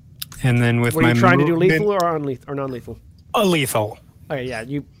 And then with Were my you trying to do movement- lethal or non-lethal? lethal. Okay, yeah,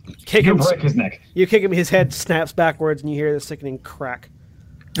 you kick You him. break his neck. You kick him. His head snaps backwards, and you hear the sickening crack.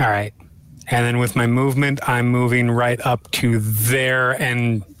 All right. And then with my movement, I'm moving right up to there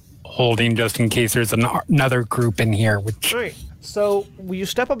and holding just in case there's another group in here. Which All right. So you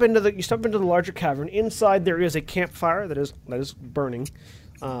step up into the larger cavern. Inside there is a campfire that is burning,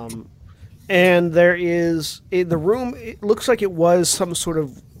 and there is the room. It looks like it was some sort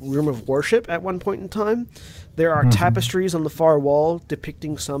of room of worship at one point in time. There are tapestries on the far wall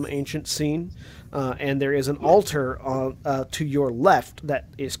depicting some ancient scene, and there is an altar to your left that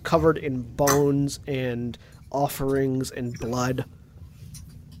is covered in bones and offerings and blood,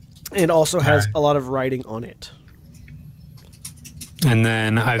 and also has a lot of writing on it. And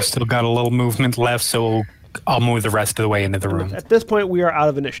then I've still got a little movement left, so I'll move the rest of the way into the room. At this point, we are out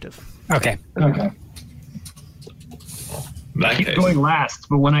of initiative. Okay. Okay. I keep going last,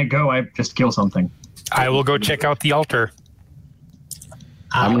 but when I go, I just kill something. I will go check out the altar.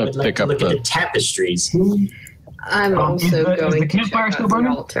 I'm gonna would like pick to up look at the- the tapestries. I'm also is the going to campfire check still out the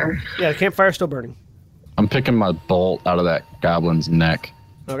burning? altar. Yeah, the campfire's still burning. I'm picking my bolt out of that goblin's neck.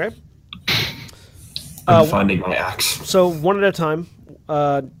 Okay. I'm finding my axe. So one at a time.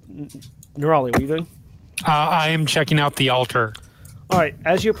 Nerali, what are you doing? I am checking out the altar. All right.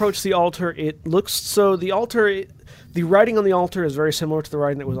 As you approach the altar, it looks so. The altar, the writing on the altar is very similar to the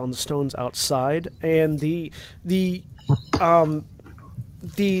writing that was on the stones outside, and the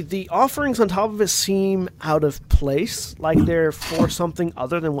offerings on top of it seem out of place, like they're for something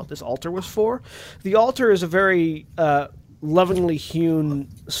other than what this altar was for. The altar is a very lovingly hewn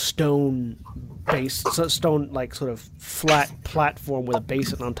stone base, stone like sort of flat platform with a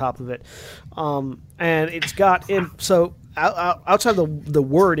basin on top of it, and it's got outside the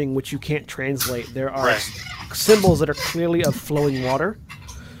wording, which you can't translate, there are symbols that are clearly of flowing water.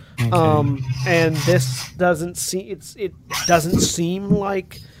 And this doesn't seem it doesn't seem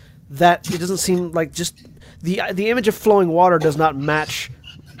like that. It doesn't seem like just the image of flowing water does not match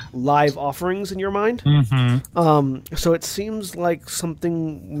live offerings in your mind. So it seems like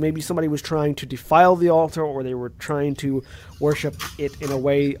maybe somebody was trying to defile the altar, or they were trying to worship it in a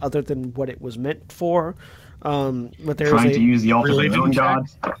way other than what it was meant for. But there's Trying to use the altar for their own god.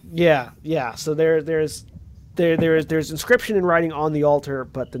 Yeah. So there's inscription and writing on the altar,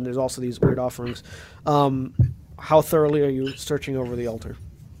 but then there's also these weird offerings. How thoroughly are you searching over the altar?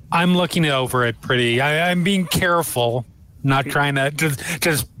 I'm looking over it pretty. I'm being careful, not trying to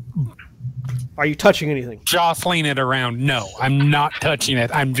just Are you touching anything? Jostling it around. No, I'm not touching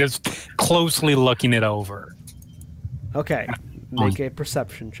it. I'm just closely looking it over. Okay. Make a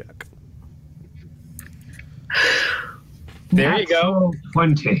perception check. There you go.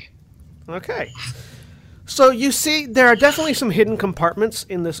 20. Okay. So you see, there are definitely some hidden compartments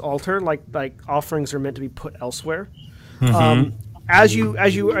in this altar, like offerings are meant to be put elsewhere. As you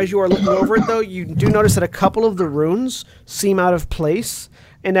are looking over it, though, you do notice that a couple of the runes seem out of place,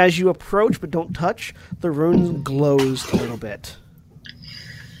 and as you approach but don't touch, the rune glows a little bit.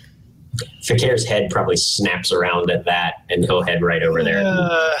 Fakir's head probably snaps around at that, and he'll head right over there.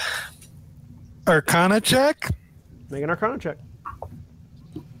 Arcana check? Make an Arcana check.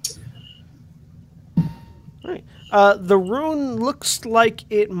 Right. The rune looks like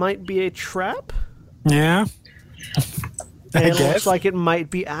it might be a trap. Yeah. And it looks like it might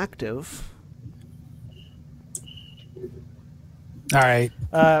be active. All right.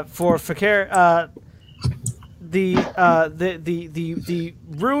 For Fakir, the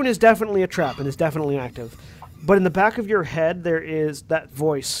rune is definitely a trap and is definitely active. But in the back of your head, there is that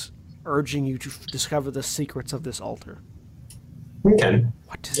voice urging you to discover the secrets of this altar. Okay.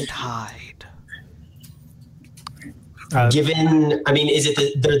 What does it hide? Given, I mean,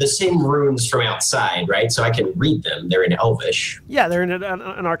 they're the same runes from outside, right? So I can read them. They're in Elvish. Yeah, they're in an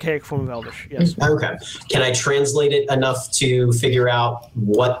archaic form of Elvish, yes. Okay. Can I translate it enough to figure out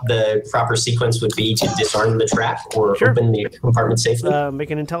what the proper sequence would be to disarm the trap or open the compartment safely?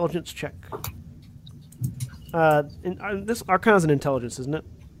 Make an intelligence check. This Arcana is an intelligence, isn't it?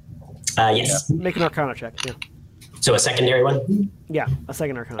 Yes. Make an Arcana check, yeah. So a secondary one? Yeah, a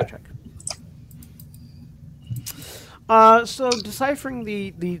second Arcana check. So deciphering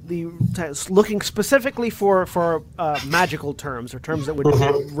the looking specifically for magical terms or terms that would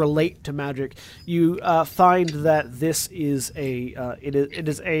relate to magic, you find that this is the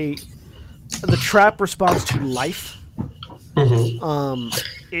trap responds to life.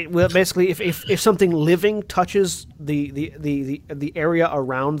 It will basically if something living touches the area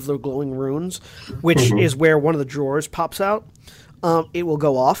around the glowing runes, which is where one of the drawers pops out, it will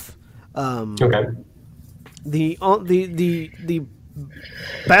go off. Okay. The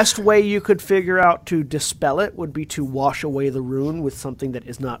best way you could figure out to dispel it would be to wash away the rune with something that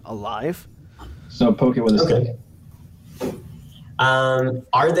is not alive. So poke it with a stick.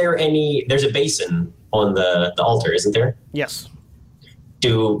 Are there any... There's a basin on the altar, isn't there? Yes.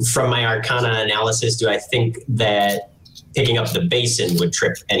 From my Arcana analysis, do I think that picking up the basin would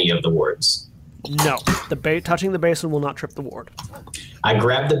trip any of the wards? No. Touching the basin will not trip the ward. I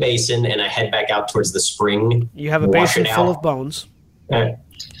grab the basin and I head back out towards the spring. You have a basin full of bones. Okay.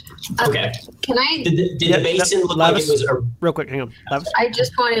 Can I... Did the basin look like it was... Real quick, hang on. Lavias? I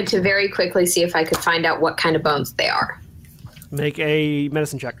just wanted to very quickly see if I could find out what kind of bones they are. Make a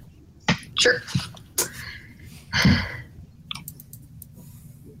medicine check. Sure.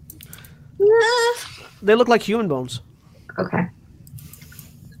 They look like human bones. Okay.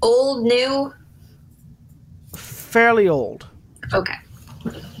 Old, new? Fairly old. Okay.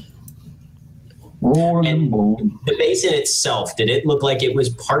 And the basin itself, did it look like it was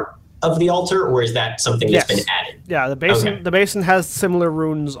part of the altar, or is that something that's been added? Yeah, the basin has similar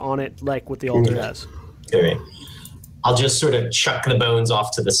runes on it, like what the altar has. Okay. I'll just sort of chuck the bones off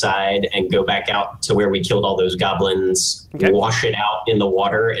to the side and go back out to where we killed all those goblins, wash it out in the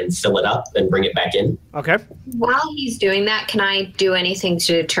water and fill it up and bring it back in. Okay. While he's doing that, can I do anything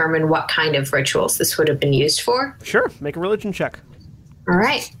to determine what kind of rituals this would have been used for? Sure. Make a religion check. All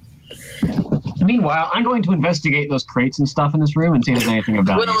right. Meanwhile, I'm going to investigate those crates and stuff in this room and see if there's anything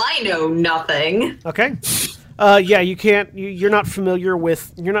about it. Well, I know nothing. Okay. Yeah, you can't. You're not familiar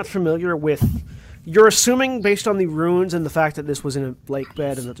with. You're assuming, based on the runes and the fact that this was in a lake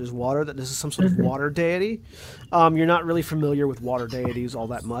bed and that there's water, that this is some sort of water deity. You're not really familiar with water deities all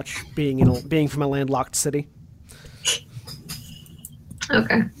that much, being from a landlocked city.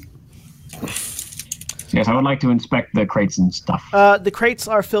 Okay. Yes, I would like to inspect the crates and stuff. The crates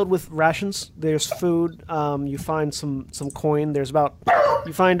are filled with rations. There's food. You find some coin. There's about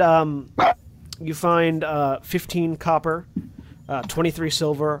you find 15 copper. 23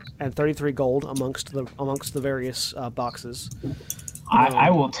 silver and 33 gold amongst the various boxes. I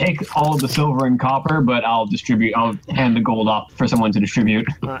will take all of the silver and copper, but I'll hand the gold off for someone to distribute.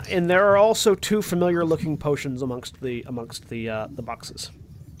 And there are also 2 familiar-looking potions amongst the boxes.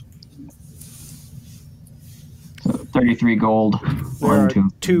 33 gold. There are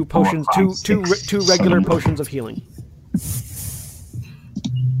 2 potions, 2 regular potions of healing.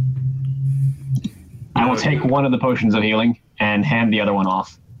 I will take one of the potions of healing and hand the other one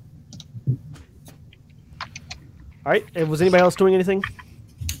off. All right. Was anybody else doing anything?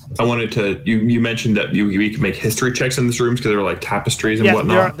 I wanted to. You mentioned that we can make history checks in this room because there are like tapestries and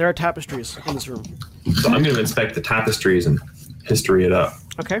whatnot. There are tapestries in this room. So I'm going to inspect the tapestries and history it up.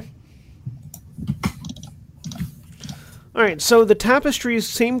 Okay. All right, so the tapestries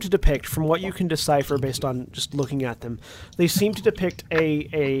seem to depict, from what you can decipher based on just looking at them, they seem to depict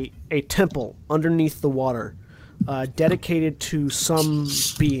a temple underneath the water, dedicated to some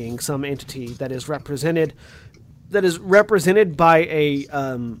being, some entity that is represented by a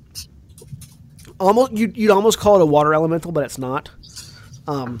you'd almost call it a water elemental, but it's not.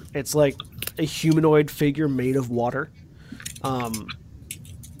 It's like a humanoid figure made of water,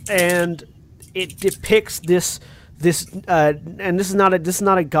 and it depicts this. And this is not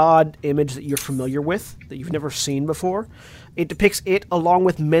a god image that you're familiar with, that you've never seen before. It depicts it along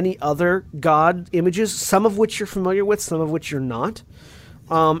with many other god images, some of which you're familiar with, some of which you're not.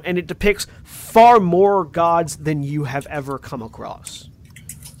 And it depicts far more gods than you have ever come across.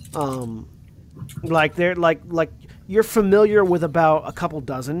 Like you're familiar with about a couple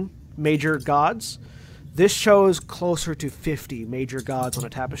dozen major gods. This shows closer to 50 major gods on a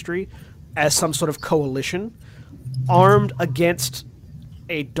tapestry as some sort of coalition, armed against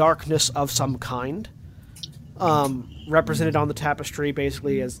a darkness of some kind, represented on the tapestry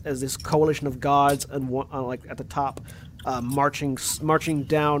basically as this coalition of gods, and like at the top, marching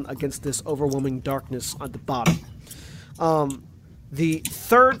down against this overwhelming darkness at the bottom. The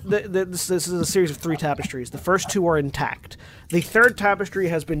third, this is a series of 3 tapestries. The first 2 are intact. The third tapestry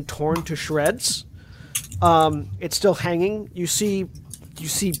has been torn to shreds. It's still hanging. You see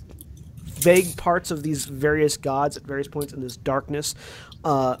vague parts of these various gods at various points in this darkness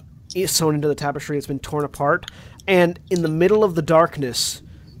is sewn into the tapestry. It's been torn apart, and in the middle of the darkness,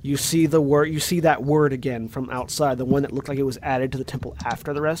 you see the word. You see that word again from outside, the one that looked like it was added to the temple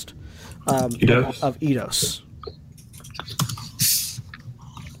after the rest of Eidos.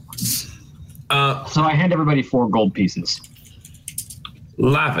 So I hand everybody 4 gold pieces.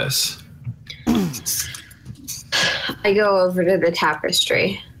 Lavias. I go over to the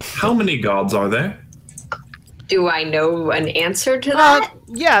tapestry. How many gods are there? Do I know an answer to that?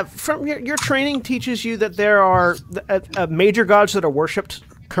 Yeah, from your training teaches you that there are major gods that are worshipped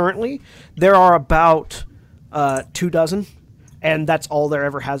currently. There are about 2 dozen, and that's all there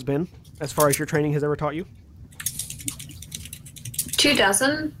ever has been, as far as your training has ever taught you. 2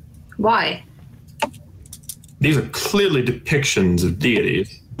 dozen? Why? These are clearly depictions of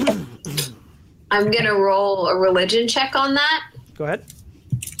deities. I'm going to roll a religion check on that. Go ahead.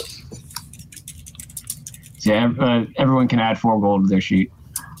 Yeah, everyone can add 4 gold to their sheet.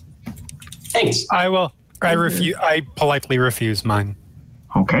 Thanks. I will. I politely refuse mine.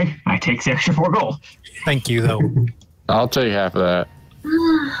 Okay, I take the extra 4 gold. Thank you, though. I'll take half of that.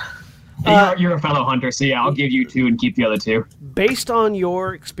 You're a fellow hunter, so yeah, I'll give you 2 and keep the other 2. Based on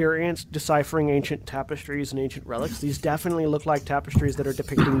your experience deciphering ancient tapestries and ancient relics, these definitely look like tapestries that are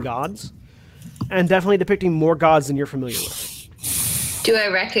depicting gods, and definitely depicting more gods than you're familiar with. Do I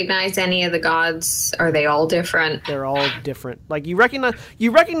recognize any of the gods? Are they all different? They're all different. Like you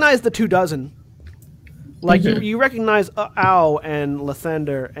recognize the 2 dozen. Like you recognize Au and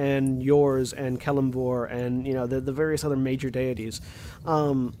Lathander and yours and Kellamvor and the various other major deities.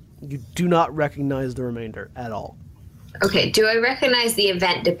 You do not recognize the remainder at all. Okay. Do I recognize the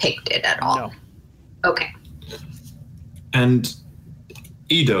event depicted at all? No. Okay. And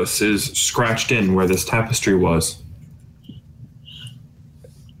Eidos is scratched in where this tapestry was.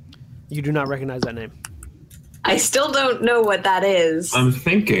 You do not recognize that name. I still don't know what that is. I'm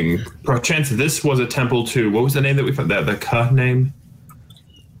thinking, perchance this was a temple to, what was the name that we found? The Ka name?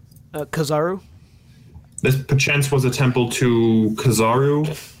 Kazaru? This perchance was a temple to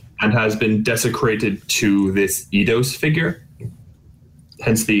Kazaru and has been desecrated to this Eidos figure.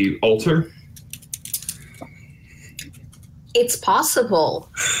 Hence the altar. It's possible.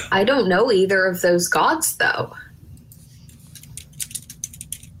 I don't know either of those gods, though.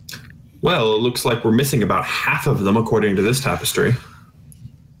 Well, it looks like we're missing about half of them, according to this tapestry.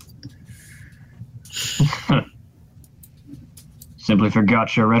 Simply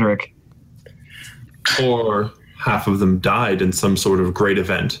forgot your rhetoric. Or half of them died in some sort of great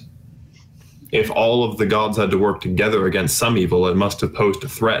event. If all of the gods had to work together against some evil, it must have posed a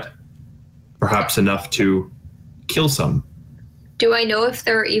threat. Perhaps enough to kill some. Do I know if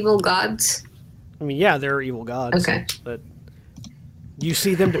there are evil gods? I mean, yeah, there are evil gods. Okay. But you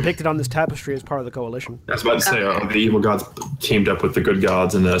see them depicted on this tapestry as part of the coalition. I was about to say, the evil gods teamed up with the good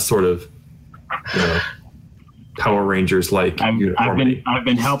gods in a sort of, Power Rangers like. I've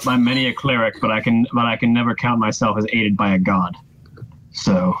been helped by many a cleric, but I can never count myself as aided by a god.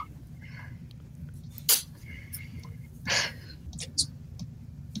 So.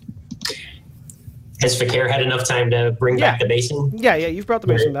 Has Fakir had enough time to bring back the basin? Yeah, you've brought the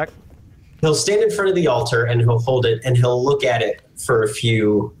basin back. He'll stand in front of the altar and he'll hold it and he'll look at it for a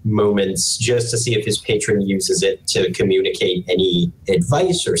few moments just to see if his patron uses it to communicate any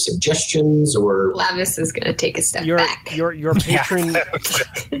advice or suggestions or... Lavias is going to take a step back. Your patron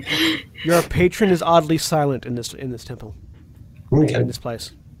your patron is oddly silent in this temple. Okay. In this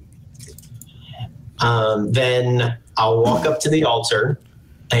place. Then I'll walk up to the altar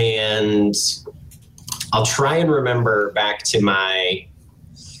and I'll try and remember back to my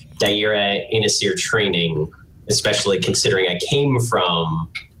Daira Inasir training, especially considering I came from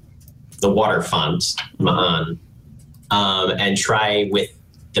the water font, Ma'an, and try with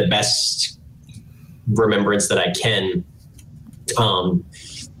the best remembrance that I can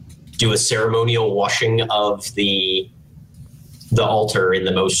do a ceremonial washing of the altar in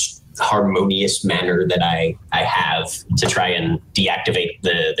the most harmonious manner that I have to try and deactivate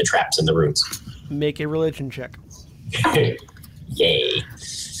the traps and the runes. Make a religion check. Yay.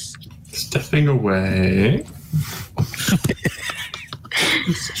 Stepping away.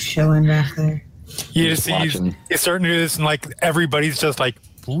 He's chilling back there. You just see you're starting to do this, and like everybody's just like.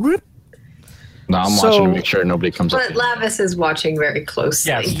 Whoop. No, I'm watching to make sure nobody comes up. But Lavias is watching very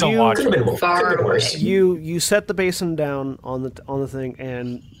closely. Yeah, don't watch. Far away. You set the basin down on the thing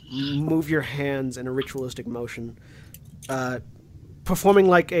and move your hands in a ritualistic motion, performing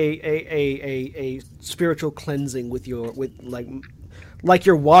like a spiritual cleansing with like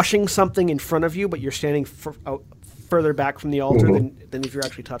you're washing something in front of you, but you're standing further back from the altar than if you're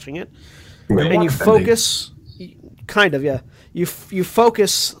actually touching it. Right. And you focus, kind of, yeah. You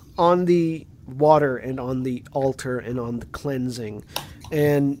focus on the water and on the altar and on the cleansing,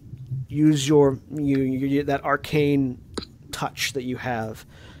 and use your that arcane touch that you have.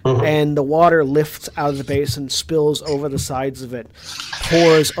 And the water lifts out of the basin, spills over the sides of it,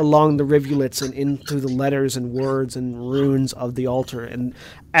 pours along the rivulets and in through the letters and words and runes of the altar. And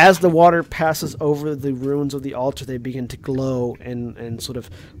as the water passes over the runes of the altar, they begin to glow and sort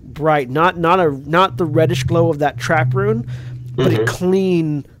of bright. Not the reddish glow of that trap rune, but a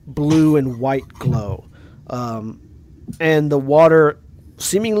clean blue and white glow. And the water,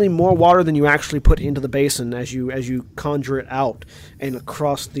 seemingly more water than you actually put into the basin as you conjure it out and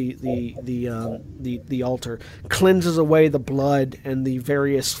across the altar, cleanses away the blood and the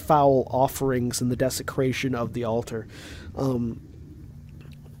various foul offerings and the desecration of the altar.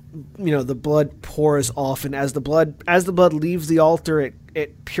 The blood pours off, and as the blood leaves the altar,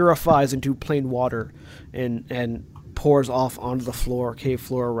 it purifies into plain water and pours off onto the cave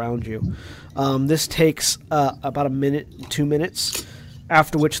floor around you. This takes about a minute, 2 minutes.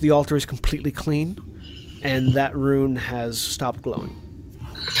 After which the altar is completely clean, and that rune has stopped glowing.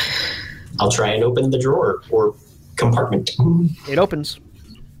 I'll try and open the drawer or compartment. It opens.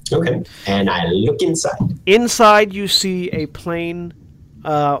 Okay, and I look inside. Inside, you see a plain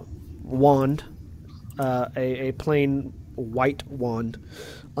wand, a plain white wand,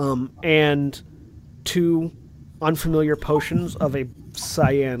 and 2 unfamiliar potions of a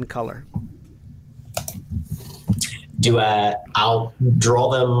cyan color. I'll draw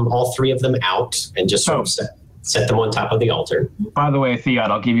them, all 3 of them out, and just sort of set them on top of the altar. By the way,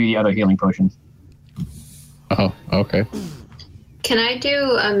 Theod, I'll give you the other healing potions. Oh, okay. Can I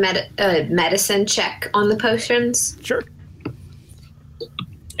do a medicine check on the potions? Sure.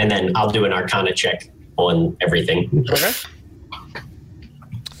 And then I'll do an Arcana check on everything. Okay.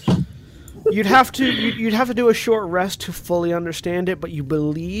 You'd have to do a short rest to fully understand it, but you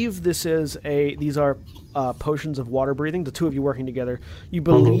believe these are potions of water breathing. The 2 of you working together, you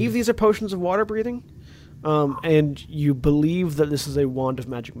believe these are potions of water breathing, and you believe that this is a wand of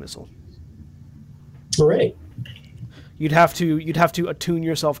magic missile. All right. You'd have to attune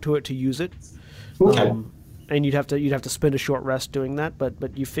yourself to it to use it. Okay. And you'd have to spend a short rest doing that,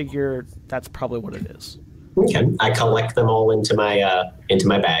 but you figure that's probably what it is. Okay. I collect them all into my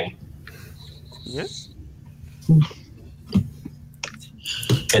bag. Yeah.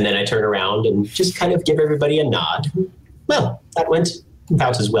 And then I turn around and just kind of give everybody a nod. Well, that went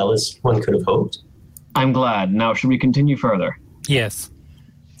about as well as one could have hoped. I'm glad. Now, should we continue further? Yes.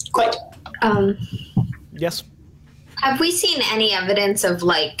 Quite. Yes. Have we seen any evidence of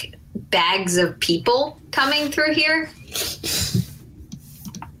like bags of people coming through here?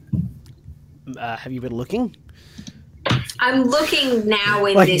 Have you been looking? I'm looking now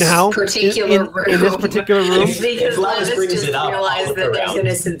in in particular room. In this particular room? Because Lavias just realized that there's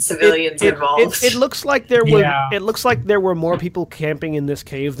innocent civilians involved. It looks like there were. Yeah. It looks like there were more people camping in this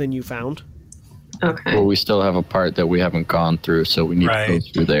cave than you found. Okay. Well, we still have a part that we haven't gone through, so we need to go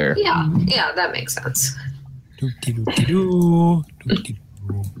through there. Yeah, that makes sense.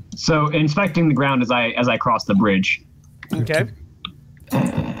 So inspecting the ground as I cross the bridge. Okay.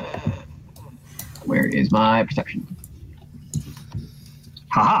 Where is my perception?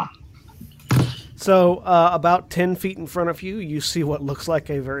 Haha. So about 10 feet in front of you, you see what looks like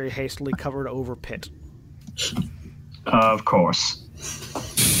a very hastily covered over pit. Of course.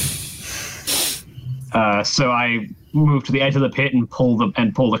 So I move to the edge of the pit and pull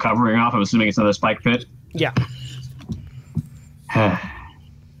the covering off. I'm assuming it's another spike pit. Yeah.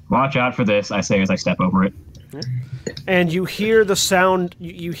 Watch out for this, I say as I step over it. And you hear the sound,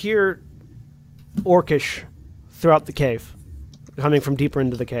 you hear Orcish throughout the cave, coming from deeper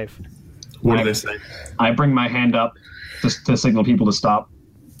into the cave. What do they say? I bring my hand up to signal people to stop.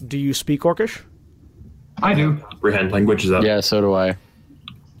 Do you speak Orcish? I do. Comprehend language is up. Yeah, so do I.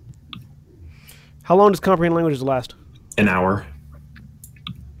 How long does comprehend languages last? An hour.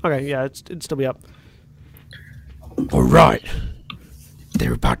 Okay, yeah, it'd still be up. All right.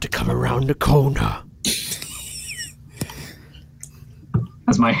 They're about to come around the corner.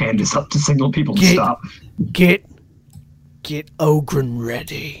 As my hand is up to signal people to stop. Get Ogren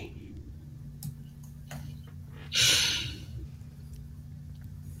ready.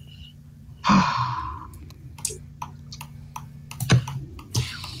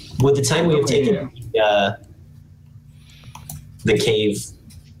 Would the time we have taken the cave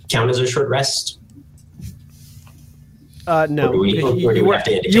count as a short rest? No. You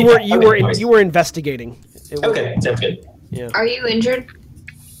were investigating. Okay, sounds good. Yeah. Are you injured?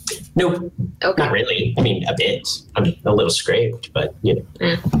 Nope. Okay. Not really. I mean, a bit. I'm a little scraped, but you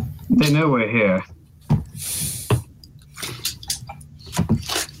know. They know we're here.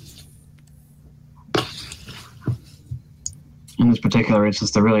 In this particular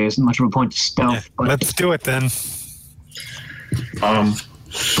instance, there really isn't much of a point to stealth. But Let's do it then.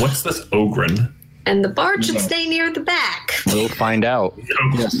 What's this Ogren? And the bard should stay near the back. We'll find out.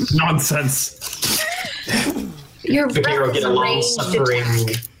 No, nonsense. Your Vaquero breath get is a a long, ranged suffering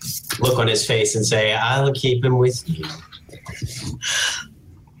attack. look on his face and say, "I'll keep him with you."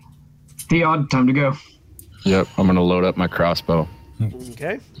 Theod, time to go. Yep, I'm gonna load up my crossbow.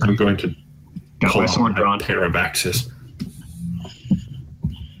 Okay. I'm going to Got my sword drawn. Pair of axes.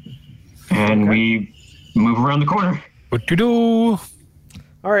 And we move around the corner. What to do?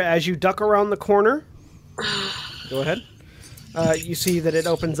 All right, as you duck around the corner, go ahead. You see that it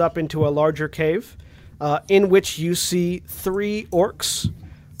opens up into a larger cave, in which you see 3 orcs,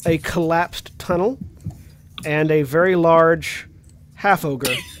 a collapsed tunnel, and a very large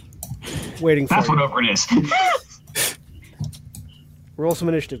half-ogre waiting for That's you. what Ogren is. Roll some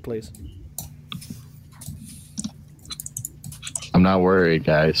initiative, please. I'm not worried,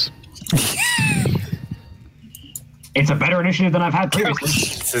 guys. It's a better initiative than I've had previously.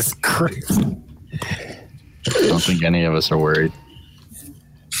 Jesus Christ. I don't think any of us are worried.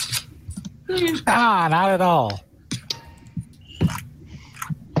 Not at all.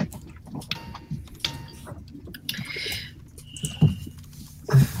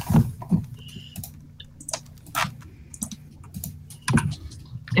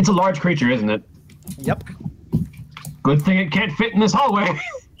 It's a large creature, isn't it? Yep. Good thing it can't fit in this hallway.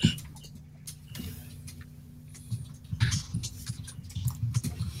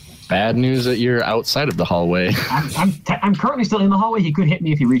 Bad news that you're outside of the hallway. I'm currently still in the hallway. He could hit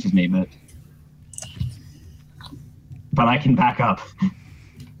me if he reaches me, but I can back up.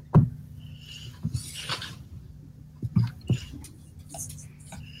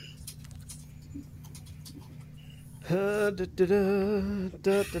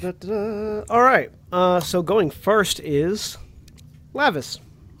 All right. So going first is Lavias.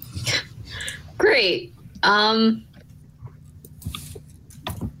 Great.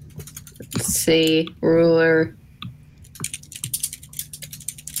 Let's see. Ruler.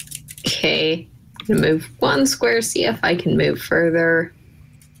 Okay. I'm gonna move 1 square, see if I can move further.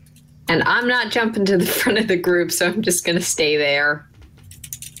 And I'm not jumping to the front of the group, so I'm just gonna stay there.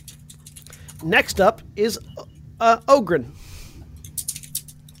 Next up is Ogren.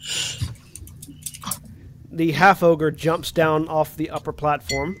 The half-ogre jumps down off the upper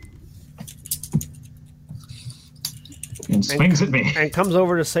platform And swings at me. and comes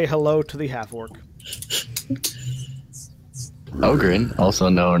over to say hello to the half-orc. Ogren, also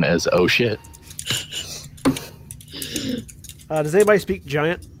known as Oh Shit. Does anybody speak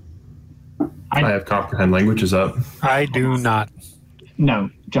giant? I have comprehend languages up. I do not. No,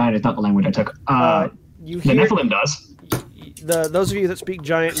 giant is not the language I took. You The hear Nephilim does. those of you that speak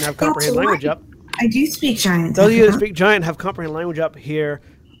giant and have comprehend language up. I do speak giant. Those of you that speak giant have comprehend language up here.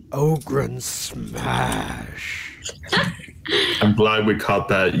 Ogren smash. I'm glad we caught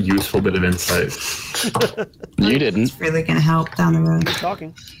that useful bit of insight. You didn't. It's really going to help down the road.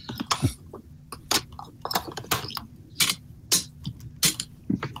 Talking.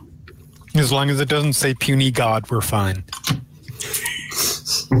 As long as it doesn't say puny god, we're fine.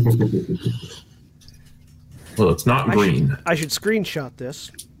 Well, it's not green. I should screenshot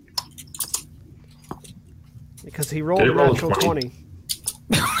this. Because he rolled Did a it roll a natural 20? 20.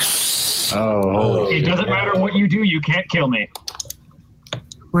 Oh. It doesn't matter what you do, you can't kill me.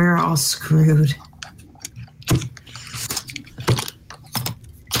 We're all screwed.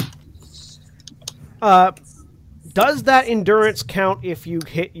 Does that endurance count if you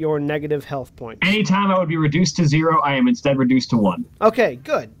hit your negative health point? Anytime I would be reduced to 0, I am instead reduced to 1. Okay,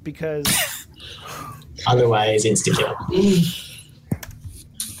 good, because Otherwise, insta-kill.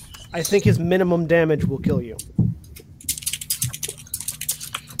 I think his minimum damage will kill you.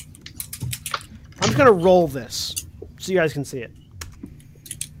 I'm just going to roll this so you guys can see it.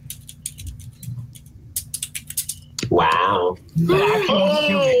 Wow.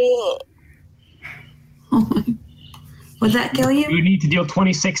 Oh my. Would that kill you? You would need to deal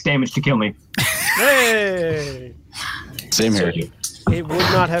 26 damage to kill me. Hey! Same here. It would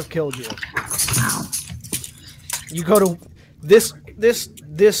not have killed you. Wow. You go to this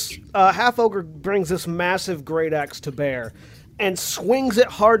half ogre brings this massive great axe to bear and swings it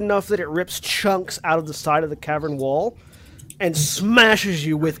hard enough that it rips chunks out of the side of the cavern wall and smashes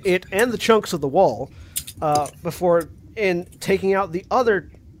you with it and the chunks of the wall before taking out the other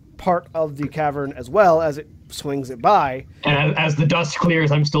part of the cavern as well as it swings it by. And as the dust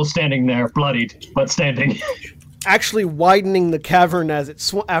clears, I'm still standing there, bloodied, but standing. Actually widening the cavern as it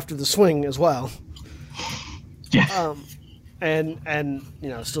after the swing as well. Yeah. And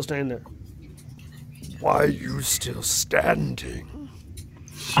still standing there. Why are you still standing?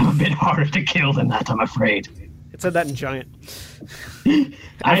 I'm a bit harder to kill than that, I'm afraid. It said that in giant.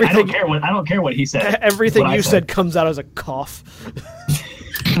 I don't care what he said. Everything you said comes out as a cough.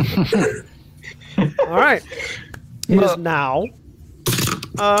 All right. It is now.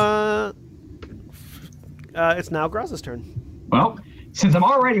 It's now Graza's turn. Well, since I'm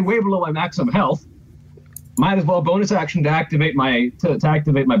already way below my maximum health, might as well bonus action to activate my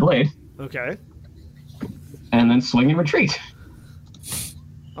blade, Okay. and then swing and retreat.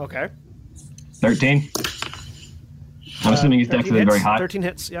 Okay. 13. I'm assuming his dex is very high. 13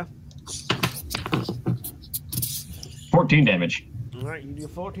 hits, yeah. 14 damage. All right, you do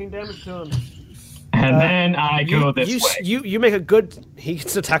 14 damage to him. And then I go this way. You make a good... He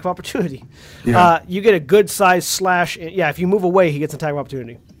gets an attack of opportunity. Yeah. You get a good size slash... Yeah, if you move away, he gets an attack of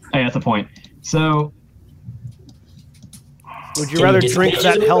opportunity. Hey, that's the point. So, Would you Can rather you drink disengage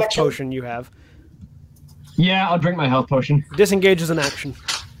that in health action? potion you have? yeah, I'll drink my health potion. Disengage is an action.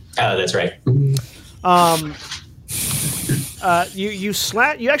 Oh, that's right.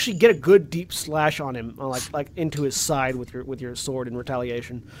 You actually get a good deep slash on him, like into his side with your sword in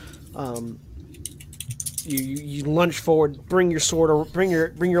retaliation. You lunge forward, bring your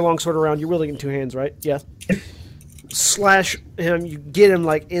long sword around. You're wielding it in two hands, right? Yeah. Slash him. You get him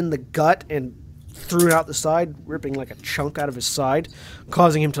like in the gut and through out the side, ripping like a chunk out of his side,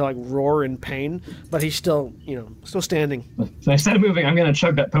 causing him to like roar in pain. But he's still standing. So instead of moving, I'm going to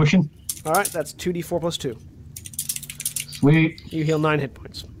chug that potion. All right, that's 2d4 plus 2. Sweet. You heal 9 hit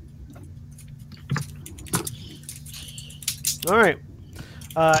points. All right.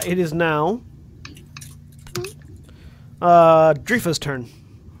 It is now Drifa's turn.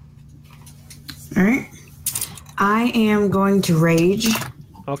 All right. I am going to rage.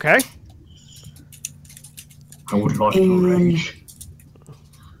 Okay. I would like to And rage.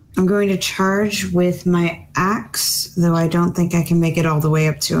 I'm going to charge with my axe, though I don't think I can make it all the way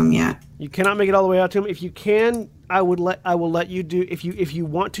up to him yet. You cannot make it all the way out to him. If you can, I will let you do. If you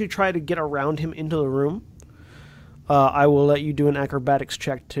want to try to get around him into the room, I will let you do an acrobatics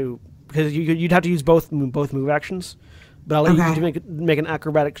check too, because you'd have to use both move actions. But I'll let you make an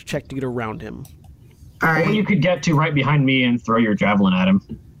acrobatics check to get around him. All Or right. you could get to right behind me and throw your javelin at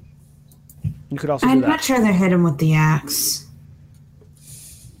him. You could also do I'd that. much rather hit him with the axe.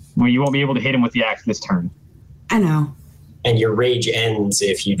 Well, you won't be able to hit him with the axe this turn. I know. And your rage ends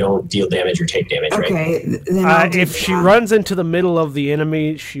if you don't deal damage or take damage, right? Okay, then I'll do If she that. runs into the middle of the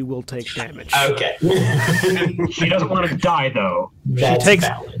enemy, she will take damage. Okay. She doesn't want to die, though. That's takes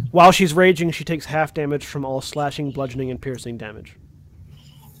valid. While she's raging, she takes half damage from all slashing, bludgeoning, and piercing damage.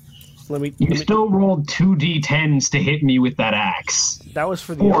 You still rolled 2d10s to hit me with that axe. That was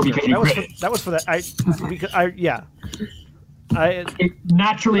for the Or ogre. because you crit. That was for that.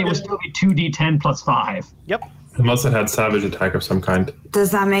 Naturally, it would still be 2d10 plus 5. Yep. Unless it had savage attack of some kind.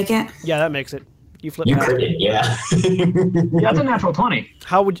 Does that make it? Yeah, that makes it. You flip. You past critted, him. yeah. That's a natural 20.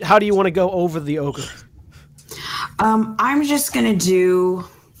 How do you want to go over the ogre? I'm just gonna do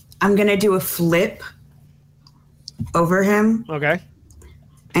a flip over him Okay.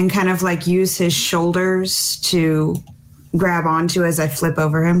 and kind of like use his shoulders to grab onto as I flip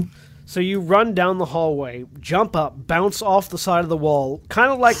over him. So you run down the hallway, jump up, bounce off the side of the wall,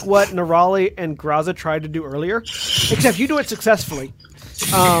 kind of like what Nerali and Graza tried to do earlier, except you do it successfully.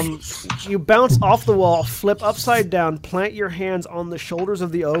 You bounce off the wall, flip upside down, plant your hands on the shoulders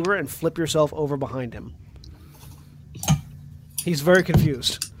of the ogre, and flip yourself over behind him. He's very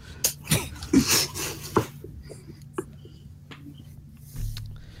confused.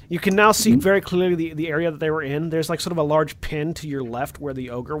 You can now see very clearly the area that they were in. There's like sort of a large pin to your left where the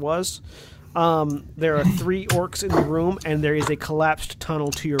ogre was. There are 3 orcs in the room, and there is a collapsed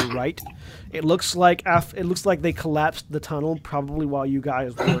tunnel to your right. It looks like they collapsed the tunnel probably while you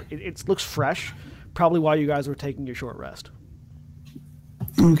guys were. It looks fresh, probably while you guys were taking your short rest.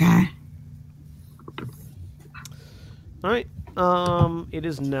 Okay. All right. It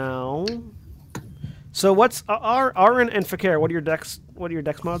is now. So what's Ahrin and Fakir? What are your dex? What are your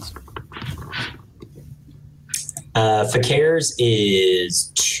dex mods? Fakir's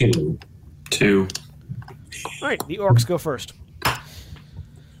is 2. 2. All right, the orcs go first.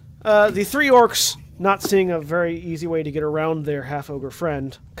 The 3 orcs, not seeing a very easy way to get around their half-ogre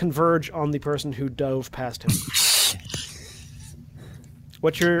friend, converge on the person who dove past him.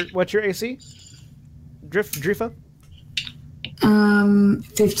 What's your AC? Drifa?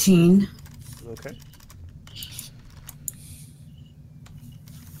 15. Okay.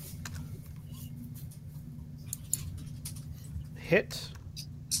 Hit.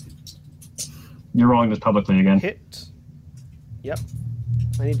 You're rolling this publicly again. Hit. Yep.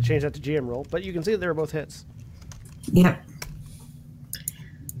 I need to change that to GM roll, but you can see that they're both hits. Yep.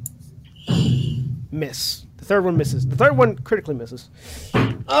 Miss. The third one misses. The third one critically misses.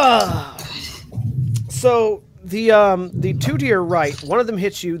 So the 2 to your right, one of them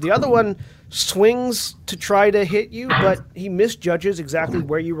hits you. The other one swings to try to hit you, but he misjudges exactly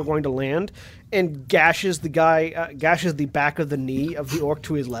where you were going to land and gashes the back of the knee of the orc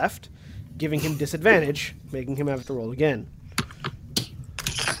to his left, giving him disadvantage, making him have to roll again.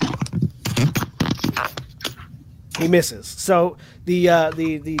 He misses. So the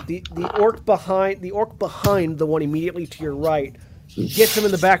orc behind the one immediately to your right gets him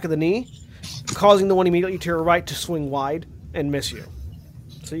in the back of the knee, causing the one immediately to your right to swing wide and miss you.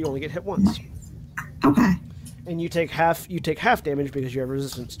 So you only get hit once. Okay. And you take half damage because you have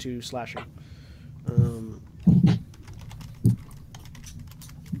resistance to slashing.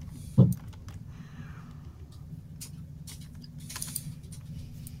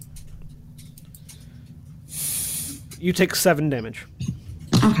 You take 7 damage.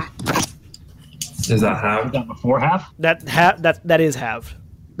 Okay. Is that halved? That before half? That is halved.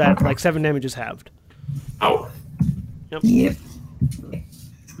 That Okay. like 7 damage is halved. Oh. Yep.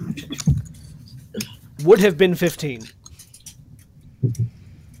 Would have been 15.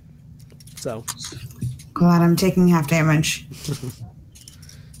 So. Glad I'm taking half damage.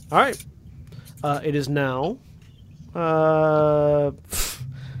 All right. It is now.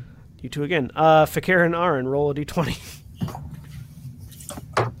 You two again. Fakir and Ahrin, roll a d20.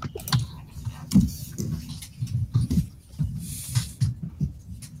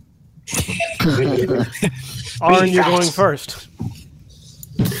 Ahrin, you're going first.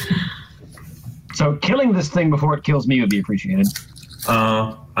 So killing this thing before it kills me would be appreciated.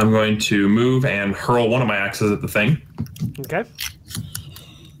 I'm going to move and hurl one of my axes at the thing. Okay.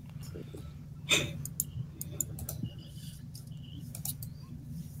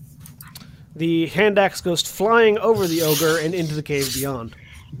 The hand axe goes flying over the ogre and into the cave beyond.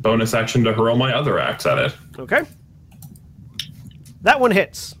 Bonus action to hurl my other axe at it. Okay. That one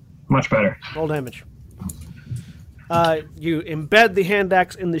hits. Much better. Roll damage. You embed the hand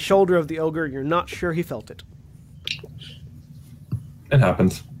axe in the shoulder of the ogre. You're not sure he felt it. It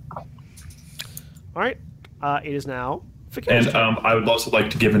happens. All right. It is now. And I would also like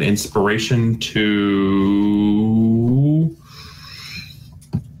to give an inspiration to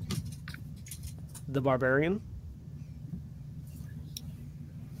the barbarian.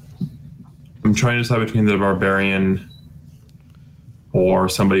 I'm trying to decide between the barbarian or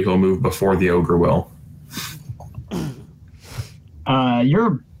somebody who'll move before the ogre will.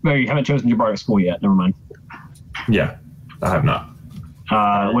 You haven't chosen your bardic school yet. Never mind. Yeah, I have not.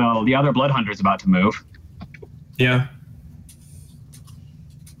 Well, the other blood hunter's about to move. Yeah.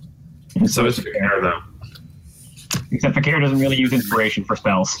 So it's Fakir, though. Except Fakir doesn't really use inspiration for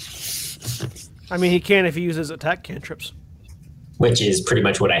spells. I mean, he can if he uses attack cantrips. which is pretty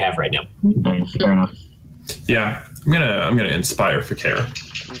much what I have right now. Fair enough. Yeah, I'm gonna inspire Fakir.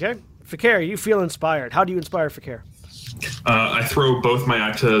 Okay. Fakir, you feel inspired. How do you inspire Fakir? I throw both my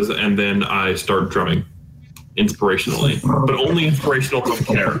axes and then I start drumming inspirationally, but only inspirational to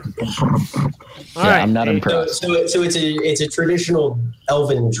Fakir. All right. I'm not impressed. So it's a traditional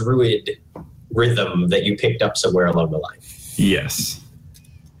elven druid rhythm that you picked up somewhere along the line. Yes.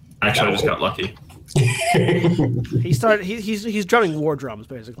 Actually, I just got lucky. He's drumming war drums,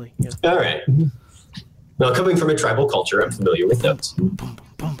 basically. Yeah. All right. Well, coming from a tribal culture, I'm familiar with those.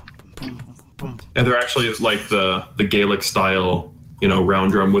 And they're actually like the Gaelic style,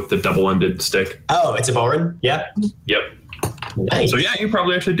 round drum with the double-ended stick. Oh, it's a ballroom? Yeah. Yep. Nice. So yeah, you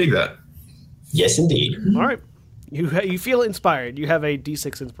probably actually dig that. Yes, indeed. All right. You feel inspired. You have a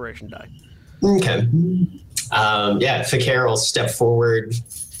D6 inspiration die. Okay. Fakir will step forward,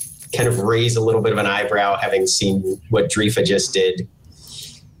 kind of raise a little bit of an eyebrow, having seen what Drifa just did.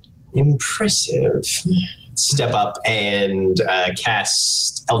 Impressive. Step up and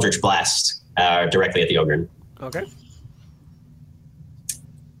cast Eldritch Blast directly at the Ogre. Okay.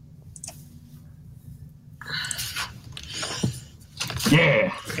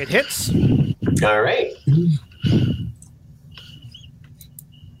 Yeah. It hits. All right.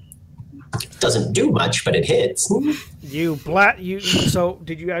 Doesn't do much, but it hits. So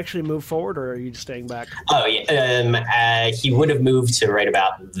did you actually move forward, or are you just staying back? Oh yeah. He would have moved to right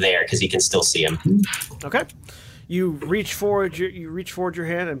about there because he can still see him. Okay. You reach forward your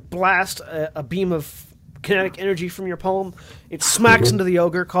hand and blast a beam of kinetic energy from your palm. It smacks into the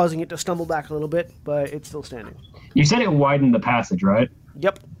ogre, causing it to stumble back a little bit, but it's still standing. You said it widened the passage, right?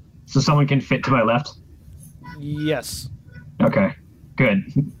 Yep. So someone can fit to my left? Yes. Okay. Good.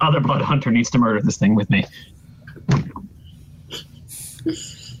 Other blood hunter needs to murder this thing with me. All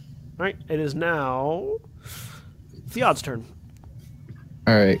right. It is now Theod's turn.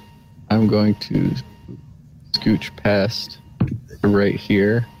 All right. I'm going to scooch past right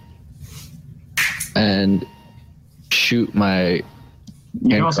here and shoot my. You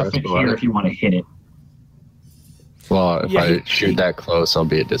can also fit here if you want to hit it. Well, if I shoot that close, I'll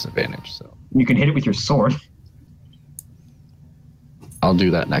be at disadvantage. So you can hit it with your sword. I'll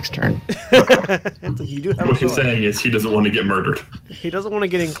do that next turn. You do have what he's saying is he doesn't want to get murdered. He doesn't want to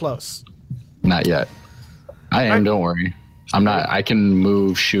get in close. Not yet. I am. Don't worry. I'm not. I can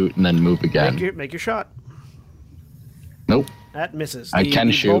move, shoot, and then move again. Make your shot. Nope. That misses. I can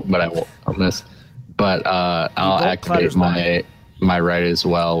shoot, but I'll miss. But I'll activate my right as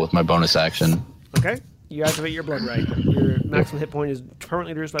well with my bonus action. Okay. You activate your blood right. Your maximum hit point is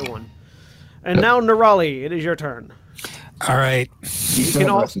permanently reduced by 1. And now, Nerali, it is your turn. All right. You can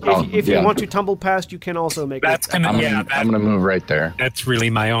also, if you want to tumble past, you can also make that's it. I'm gonna move right there. That's really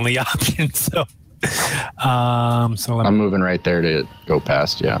my only option. So, I'm moving right there to go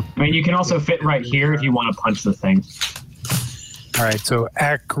past. Yeah. I mean, you can also fit right here if you want to punch the thing. All right. So,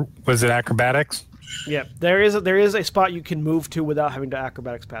 was it acrobatics? Yeah, there is a spot you can move to without having to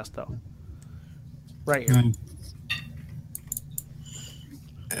acrobatics past, though. Right here.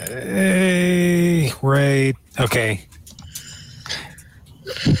 Right. Okay.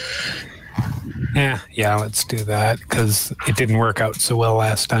 Yeah, let's do that because it didn't work out so well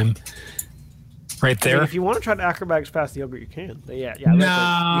last time. Right there. I mean, if you want to try to acrobatics past the ogre, you can. But yeah.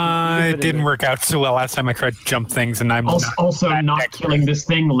 No, it didn't work out so well last time. I tried to jump things, and I'm also not killing this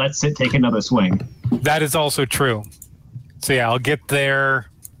thing lets it take another swing. That is also true. So yeah, I'll get there,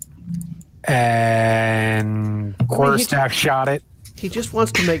 and quarterstaff shot it. He just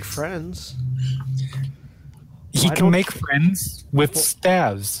wants to make friends. He can make friends with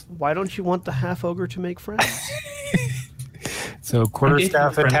staves. Why don't you want the half ogre to make friends? So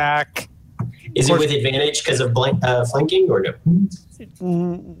quarterstaff attack. Is it with advantage because of flanking or no?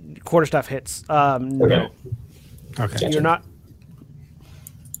 Quarterstaff hits. No. Okay. You're not.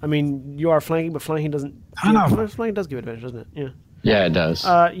 I mean, you are flanking, but flanking doesn't. Flanking does give advantage, doesn't it? Yeah. Yeah, it does.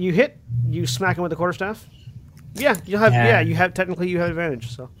 You hit. You smack him with the quarterstaff. Yeah, you have. Yeah, you have. Technically, you have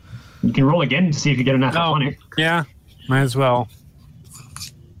advantage. So. You can roll again to see if you get a natural 20. Yeah, might as well.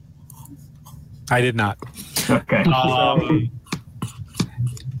 I did not. Okay.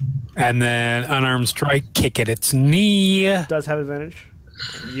 And then unarmed strike, kick at its knee. Does have advantage.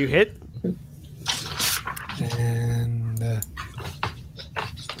 You hit. And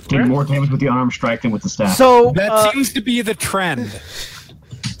did more damage with the unarmed strike than with the staff. So that seems to be the trend.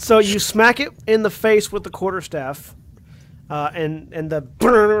 So you smack it in the face with the quarterstaff. And the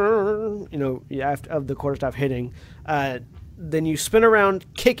of the quarterstaff hitting, then you spin around,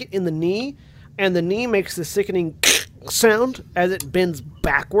 kick it in the knee, and the knee makes the sickening sound as it bends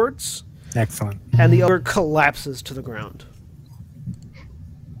backwards. Excellent. And the ogre collapses to the ground.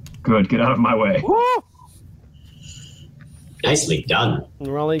 Good. Get out of my way. Woo! Nicely done.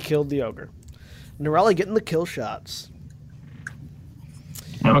 Nerali killed the ogre. Nerali getting the kill shots.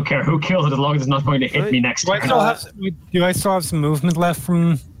 I don't care who kills it as long as it's not going to hit me next Do I, turn. do I still have some movement left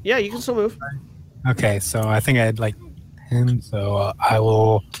from... Yeah, you can still move. Okay, so I think I had like 10, so I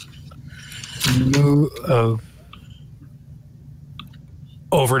will move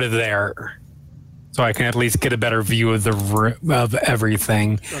over to there. So I can at least get a better view of of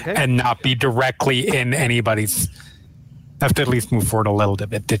everything and not be directly in anybody's... I have to at least move forward a little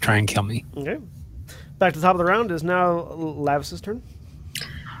bit to try and kill me. Okay. Back to the top of the round is now Lavis's turn.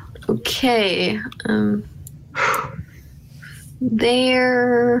 Okay.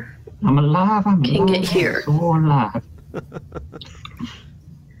 There. I'm alive. I'm Can alive. get here. So alive.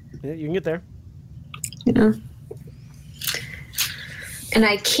 Yeah, you can get there. Yeah. And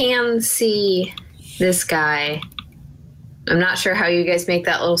I can see this guy. I'm not sure how you guys make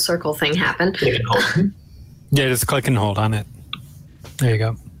that little circle thing happen. Yeah, just click and hold on it. There you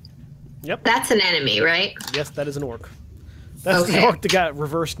go. Yep. That's an enemy, right? Yes, that is an orc. That's the orc that got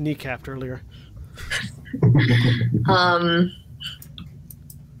reversed kneecapped earlier.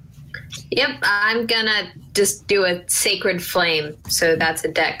 Yep, I'm gonna just do a sacred flame, so that's a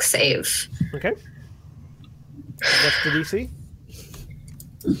dex save. Okay. What's the DC?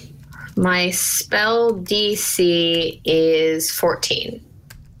 My spell DC is 14.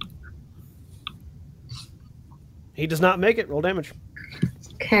 He does not make it. Roll damage.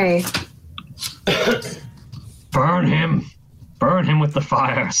 Okay. Burn him. Burn him with the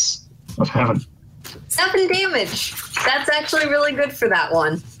fires of heaven. 7 damage. That's actually really good for that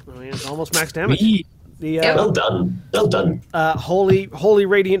one. Oh, yeah, it's almost max damage. Well done. Well done. Holy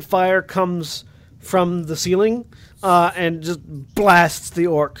radiant fire comes from the ceiling and just blasts the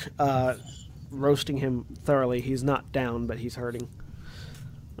orc, roasting him thoroughly. He's not down, but he's hurting.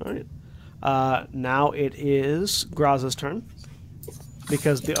 All right. Now it is Graza's turn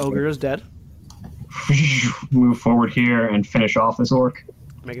because the ogre is dead. Move forward here and finish off this orc.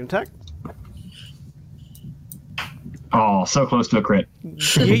 Make an attack. Oh, so close to a crit.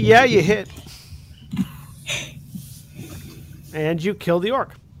 Yeah, you hit. And you kill the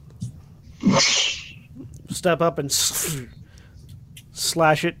orc. Step up and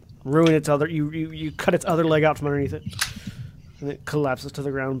slash it, ruin its other... You cut its other leg out from underneath it. And it collapses to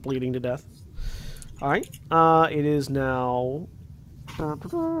the ground, bleeding to death. All right. It is now...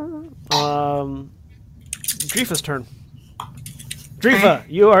 Drifa's turn. Drifa,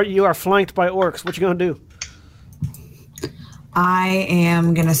 you are flanked by orcs. What you gonna do? I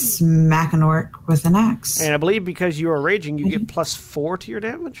am gonna smack an orc with an axe. And I believe because you are raging, you get +4 to your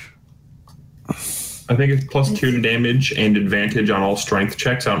damage. I think it's +2 to damage and advantage on all strength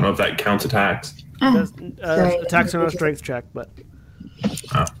checks. I don't know if that counts attacks. Attacks are not a strength check, but it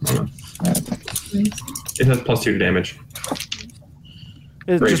has +2 to damage.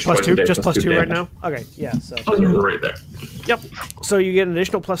 it's just +2. Just +2 right now. Okay, yeah. So Right there. yep. So you get an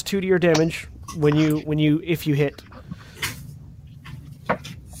additional +2 to your damage if you hit.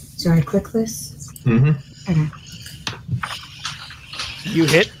 Do I click this? Mm-hmm. Okay. You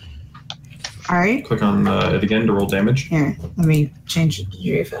hit. All right. Click on it again to roll damage. Here, let me change it to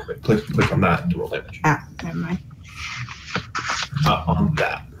Drifa. Click on that to roll damage. Ah, never mind. On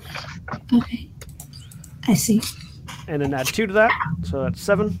that. Okay. I see. And then add 2 to that, so that's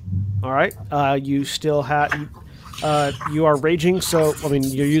 7. All right. You still have. You are raging, so I mean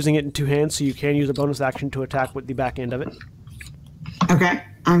you're using it in 2 hands, so you can use a bonus action to attack with the back end of it. Okay,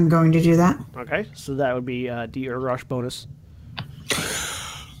 I'm going to do that. Okay, so that would be D Urgrosh bonus.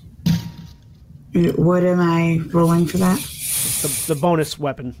 What am I rolling for that? The bonus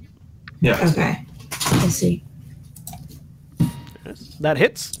weapon. Yeah. Okay, I see. Yes, that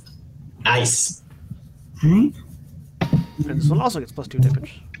hits. Nice. All right. And this one also gets +2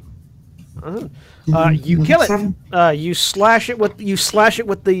 damage. You kill it. 7. You slash it with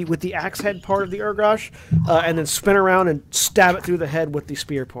the axe head part of the Urgrosh, and then spin around and stab it through the head with the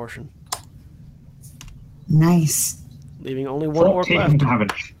spear portion, Nice. leaving only one orc left.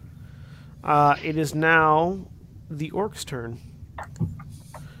 Damage. It is now the orc's turn.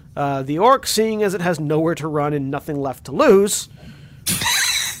 The orc, seeing as it has nowhere to run and nothing left to lose,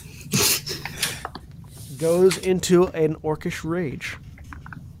 goes into an orcish rage.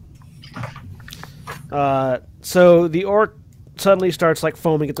 So the orc suddenly starts like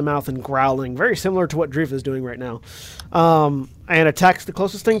foaming at the mouth and growling, very similar to what Drifa is doing right now, and attacks the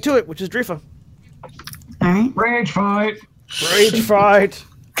closest thing to it, which is Drifa. All right. Rage fight. Rage fight.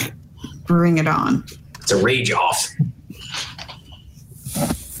 Bring it on. It's a rage off.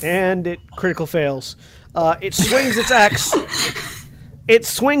 And it critical fails. It swings its axe. It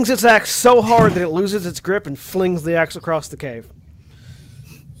swings its axe so hard that it loses its grip and flings the axe across the cave.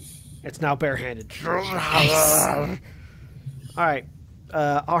 It's now barehanded. All right,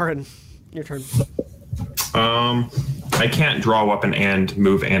 Ahrin, your turn. I can't draw a weapon and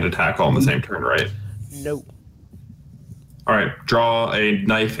move and attack all in the same turn, right? No. All right, draw a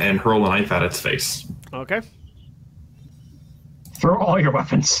knife and hurl a knife at its face. Okay. Throw all your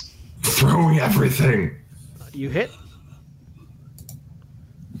weapons. Throwing everything. You hit.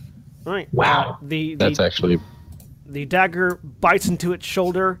 All right. Wow. That's actually... The dagger bites into its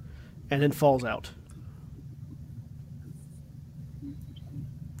shoulder and then falls out.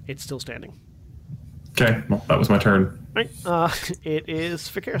 It's still standing. Okay, well, that was my turn. All right. It is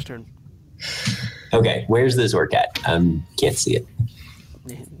Fikir's turn. Okay, where's this orc at? Can't see it.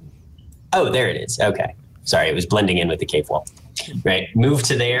 Oh, there it is. Okay. Sorry, it was blending in with the cave wall. Right, move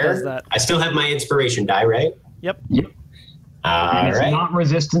to there. That. I still have my inspiration die, right? Yep. And it's not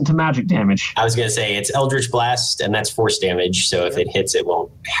resistant to magic damage. I was going to say it's Eldritch Blast, and that's force damage, so if it hits, it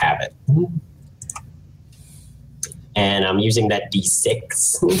won't have it. And I'm using that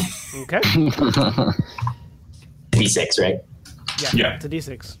D6. Okay. D6, right? Yeah. It's a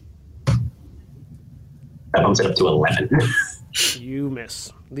D6. That bumps it up to 11. You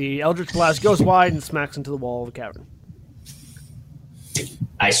miss. The Eldritch Blast goes wide and smacks into the wall of the cavern.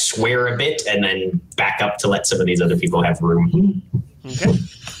 I swear a bit and then back up to let some of these other people have room. Okay.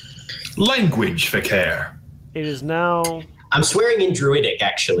 Language, Fikir. It is now... I'm swearing in Druidic,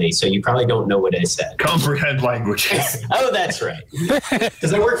 actually, so you probably don't know what I said. Comprehend languages. Oh, that's right. Does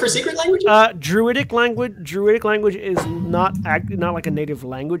that work for secret languages? Druidic language is not like a native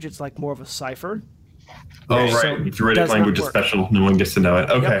language. It's like more of a cipher. Oh, right. So Druidic language is special. No one gets to know it.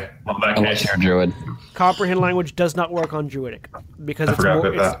 Okay. Yep. Well, in that Unless case. you're a druid. Comprehend language does not work on Druidic because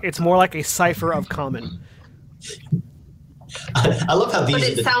it's more like a cipher of common. I love how these. But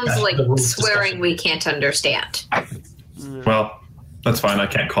are it the sounds like discussion. swearing we can't understand. Well, that's fine. I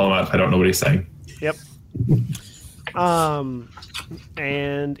can't call him out if I don't know what he's saying. Yep.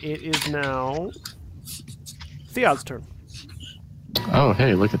 And it is now Theod's turn. Oh,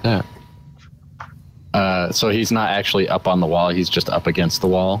 hey, look at that. So he's not actually up on the wall. He's just up against the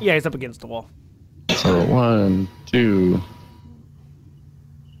wall. Yeah, he's up against the wall. So 1, 2.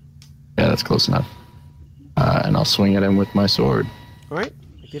 Yeah, that's close enough. And I'll swing at him with my sword. All right,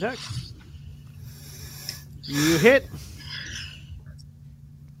 make the attack. You hit.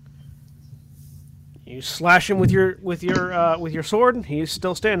 You slash him with your sword. He's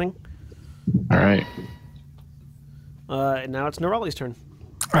still standing. All right. And now it's Nerali's turn.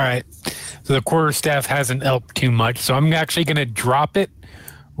 All right. So the quarterstaff hasn't helped too much, so I'm actually going to drop it,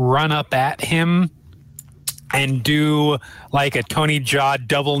 run up at him, and do like a Tony Jaw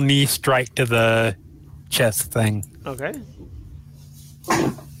double knee strike to the chest thing. Okay.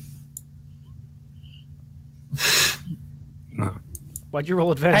 Why'd you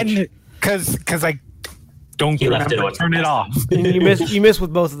roll advantage? Because I don't He left remember it to turn it off. And you miss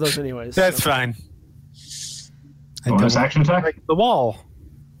with both of those anyways. That's so. fine. Bonus action attack? The wall.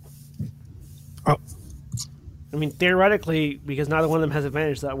 Oh, I mean, theoretically, because neither one of them has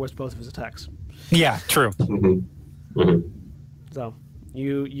advantage, that works both of his attacks. yeah, true. Mm-hmm. Mm-hmm. So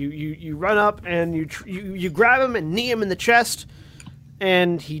you run up and you grab him and knee him in the chest,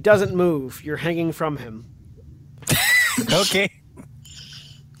 and he doesn't move. You're hanging from him. Okay.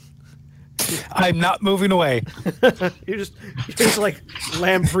 I'm not moving away. You're just like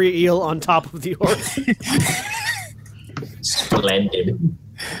lamprey eel on top of the orc. Splendid.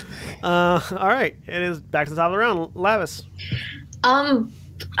 All right, it is back to the top of the round. Lavias.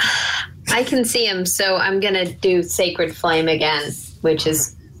 I can see him, so I'm gonna do Sacred Flame again, which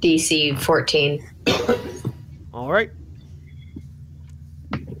is DC 14. All right.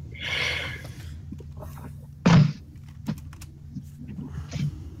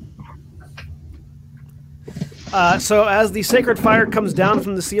 So as the sacred fire comes down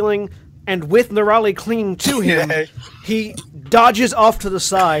from the ceiling, and with Nerali clinging to him, he dodges off to the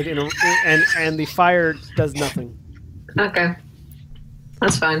side, and the fire does nothing. Okay,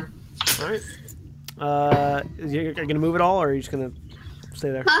 that's fine. All right. Are you going to move at all, or are you just going to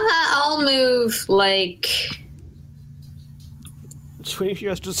stay there? I'll move, like... Just waiting for you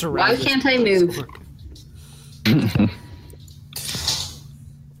guys to surround. Why can't I move?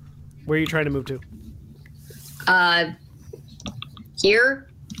 Where are you trying to move to? Here?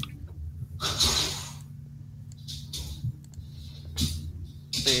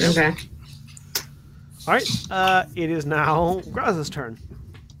 Okay. All right. It is now Graza's turn.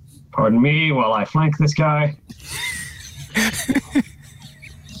 Pardon me while I flank this guy.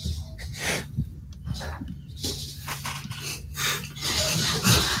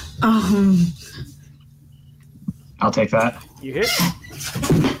 I'll take that. You hit.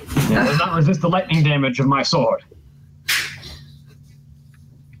 It does not resist the lightning damage of my sword.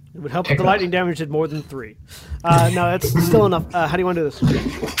 It would help if the lightning damage did more than 3. No, that's still enough. How do you want to do this?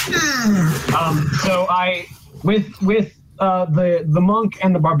 So with the monk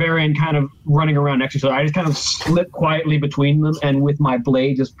and the barbarian kind of running around next to each other, I just kind of slip quietly between them, and with my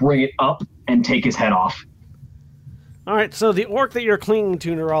blade, just bring it up and take his head off. All right, so the orc that you're clinging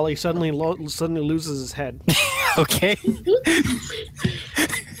to, Nerali, suddenly loses his head. Okay.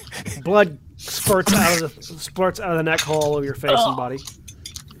 Blood spurts out of the neck hole all over your face and body.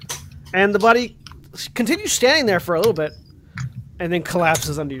 And the body continues standing there for a little bit, and then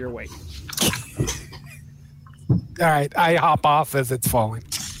collapses under your weight. All right, I hop off as it's falling.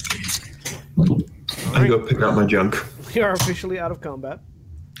 I go pick out my junk. We are officially out of combat.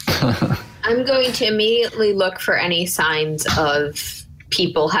 I'm going to immediately look for any signs of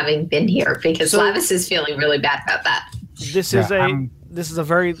people having been here because Lavias is feeling really bad about that. This is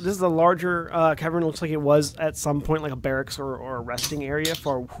a larger cavern. Looks like it was at some point like a barracks or a resting area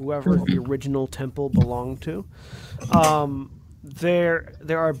for whoever the original temple belonged to. There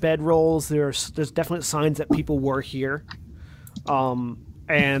are bedrolls. There's definite signs that people were here,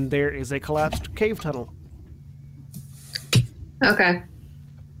 and there is a collapsed cave tunnel. Okay.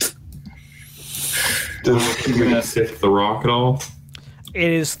 Does it sift the rock at all? It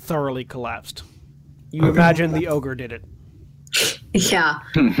is thoroughly collapsed. You imagine the ogre did it. Yeah.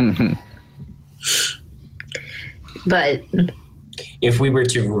 But if we were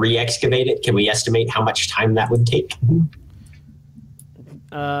to re-excavate it, can we estimate how much time that would take?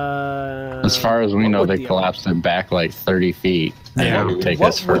 As far as we know, they collapsed it back like 30 feet. And it would take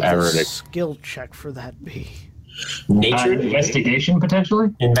us forever What would the to... skill check for that be? Nature? Investigation,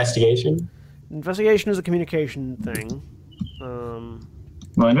 potentially? Investigation? Investigation is a communication thing.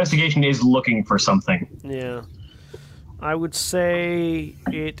 Well, investigation is looking for something. Yeah. I would say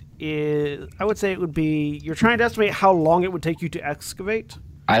it would be... You're trying to estimate how long it would take you to excavate?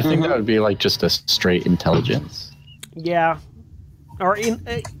 I think that would be like just a straight intelligence. Yeah. Or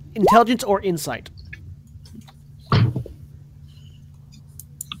intelligence or insight.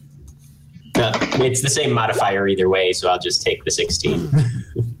 It's the same modifier either way, so I'll just take the 16.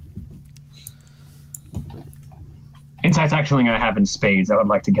 Insight's actually going to have in spades. I would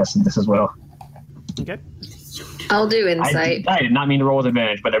like to guess at this as well. Okay. I'll do insight. I did not mean to roll with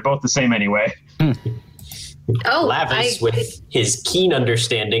advantage, but they're both the same anyway. Lavias, with his keen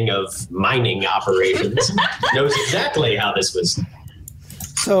understanding of mining operations, knows exactly how this was.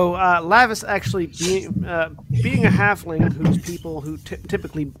 So Lavias actually being a halfling, who's people who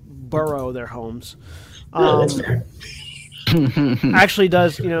typically burrow their homes, That's fair. actually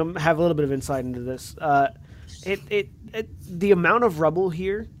does have a little bit of insight into this. The amount of rubble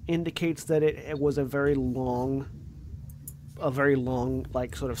here indicates that it was a very long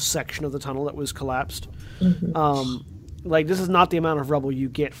like sort of section of the tunnel that was collapsed. Like this is not the amount of rubble you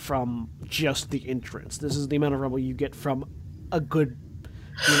get from just the entrance. This is the amount of rubble you get from a good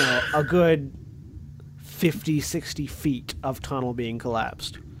 50, 60 feet of tunnel being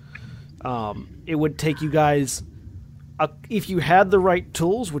collapsed. It would take you guys, if you had the right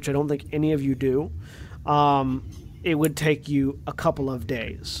tools, which I don't think any of you do, it would take you a couple of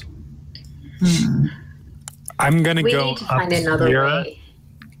days. I'm gonna We go need to up find another here. way.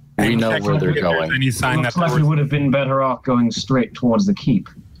 We know Check where they're if there's going. Any sign Looks that like we would have been better off going straight towards the keep.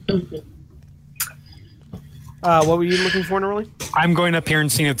 What were you looking for, Nerali? I'm going up here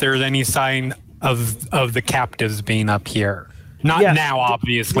and seeing if there's any sign of the captives being up here. Not Yes. now,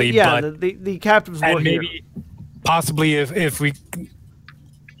 obviously, but the captives were and here. maybe possibly if we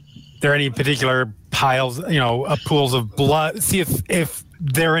there are any particular piles, pools of blood. See if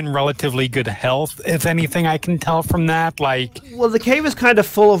they're in relatively good health. If anything, I can tell from that. Like, Well, the cave is kind of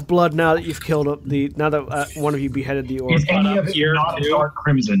full of blood now that you've killed now that one of you beheaded the orc. Is any of it here, not too? dark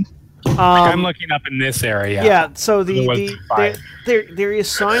crimson? I'm looking up in this area. Yeah, so It was fire. there is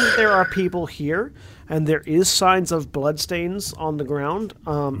sign that there are people here, and there is signs of bloodstains on the ground.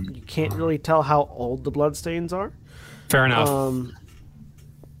 You can't really tell how old the bloodstains are, Fair enough.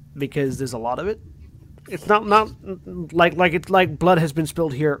 because there's a lot of it. It's not like it's like blood has been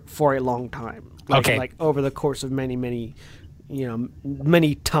spilled here for a long time. Okay. Like over the course of many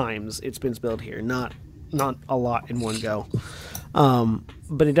times it's been spilled here. Not a lot in one go.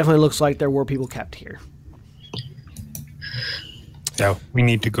 But it definitely looks like there were people kept here. So we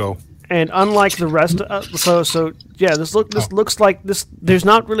need to go. And unlike the rest, this looks like this. There's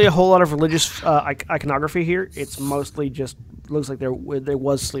not really a whole lot of religious iconography here. It's mostly just looks like there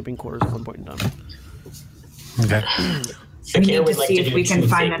was sleeping quarters at one point in time. Okay. We need to see if we can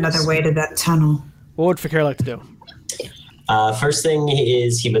find another way to that tunnel. What would Fakir like to do? First thing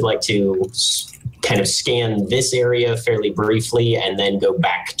is he would like to kind of scan this area fairly briefly and then go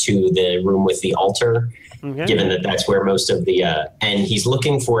back to the room with the altar, given that that's where most of the... and he's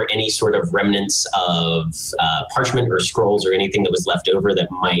looking for any sort of remnants of parchment or scrolls or anything that was left over that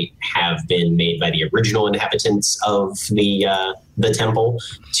might have been made by the original inhabitants of the temple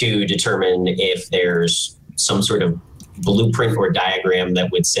to determine if there's some sort of blueprint or diagram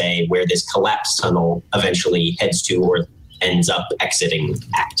that would say where this collapsed tunnel eventually heads to or ends up exiting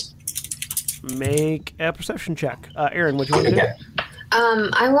at. Make a perception check. Erin, what do you want to do?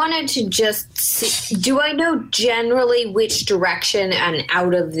 I wanted to just see, do I know generally which direction and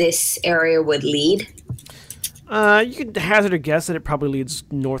out of this area would lead? You could hazard a guess that it probably leads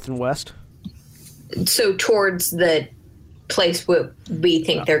north and west. So towards the place where we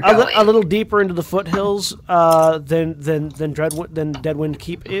think they're going. A little deeper into the foothills than Deadwind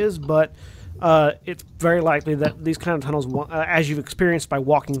Keep is, but it's very likely that these kind of tunnels, as you've experienced by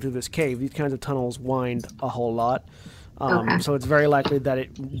walking through this cave, these kinds of tunnels wind a whole lot. So it's very likely that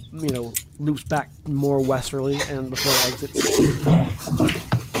it, loops back more westerly and before it exits.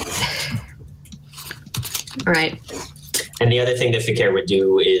 All right. And the other thing that Fakir would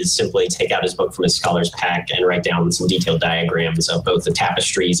do is simply take out his book from his scholar's pack and write down some detailed diagrams of both the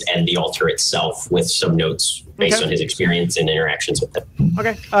tapestries and the altar itself with some notes based on his experience and interactions with them.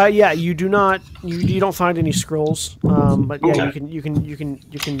 Okay. Yeah, you do not. You don't find any scrolls, but yeah, you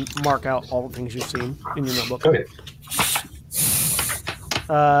can mark out all the things you've seen in your notebook. Okay.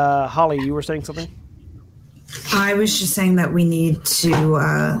 Holly, you were saying something? I was just saying that we need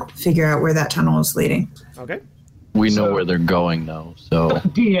to figure out where that tunnel is leading. Okay. We know where they're going, though, so...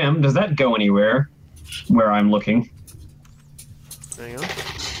 DM, does that go anywhere where I'm looking? Hang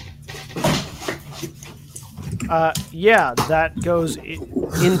on. Yeah, that goes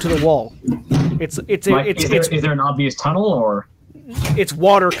into the wall. Is there an obvious tunnel, or...? It's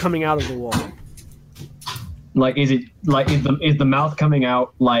water coming out of the wall. Is the mouth coming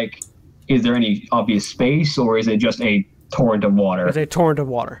out, is there any obvious space, or is it just a torrent of water? It's a torrent of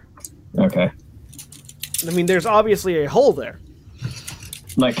water. Okay. I mean, there's obviously a hole there.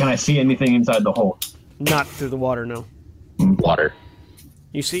 Can I see anything inside the hole? Not through the water, no. Water.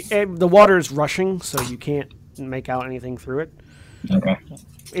 You see, the water is rushing, so you can't make out anything through it. Okay.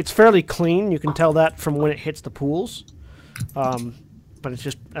 It's fairly clean. You can tell that from when it hits the pools. But it's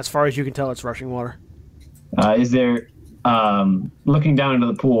just, as far as you can tell, it's rushing water. Is there, looking down into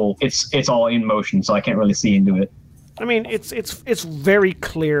the pool, it's all in motion, so I can't really see into it. I mean, it's very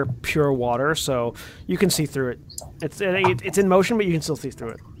clear, pure water, so you can see through it. It's in motion, but you can still see through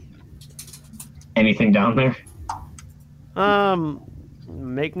it. Anything down there?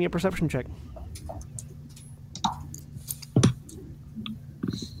 Make me a perception check.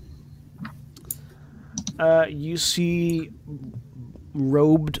 You see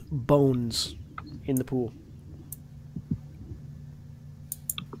robed bones in the pool.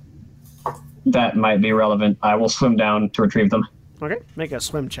 That might be relevant. I will swim down to retrieve them. Okay, make a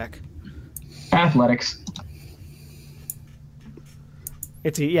swim check. Athletics.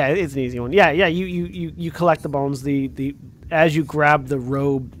 It's an easy one. Yeah. You collect the bones. As you grab the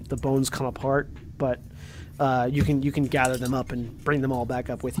robe, the bones come apart, but you can gather them up and bring them all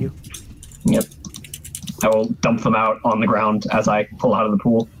back up with you. Yep. I will dump them out on the ground as I pull out of the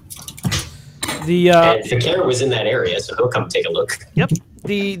pool. And Fakir was in that area, so he'll come take a look. Yep.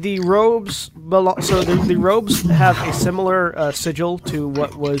 The robes the robes have a similar sigil to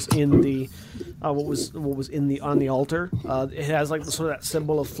what was in the on the altar. It has sort of that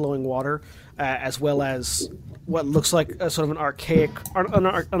symbol of flowing water, as well as what looks like a sort of an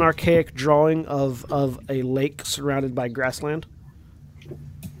archaic drawing of a lake surrounded by grassland.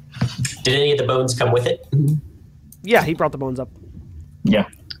 Did any of the bones come with it? Yeah, he brought the bones up. Yeah.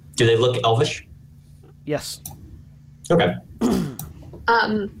 Do they look elvish? Yes. Okay.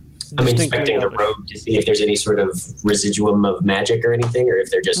 I'm inspecting the robe to see if there's any sort of residuum of magic or anything, or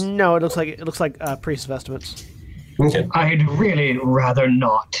if they're just... No, it looks like priest's vestments. Okay. I'd really rather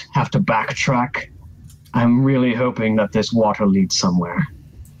not have to backtrack. I'm really hoping that this water leads somewhere.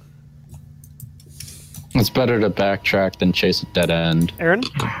 It's better to backtrack than chase a dead end. Erin?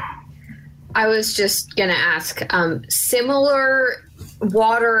 I was just going to ask, similar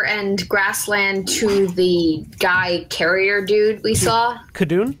water and grassland to the guy carrier dude we saw?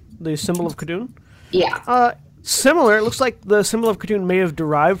 Kadun? The symbol of Kadun? Yeah. Similar. It looks like the symbol of Kadun may have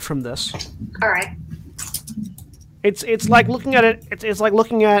derived from this. All right. It's like looking at it. It's like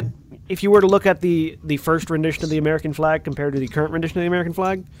looking at, if you were to look at the first rendition of the American flag compared to the current rendition of the American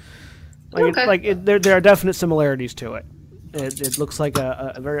flag. There are definite similarities to it. It looks like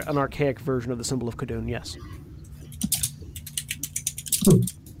an archaic version of the symbol of Kadun. Yes.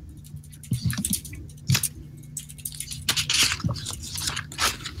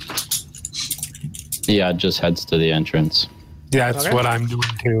 Yeah, just heads to the entrance. Yeah, that's what I'm doing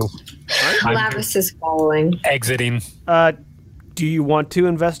too. Lavis is following. Exiting. Do you want to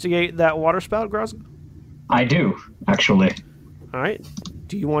investigate that water spout, Graza? I do, actually. All right.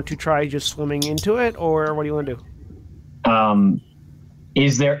 Do you want to try just swimming into it, or what do you want to do?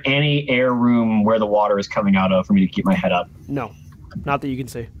 Is there any air room where the water is coming out of for me to keep my head up? No, not that you can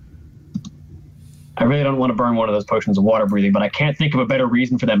see. I really don't want to burn one of those potions of water breathing, but I can't think of a better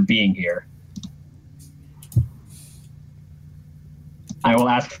reason for them being here. I will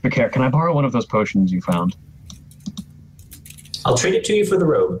ask for care. Can I borrow one of those potions you found? I'll trade it to you for the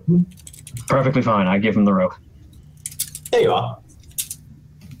robe. Perfectly fine. I give him the rope. There you are.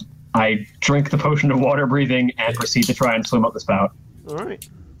 I drink the potion of water breathing and proceed to try and swim up the spout. All right.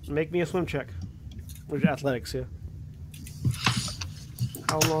 Make me a swim check. Which athletics, yeah.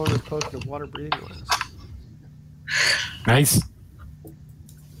 How long does potion of water breathing last? Nice.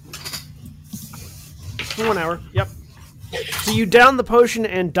 For 1 hour. Yep. So you down the potion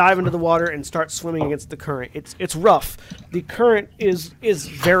and dive into the water and start swimming against the current. It's rough. The current is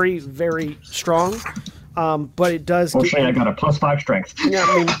very, very strong, but it does. Fortunately, I got a +5 strength. Yeah,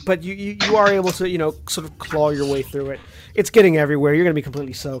 I mean, but you are able to sort of claw your way through it. It's getting everywhere. You're going to be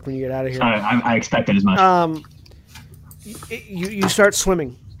completely soaked when you get out of here. I expected as much. You start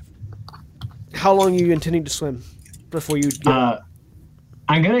swimming. How long are you intending to swim before you get out?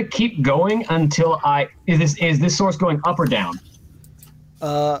 I'm gonna keep going until is this source going up or down?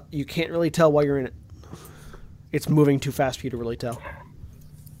 You can't really tell while you're in it. It's moving too fast for you to really tell.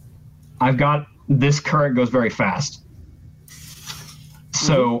 I've got this current goes very fast,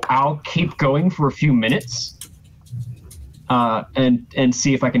 so I'll keep going for a few minutes, and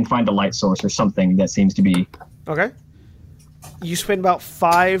see if I can find a light source or something that seems to be. Okay. You spend about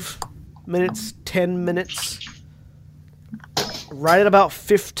 5 minutes, 10 minutes. Right at about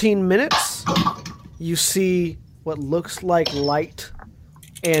 15 minutes, you see what looks like light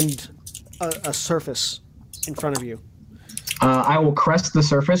and a surface in front of you. I will crest the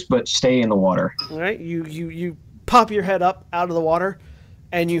surface, but stay in the water. All right, you pop your head up out of the water,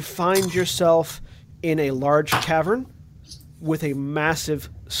 and you find yourself in a large cavern with a massive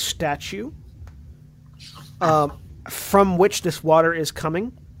statue from which this water is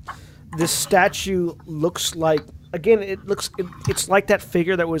coming. This statue looks like. Again, it's like that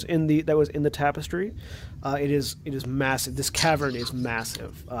figure that was in the tapestry. It is massive. This cavern is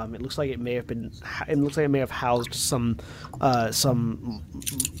massive. It looks like it may have housed some either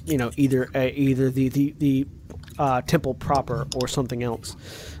the temple proper or something else.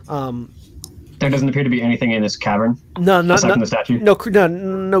 There doesn't appear to be anything in this cavern. No, aside from the statue. No.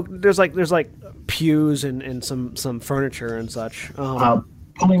 There's like pews and some furniture and such.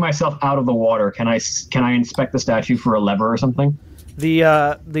 Pulling myself out of the water, can I inspect the statue for a lever or something?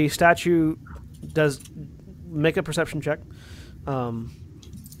 The statue does make a perception check. But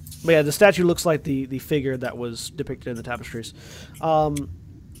yeah, the statue looks like the figure that was depicted in the tapestries.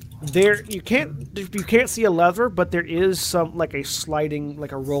 There you can't see a lever, but there is some like a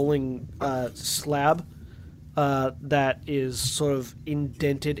rolling slab that is sort of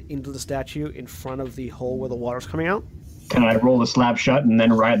indented into the statue in front of the hole where the water's coming out. Can I roll the slab shut and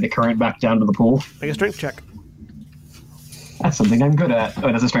then ride the current back down to the pool? Make a strength check. That's something I'm good at.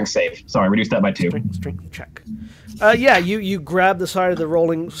 Oh, that's a strength save. Sorry, reduce that by 2. Strength check. Yeah, you grab the side of the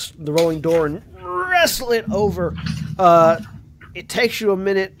rolling door and wrestle it over. It takes you a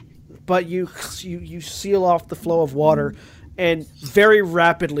minute, but you seal off the flow of water, and very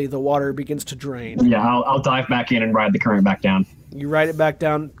rapidly the water begins to drain. Yeah, I'll dive back in and ride the current back down. You ride it back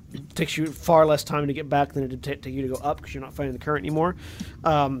down. It takes you far less time to get back than it did take you to go up because you're not fighting the current anymore.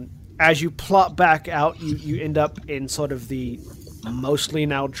 As you plop back out, you end up in sort of the mostly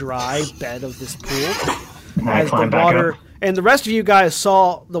now dry bed of this pool. I climb back up. And the rest of you guys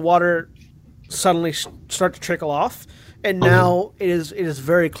saw the water suddenly start to trickle off, and now it is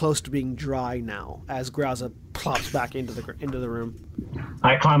very close to being dry now as Graza plops back into the room.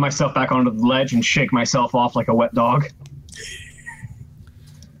 I climb myself back onto the ledge and shake myself off like a wet dog.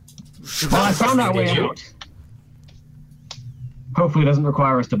 Well, I found our way out. Hopefully it doesn't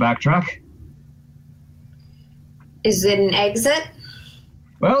require us to backtrack. Is it an exit?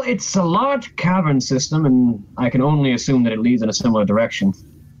 Well, it's a large cavern system, and I can only assume that it leads in a similar direction.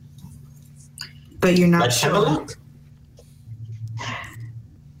 But you're not Let's have a look.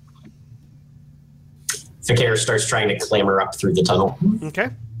 Fakir starts trying to clamber up through the tunnel. Okay.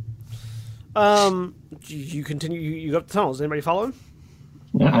 You continue. You go up the tunnels. Anybody following?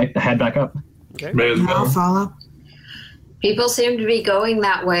 Yeah, I head back up. Okay. May as I'll well. follow. People seem to be going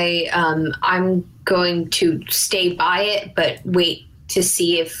that way. I'm going to stay by it, but wait to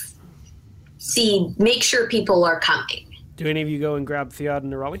make sure people are coming. Do any of you go and grab Theod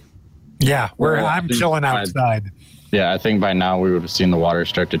and Nerali? Yeah, I'm chilling outside. Yeah, I think by now we would have seen the water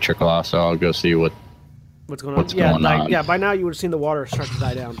start to trickle off, so I'll go see what's going on. going on. Yeah, by now you would have seen the water start to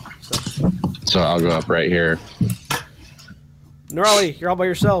die down. So I'll go up right here. Nerali, you're all by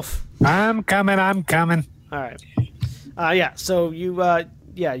yourself. I'm coming. All right. So you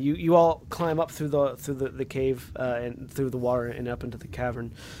all climb up through the cave and through the water and up into the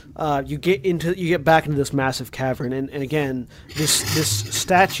cavern. You get back into this massive cavern, and again, this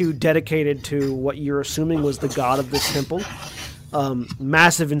statue dedicated to what you're assuming was the god of this temple,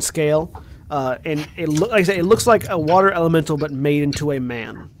 massive in scale, and it looks like a water elemental but made into a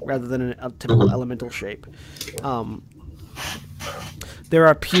man rather than a typical elemental shape. There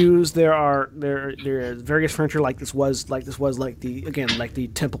are pews. There are various furniture like this was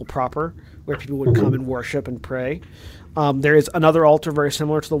the temple proper, where people would come and worship and pray. There is another altar very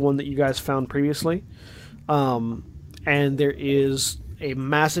similar to the one that you guys found previously, and there is a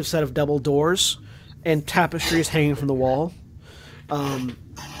massive set of double doors and tapestries hanging from the wall.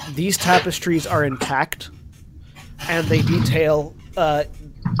 These tapestries are intact, and they detail a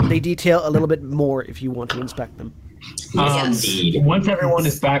little bit more if you want to inspect them. Once everyone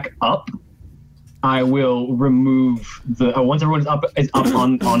is back up, I will remove once everyone is up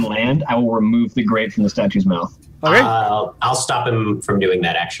on land, I will remove the grate from the statue's mouth. Okay. I'll stop him from doing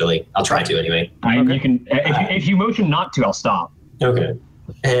that. Actually, I'll try to anyway. You can if you motion not to, I'll stop. Okay.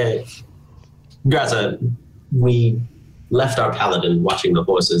 Graza, we left our paladin watching the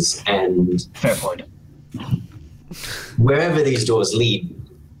horses, and fair point. Wherever these doors lead,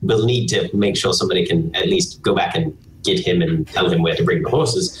 we'll need to make sure somebody can at least go back and get him and tell him where to bring the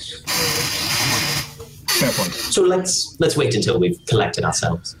horses. Fair point. So let's wait until we've collected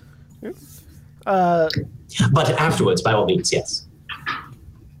ourselves. But afterwards, by all means, yes.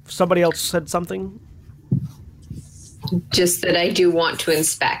 Somebody else said something? Just that I do want to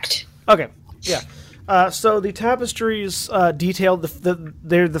inspect. Okay, yeah. So the tapestries detail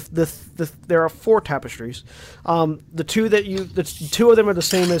there are 4 tapestries. The two of them are the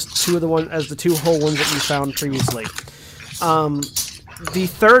same as the 2 whole ones that you found previously. The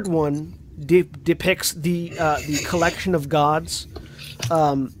third one depicts the collection of gods,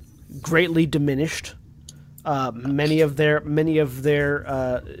 greatly diminished. Many of their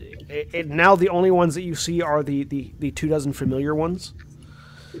now the only ones that you see are the 24 familiar ones.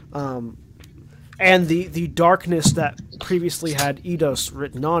 And the darkness that previously had Eidos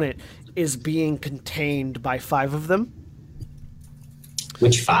written on it is being contained by 5 of them.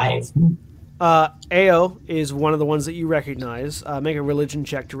 Which 5? Ao is one of the ones that you recognize. Make a religion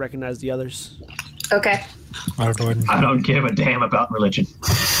check to recognize the others. Okay. I don't give a damn about religion.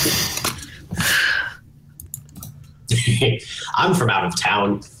 I'm from out of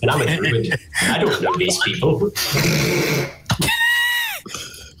town, and I'm a druid. I don't know these people.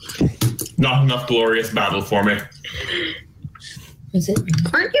 Not enough glorious battle for me. Is it?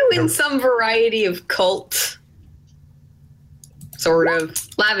 Aren't you in some variety of cult? Sort of.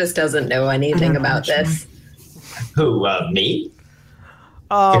 Lavias doesn't know anything about this. Who, me?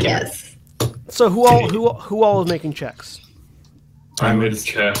 Yes. So who all is making checks? I made a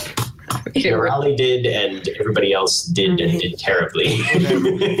check. Nerali did, and everybody else did, and did terribly.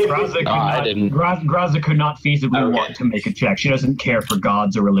 Graza could not feasibly want to make a check. She doesn't care for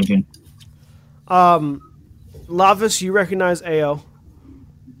gods or religion. Lavias, you recognize Ao.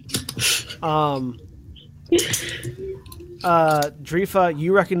 Drifa,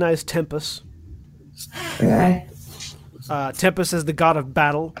 you recognize Tempest. Okay. Tempest is the god of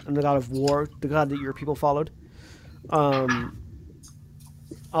battle and the god of war, the god that your people followed.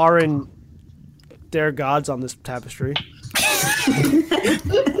 Ahrin, they're gods on this tapestry.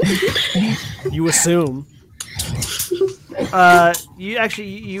 You assume.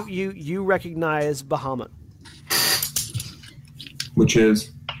 You recognize Bahamut, Which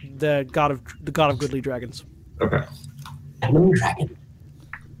is the god of goodly dragons. okay. Platinum dragon.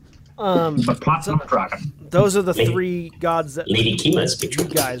 The platinum dragon. Those are the 3 gods that Lady Kima's you picture.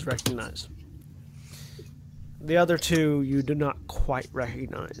 guys recognize. The other 2 you do not quite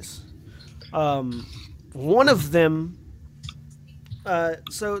recognize. One of them.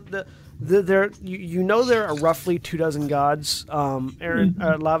 So there are roughly 24 gods. Erin,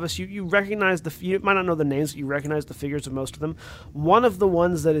 Lavias, you recognize you might not know the names, but you recognize the figures of most of them. One of the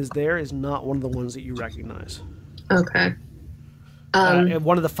ones that is there is not one of the ones that you recognize. Okay.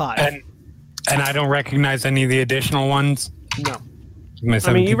 One of the 5. And I don't recognize any of the additional ones? No.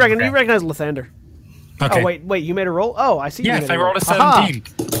 I mean, you recognize Lathander. Okay. Oh, wait, you made a roll? Oh, I see. Yes, I rolled a 17.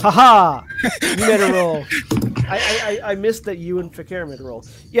 Haha! You made a roll. I missed that you and Fakir made a roll.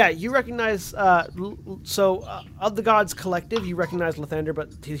 Yeah, you recognize, of the gods collective, you recognize Lathander, but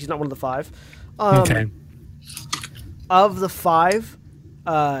he's not one of the 5. Okay. Of the 5,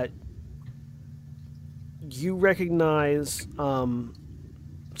 you recognize,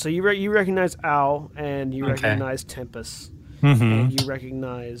 you recognize Owl, and you recognize Tempest. And you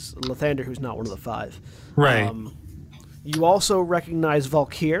recognize Lathander, who's not one of the 5. Right. You also recognize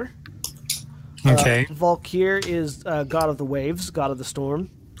Valkyr. Okay. Valkyr is god of the waves, god of the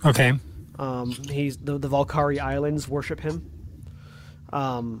storm. Okay. He's the Valkyrie Islands worship him.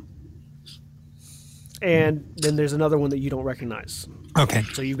 And then there's another one that you don't recognize. Okay.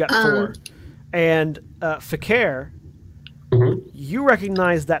 So you've got 4. And Fakir, you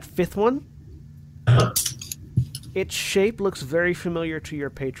recognize that 5th one. Its shape looks very familiar to your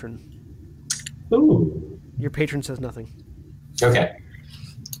patron. Ooh. Your patron says nothing. Okay.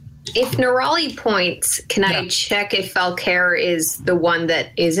 If Nerali points, can I check if Valkyr is the one that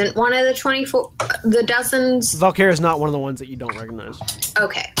isn't one of the 24, the dozens? Valkyr is not one of the ones that you don't recognize.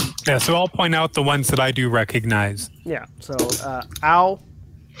 Okay. Yeah, so I'll point out the ones that I do recognize. Yeah, so Owl.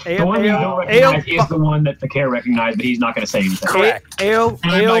 The one you don't recognize is the one that Fakir recognized, but he's not going to say anything. Correct.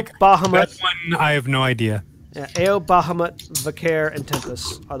 Bahamut. That one, I have no idea. Yeah, Bahamut, Vakir, and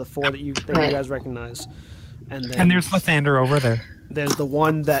Tempest are the 4 that you guys recognize. And there's Lathander over there. There's the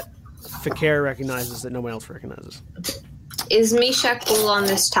one that Fakir recognizes that no one else recognizes. Is Misha Cool on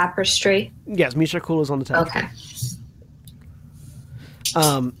this tapestry? Yes, Misha Cool is on the tapestry. Okay.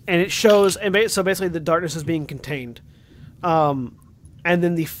 And it shows, so basically the darkness is being contained. And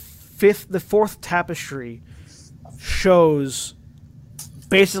then the 4th tapestry shows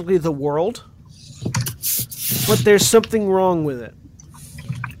basically the world, but there's something wrong with it.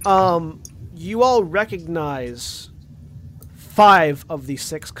 You all recognize 5 of the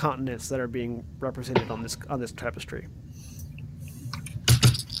 6 continents that are being represented on this tapestry.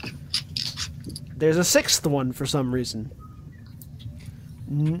 There's a 6th one for some reason.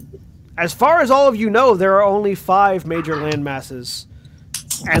 As far as all of you know, there are only 5 major land masses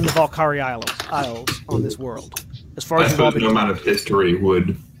and the Valkyrie Isles on this world. As far as no amount of history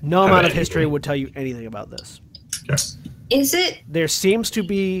would. No amount of history would tell you anything about this. Yes. Is it? There seems to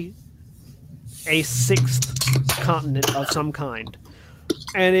be a 6th continent of some kind,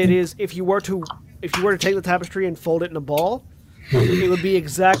 and it is if you were to take the tapestry and fold it in a ball, it would be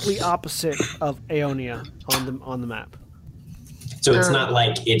exactly opposite of Aeonia on the map. So it's not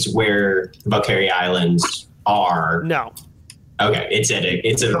like it's where the Valkyrie Islands are. No. Okay, it's at a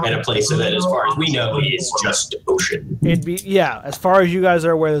place that, as far as we know, is just ocean. It'd be as far as you guys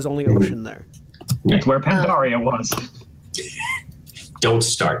are aware, there's only ocean there. It's where Pandaria was. Don't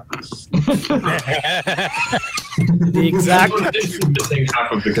start. The exact. In addition to missing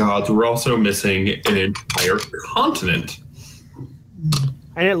half of the gods, we're also missing an entire continent.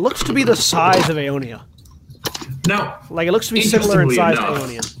 And it looks to be the size of Aeonia. Now, like it looks to be similar in size to enough,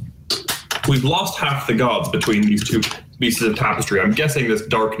 Aeonia. We've lost half the gods between these 2 pieces of tapestry. I'm guessing this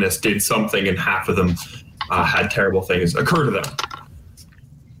darkness did something, and half of them had terrible things occur to them.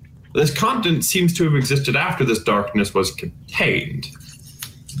 This continent seems to have existed after this darkness was contained.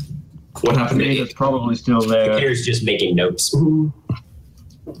 What happened to it? It's probably still there. Here's just making notes.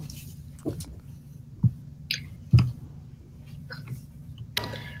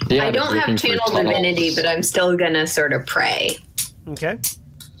 I don't have channel divinity, but I'm still gonna sort of pray. Okay.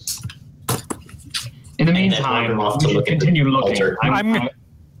 In the meantime, off to look continue looking. I'm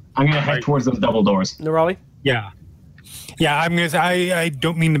gonna head towards those double doors. Nerali? Yeah. Yeah, I'm gonna say, I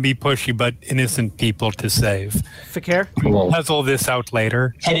don't mean to be pushy, but innocent people to save. Fakir? We'll puzzle this out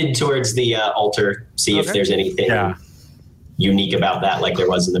later. Headed towards the altar, see if there's anything unique about that, like there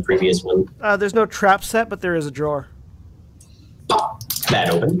was in the previous one. There's no trap set, but there is a drawer. That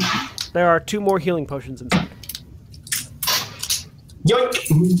open. There are 2 more healing potions inside.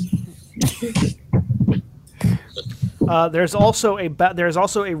 Yoink! There's also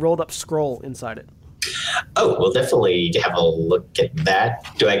a rolled up scroll inside it. Oh, we'll definitely have a look at that.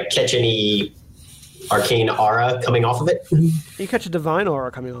 Do I catch any arcane aura coming off of it? You catch a divine aura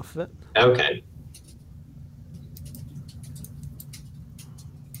coming off of it. Okay.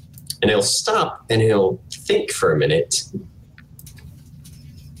 And he'll stop and he'll think for a minute.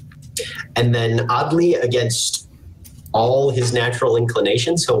 And then, oddly, against all his natural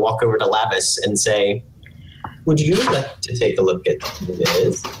inclinations, he'll walk over to Lavias and say, "Would you like to take a look at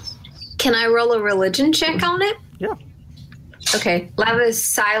this?" Can I roll a religion check on it? Yeah. Okay, Lavias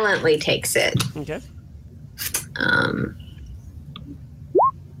silently takes it. Okay.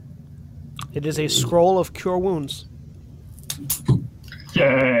 It is a scroll of cure wounds.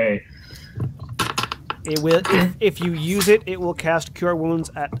 Yay! It will, if you use it, it will cast cure wounds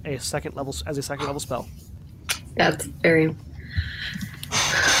at a second level as a second level spell. That's very.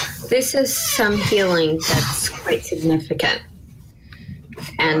 This is some healing that's quite significant.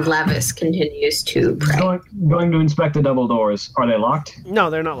 And Lavias continues to pray. Going to inspect the double doors. Are they locked? No,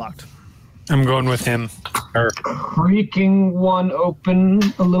 they're not locked. I'm going with him. Creaking one open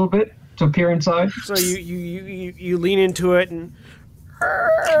a little bit to peer inside. So you lean into it and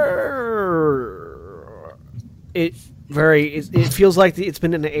it feels like it's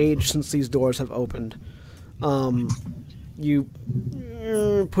been an age since these doors have opened. You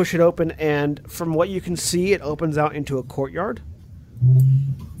push it open, and from what you can see, it opens out into a courtyard.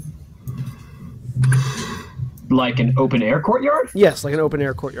 Like an open air courtyard? Yes, like an open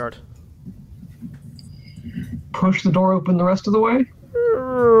air courtyard. Push the door open the rest of the way?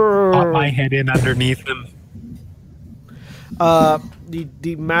 Pop my head in underneath him.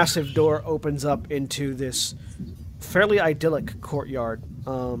 The massive door opens up into this fairly idyllic courtyard,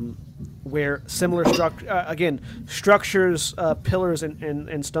 where similar structures, pillars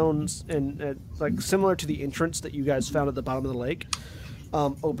and stones, and like similar to the entrance that you guys found at the bottom of the lake,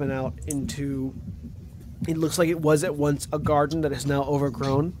 open out into. It looks like it was at once a garden that is now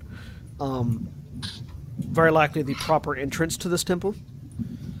overgrown. Very likely the proper entrance to this temple.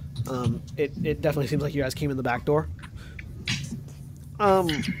 It definitely seems like you guys came in the back door.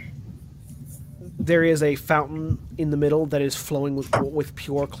 There is a fountain in the middle that is flowing with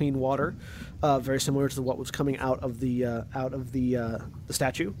pure, clean water, very similar to what was coming out of the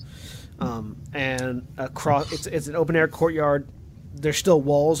statue. And across, it's an open air courtyard. There's still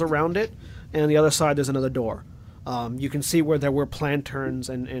walls around it, and on the other side there's another door. You can see where there were planterns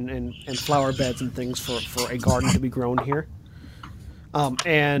and flower beds and things for a garden to be grown here.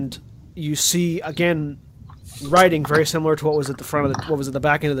 And you see again writing very similar to what was at the front of what was at the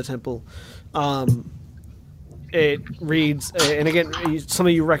back end of the temple. It reads, and again, some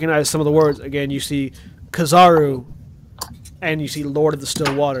of you recognize some of the words. Again, you see Kazaru, and you see Lord of the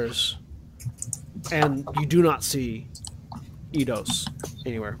Still Waters, and you do not see Eidos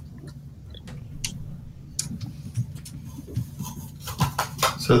anywhere.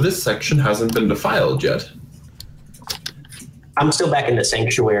 So this section hasn't been defiled yet. I'm still back in the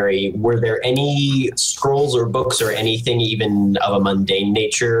sanctuary. Were there any scrolls or books or anything even of a mundane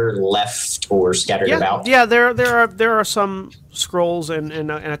nature left or scattered about? Yeah, there are some scrolls and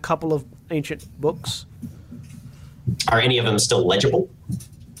a couple of ancient books. Are any of them still legible?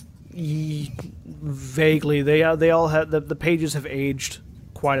 Vaguely, they all have the pages have aged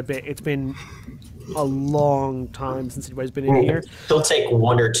quite a bit. It's been a long time since anybody's been in here. They'll take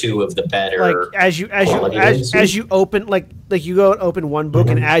one or two of the better. Like as you open like you go and open one book,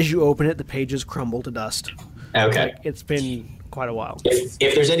 and as you open it, the pages crumble to dust. Okay, like, it's been quite a while.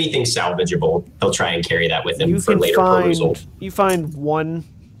 If there's anything salvageable, they'll try and carry that with them for later perusal. You find one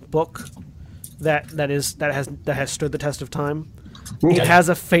book that has stood the test of time. Okay. It has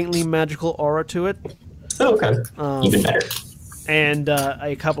a faintly magical aura to it. Oh, okay, even better. And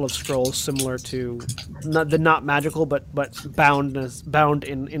a couple of scrolls similar to not magical, but bound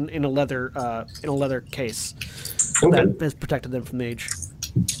in a leather case that has protected them from the age.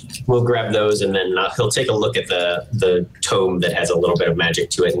 We'll grab those, and then he'll take a look at the tome that has a little bit of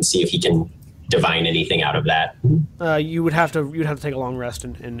magic to it, and see if he can divine anything out of that. You would have to take a long rest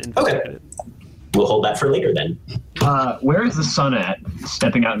and investigate it. We'll hold that for later then. Where is the sun at?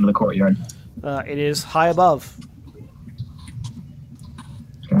 Stepping out into the courtyard. It is high above.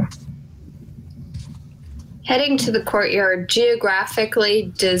 Okay. Heading to the courtyard,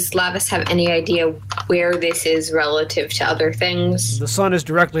 geographically, does Lavias have any idea where this is relative to other things? The sun is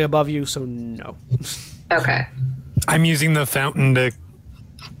directly above you, so no. Okay. I'm using the fountain to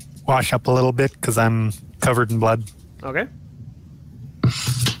wash up a little bit because I'm covered in blood. Okay.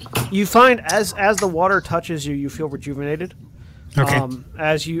 You find as the water touches you, you feel rejuvenated. Okay.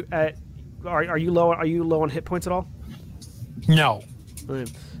 Are you low on hit points at all? No.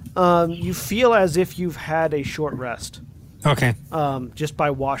 You feel as if you've had a short rest. Okay. Just by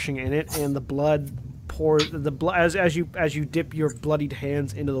washing in it, and the blood pours. The blood as you dip your bloodied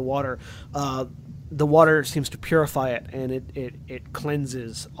hands into the water seems to purify it, and it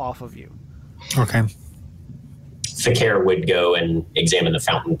cleanses off of you. Okay. Fakir would go and examine the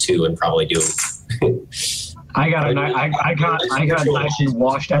fountain too, and probably do. I got nicely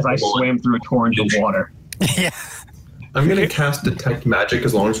washed as I swam through a torrent of water. Yeah. I'm going to cast Detect Magic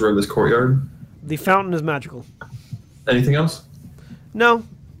as long as we're in this courtyard. The fountain is magical. Anything else? No.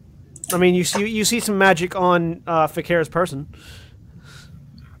 I mean, you see some magic on Fakir's person.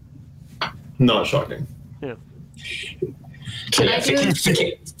 Not shocking. Yeah.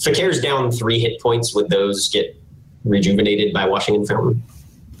 Fakir's down 3 hit points. Would those get rejuvenated by washing in fountain?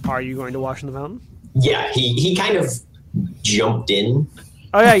 Are you going to wash in the fountain? Yeah, he kind of jumped in.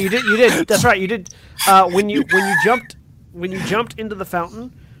 Oh yeah, you did. That's right, you did. When you jumped into the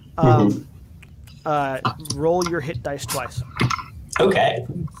fountain, roll your hit dice twice. Okay.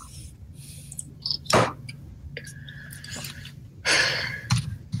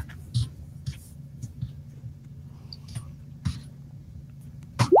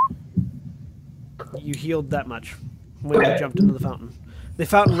 You healed that much when you jumped into the fountain. The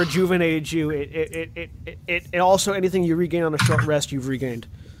fountain rejuvenated you. It also, anything you regain on a short rest, you've regained.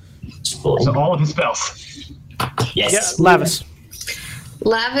 So all of his spells. Yes. Yeah, Lavias.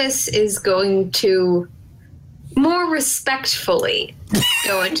 Lavias is going to more respectfully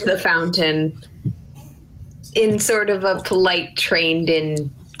go into the fountain in sort of a polite, trained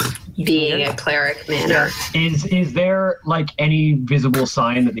in being a cleric manner. Is there like any visible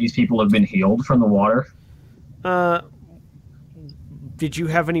sign that these people have been healed from the water? Did you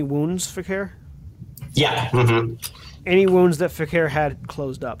have any wounds, Fakir? Yeah. Mm-hmm. Any wounds that Fakir had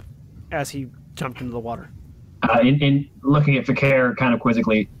closed up as he jumped into the water? In looking at Fakir kind of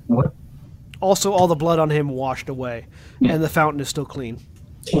quizzically, what? Also, all the blood on him washed away, and the fountain is still clean.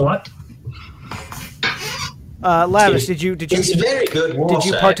 What? Lavias, did you It's very good. did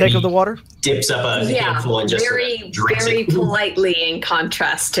you partake of the water? Dips up a handful and just very drinks very it. politely in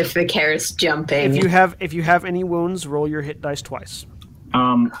contrast to Fakir's jumping. If you have any wounds, roll your hit dice twice.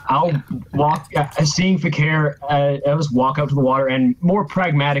 I'll walk, seeing Fakir, I'll just walk up to the water and more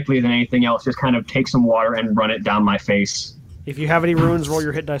pragmatically than anything else, just kind of take some water and run it down my face. If you have any runes, roll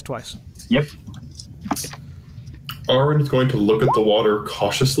your hit dice twice. Yep. Ahrin is going to look at the water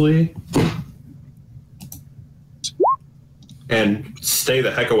cautiously and stay the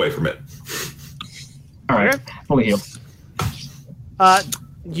heck away from it. All right, fully healed.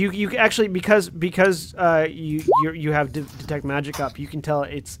 You actually because you have detect magic up, you can tell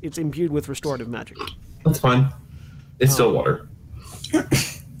it's imbued with restorative magic. That's fine. It's still water.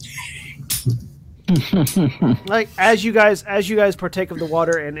 Like as you guys partake of the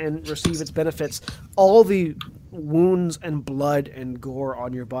water and receive its benefits, all the wounds and blood and gore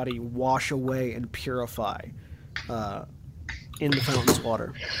on your body wash away and purify in the fountain's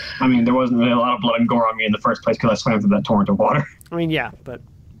water. I mean, there wasn't really a lot of blood and gore on me in the first place because I swam through that torrent of water. I mean, yeah, but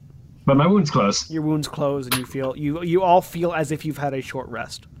my wounds close. Your wounds close, and you all feel as if you've had a short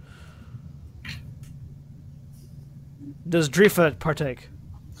rest. Does Drifa partake?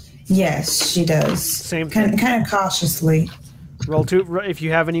 Yes, she does. Same thing. Kind of cautiously. Roll two. If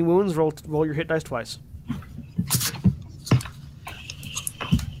you have any wounds, roll your hit dice twice.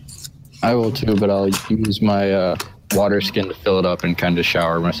 I will too, but I'll use my water skin to fill it up and kind of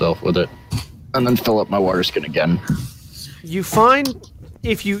shower myself with it, and then fill up my water skin again. You find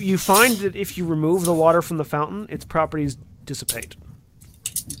if you find that if you remove the water from the fountain, its properties dissipate.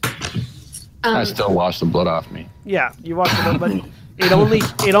 I still wash the blood off me. Yeah, you wash it up, but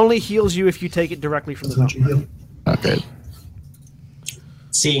it only heals you if you take it directly from the fountain. Okay.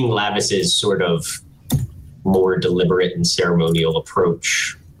 Seeing Lavis's sort of more deliberate and ceremonial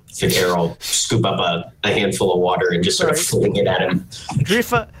approach, Fakir will scoop up a handful of water and just sort of fling it at him.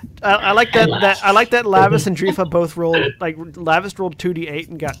 Drifa, I like that. I like that. Lavis and Drifa both rolled. Like Lavis rolled 2d8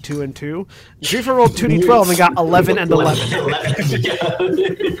 and got 2 and 2. Drifa rolled 2d12 and got 11 and 11.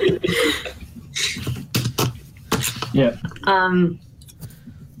 Yeah.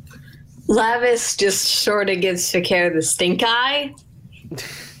 Lavis just sort of gives Fakir the stink eye.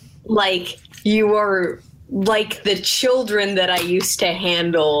 Like, you are like the children that I used to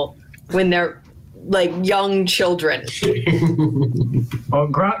handle when they're like young children. Well,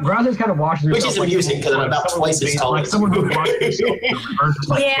 Graza kind of washes herself. Which is amusing because I'm about twice as tall. Like someone who washes herself.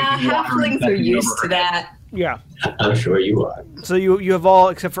 Yeah, halflings are used to that. Yeah. I'm sure you are. So you have all,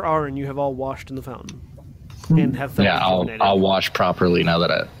 except for Ahrin, you have all washed in the fountain and have felt rejuvenated. I'll wash properly now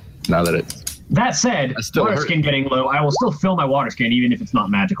that it's. That said, water skin getting low, I will still fill my water skin even if it's not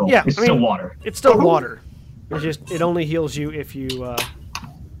magical. Yeah, it's still water. It's still water. It only heals you if you.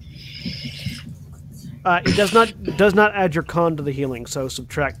 It does not add your con to the healing, so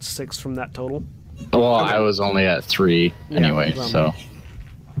subtract 6 from that total. Well, I was only at 3 anyway, so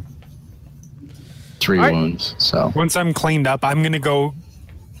 3 wounds. So once I'm cleaned up, I'm gonna go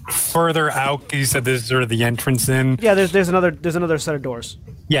further out. You said this is sort of the entrance in. Yeah, there's another set of doors.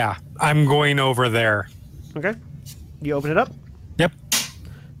 Yeah, I'm going over there. Okay, you open it up. Yep.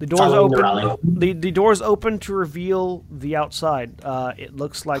 The doors open. The doors open to reveal the outside. It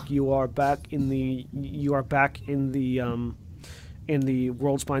looks like you are back in the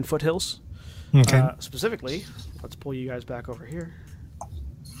World Spine foothills. Okay. Specifically, let's pull you guys back over here.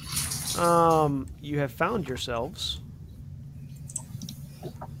 You have found yourselves.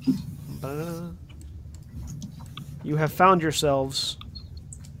 You have found yourselves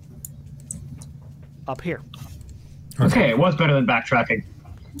up here. Okay, it was better than backtracking.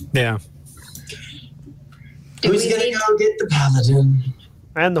 Yeah. Who's gonna go get the paladin?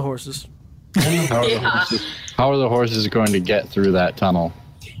 And the horses. How are the horses going to get through that tunnel?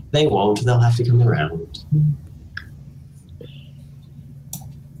 They won't. They'll have to come around.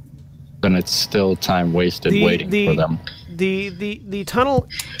 Then it's still time wasted waiting for them. The tunnel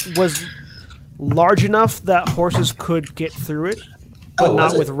was large enough that horses could get through it, but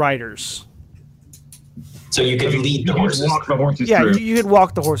not with riders. So you could lead the horses. Walk the horses Yeah, through. you could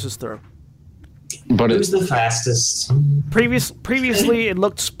walk the horses through. But Who's the fastest? Previously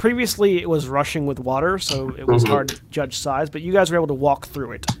it was rushing with water, so it was hard to judge size. But you guys were able to walk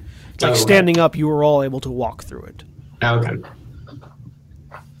through it. Like standing up, you were all able to walk through it. Okay.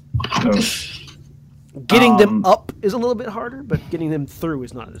 Getting them up is a little bit harder, but getting them through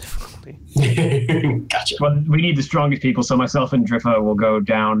is not a difficulty. Gotcha. Well, we need the strongest people, so myself and Drifa will go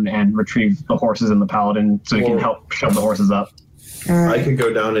down and retrieve the horses and the paladin so we can help shove the horses up. I could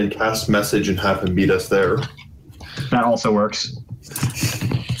go down and cast message and have him meet us there. That also works.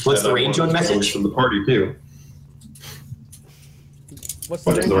 What's the range on message? From the party too. What's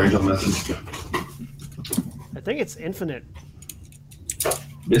What is the range? range on message? I think it's infinite.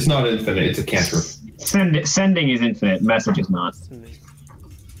 It's not infinite. It's a cantrip. Sending is infinite. Message is not.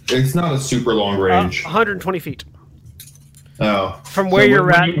 It's not a super long range. 120 feet. Oh. From where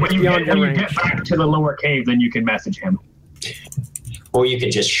you're at, when you beyond your get range. back to the lower cave, then you can message him. Or you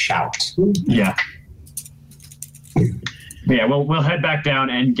could just shout. Yeah. Yeah, we'll head back down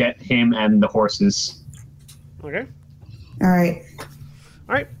and get him and the horses. Okay. All right.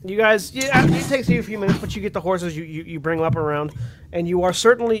 All right, you guys. Yeah, it takes you a few minutes, but you get the horses. You bring them up around, and you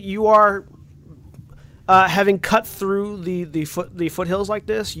are having cut through the foothills like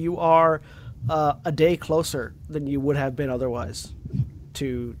this. You are a day closer than you would have been otherwise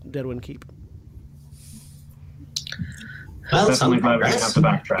to Deadwind Keep. Well, Definitely glad we didn't have to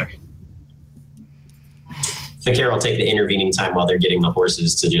backtrack. Fakir will take the intervening time while they're getting the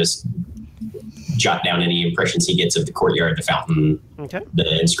horses to just jot down any impressions he gets of the courtyard, the fountain,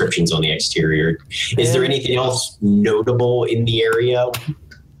 the inscriptions on the exterior. Is there anything else notable in the area?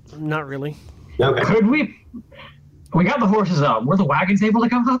 Not really. Okay. Could we got the horses up. Were the wagons able to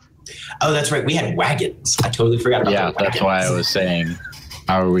come up? Oh, that's right. We had wagons. I totally forgot about Yeah, the wagons. that's why I was saying,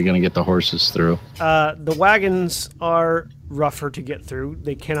 how are we going to get the horses through? The wagons are rougher to get through.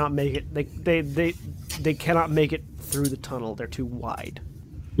 They cannot make it. They cannot make it through the tunnel. They're too wide.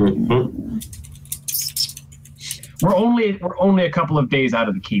 Mm-hmm. We're only a couple of days out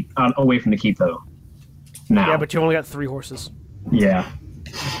of the keep, away from the keep though. Now. Yeah, but you only got 3 horses. Yeah.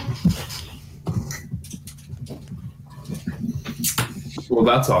 Well,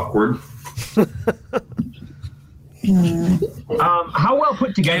 that's awkward. How well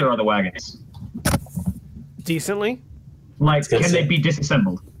put together are the wagons? Decently. Like, can they be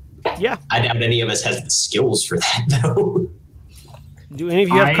disassembled? Yeah. I doubt any of us has the skills for that, though. Do any of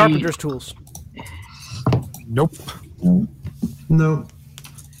you have carpenter's tools? Nope. No.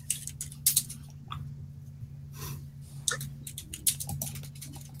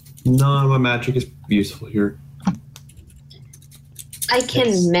 None of my magic is useful here. I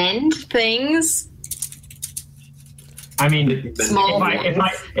can mend things. I mean, Small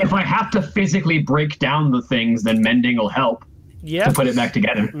if I have to physically break down the things, then mending will help to put it back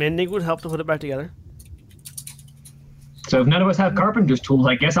together. Mending would help to put it back together. So if none of us have carpenter's tools,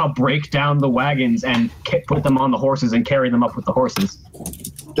 I guess I'll break down the wagons and put them on the horses and carry them up with the horses.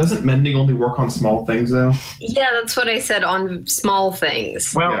 Doesn't mending only work on small things, though? Yeah, that's what I said on small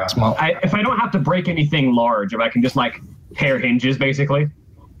things. Well, Yeah. if I don't have to break anything large, if I can just like pair hinges basically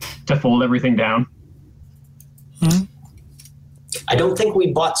to fold everything down. I don't think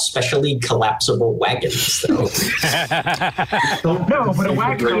we bought specially collapsible wagons, though. No, but a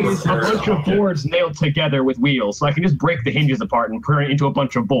wagon is a bunch of boards nailed together with wheels, so I can just break the hinges apart and turn it into a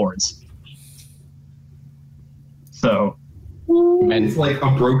bunch of boards. So. It's like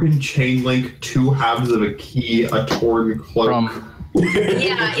a broken chain link, 2 halves of a key, a torn cloak.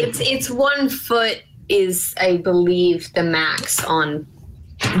 Yeah, it's 1 foot is, I believe, the max on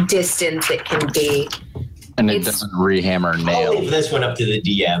distance it can be. And it doesn't rehammer I'll nail. leave this one up to the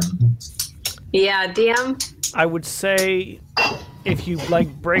DM. Yeah, DM? I would say if you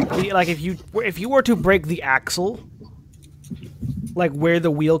break the if you were to break the axle, like where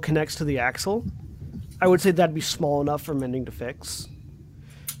the wheel connects to the axle, I would say that'd be small enough for mending to fix.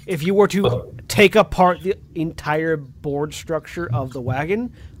 If you were to take apart the entire board structure of the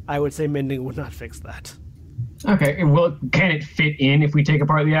wagon, I would say mending would not fix that. Okay, well, can it fit in if we take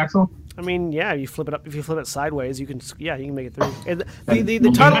apart the axle? I mean, yeah, you flip it up. If you flip it sideways, you can make it through. And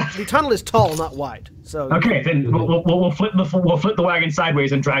the tunnel is tall, not wide. So okay, then we'll flip the wagon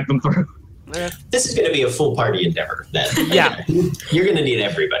sideways and drag them through. This is going to be a full party endeavor. Then. Yeah, you're going to need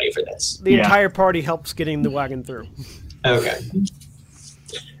everybody for this. The entire party helps getting the wagon through. Okay.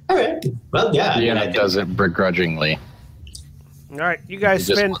 All right. Well, yeah. Deanna does it begrudgingly. All right, you guys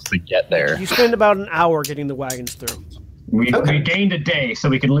Just wants to get there. You spend about an hour getting the wagons through. We gained a day, so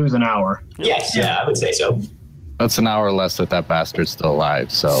we could lose an hour. Yes, yeah, I would say so. That's an hour less that bastard's still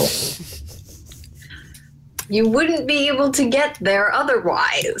alive, so... You wouldn't be able to get there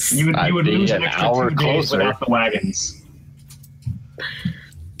otherwise. You would lose an extra 2 days closer. without the wagons.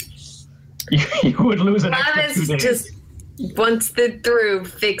 You would lose an extra 2 days. Just, once they're through,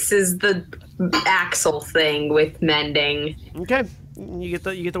 fixes the axle thing with mending. Okay, you get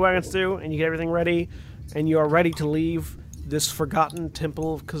the wagons through, and you get everything ready, and you are ready to leave this forgotten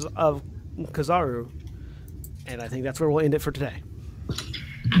temple of Kazaru. And I think that's where we'll end it for today.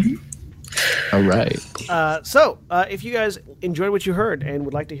 All right. So, if you guys enjoyed what you heard and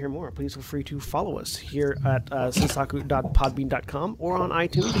would like to hear more, please feel free to follow us here at sensaku.podbean.com or on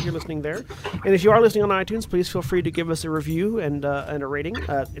iTunes if you're listening there. And if you are listening on iTunes, please feel free to give us a review and a rating.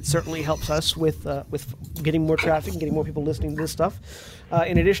 It certainly helps us with getting more traffic and getting more people listening to this stuff.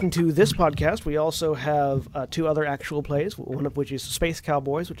 In addition to this podcast, we also have 2 other actual plays, one of which is Space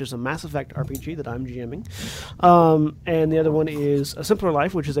Cowboys, which is a Mass Effect RPG that I'm GMing. And the other one is A Simpler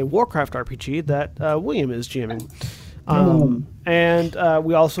Life, which is a Warcraft RPG that William is GMing. And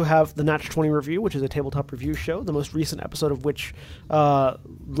we also have the Natch 20 Review, which is a tabletop review show, the most recent episode of which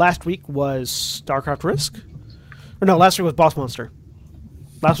last week was StarCraft Risk. Or no, last week was Boss Monster.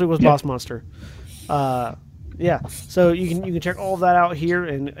 Boss Monster. Yeah, so you can check all of that out here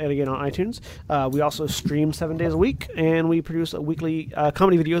and again on iTunes. We also stream 7 days a week, and we produce weekly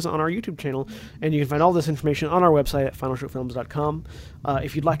comedy videos on our YouTube channel. And you can find all this information on our website at finalshowfilms.com.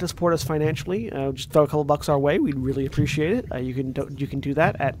 If you'd like to support us financially, just throw a couple bucks our way. We'd really appreciate it. You can do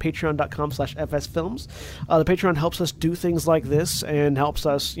that at patreon.com/FSFilms. The Patreon helps us do things like this and helps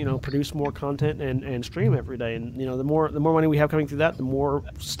us, produce more content and stream every day. And the more money we have coming through that, the more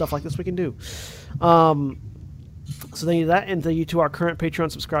stuff like this we can do. So thank you to that, and thank you to our current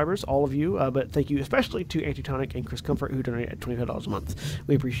Patreon subscribers, all of you, but thank you especially to Antitonic and Chris Comfort, who donate at $25 a month.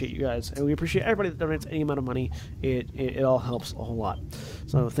 We appreciate you guys, and we appreciate everybody that donates any amount of money. It all helps a whole lot.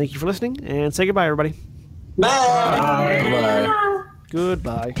 So thank you for listening, and say goodbye, everybody. Bye. Bye.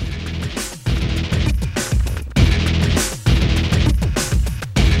 Goodbye.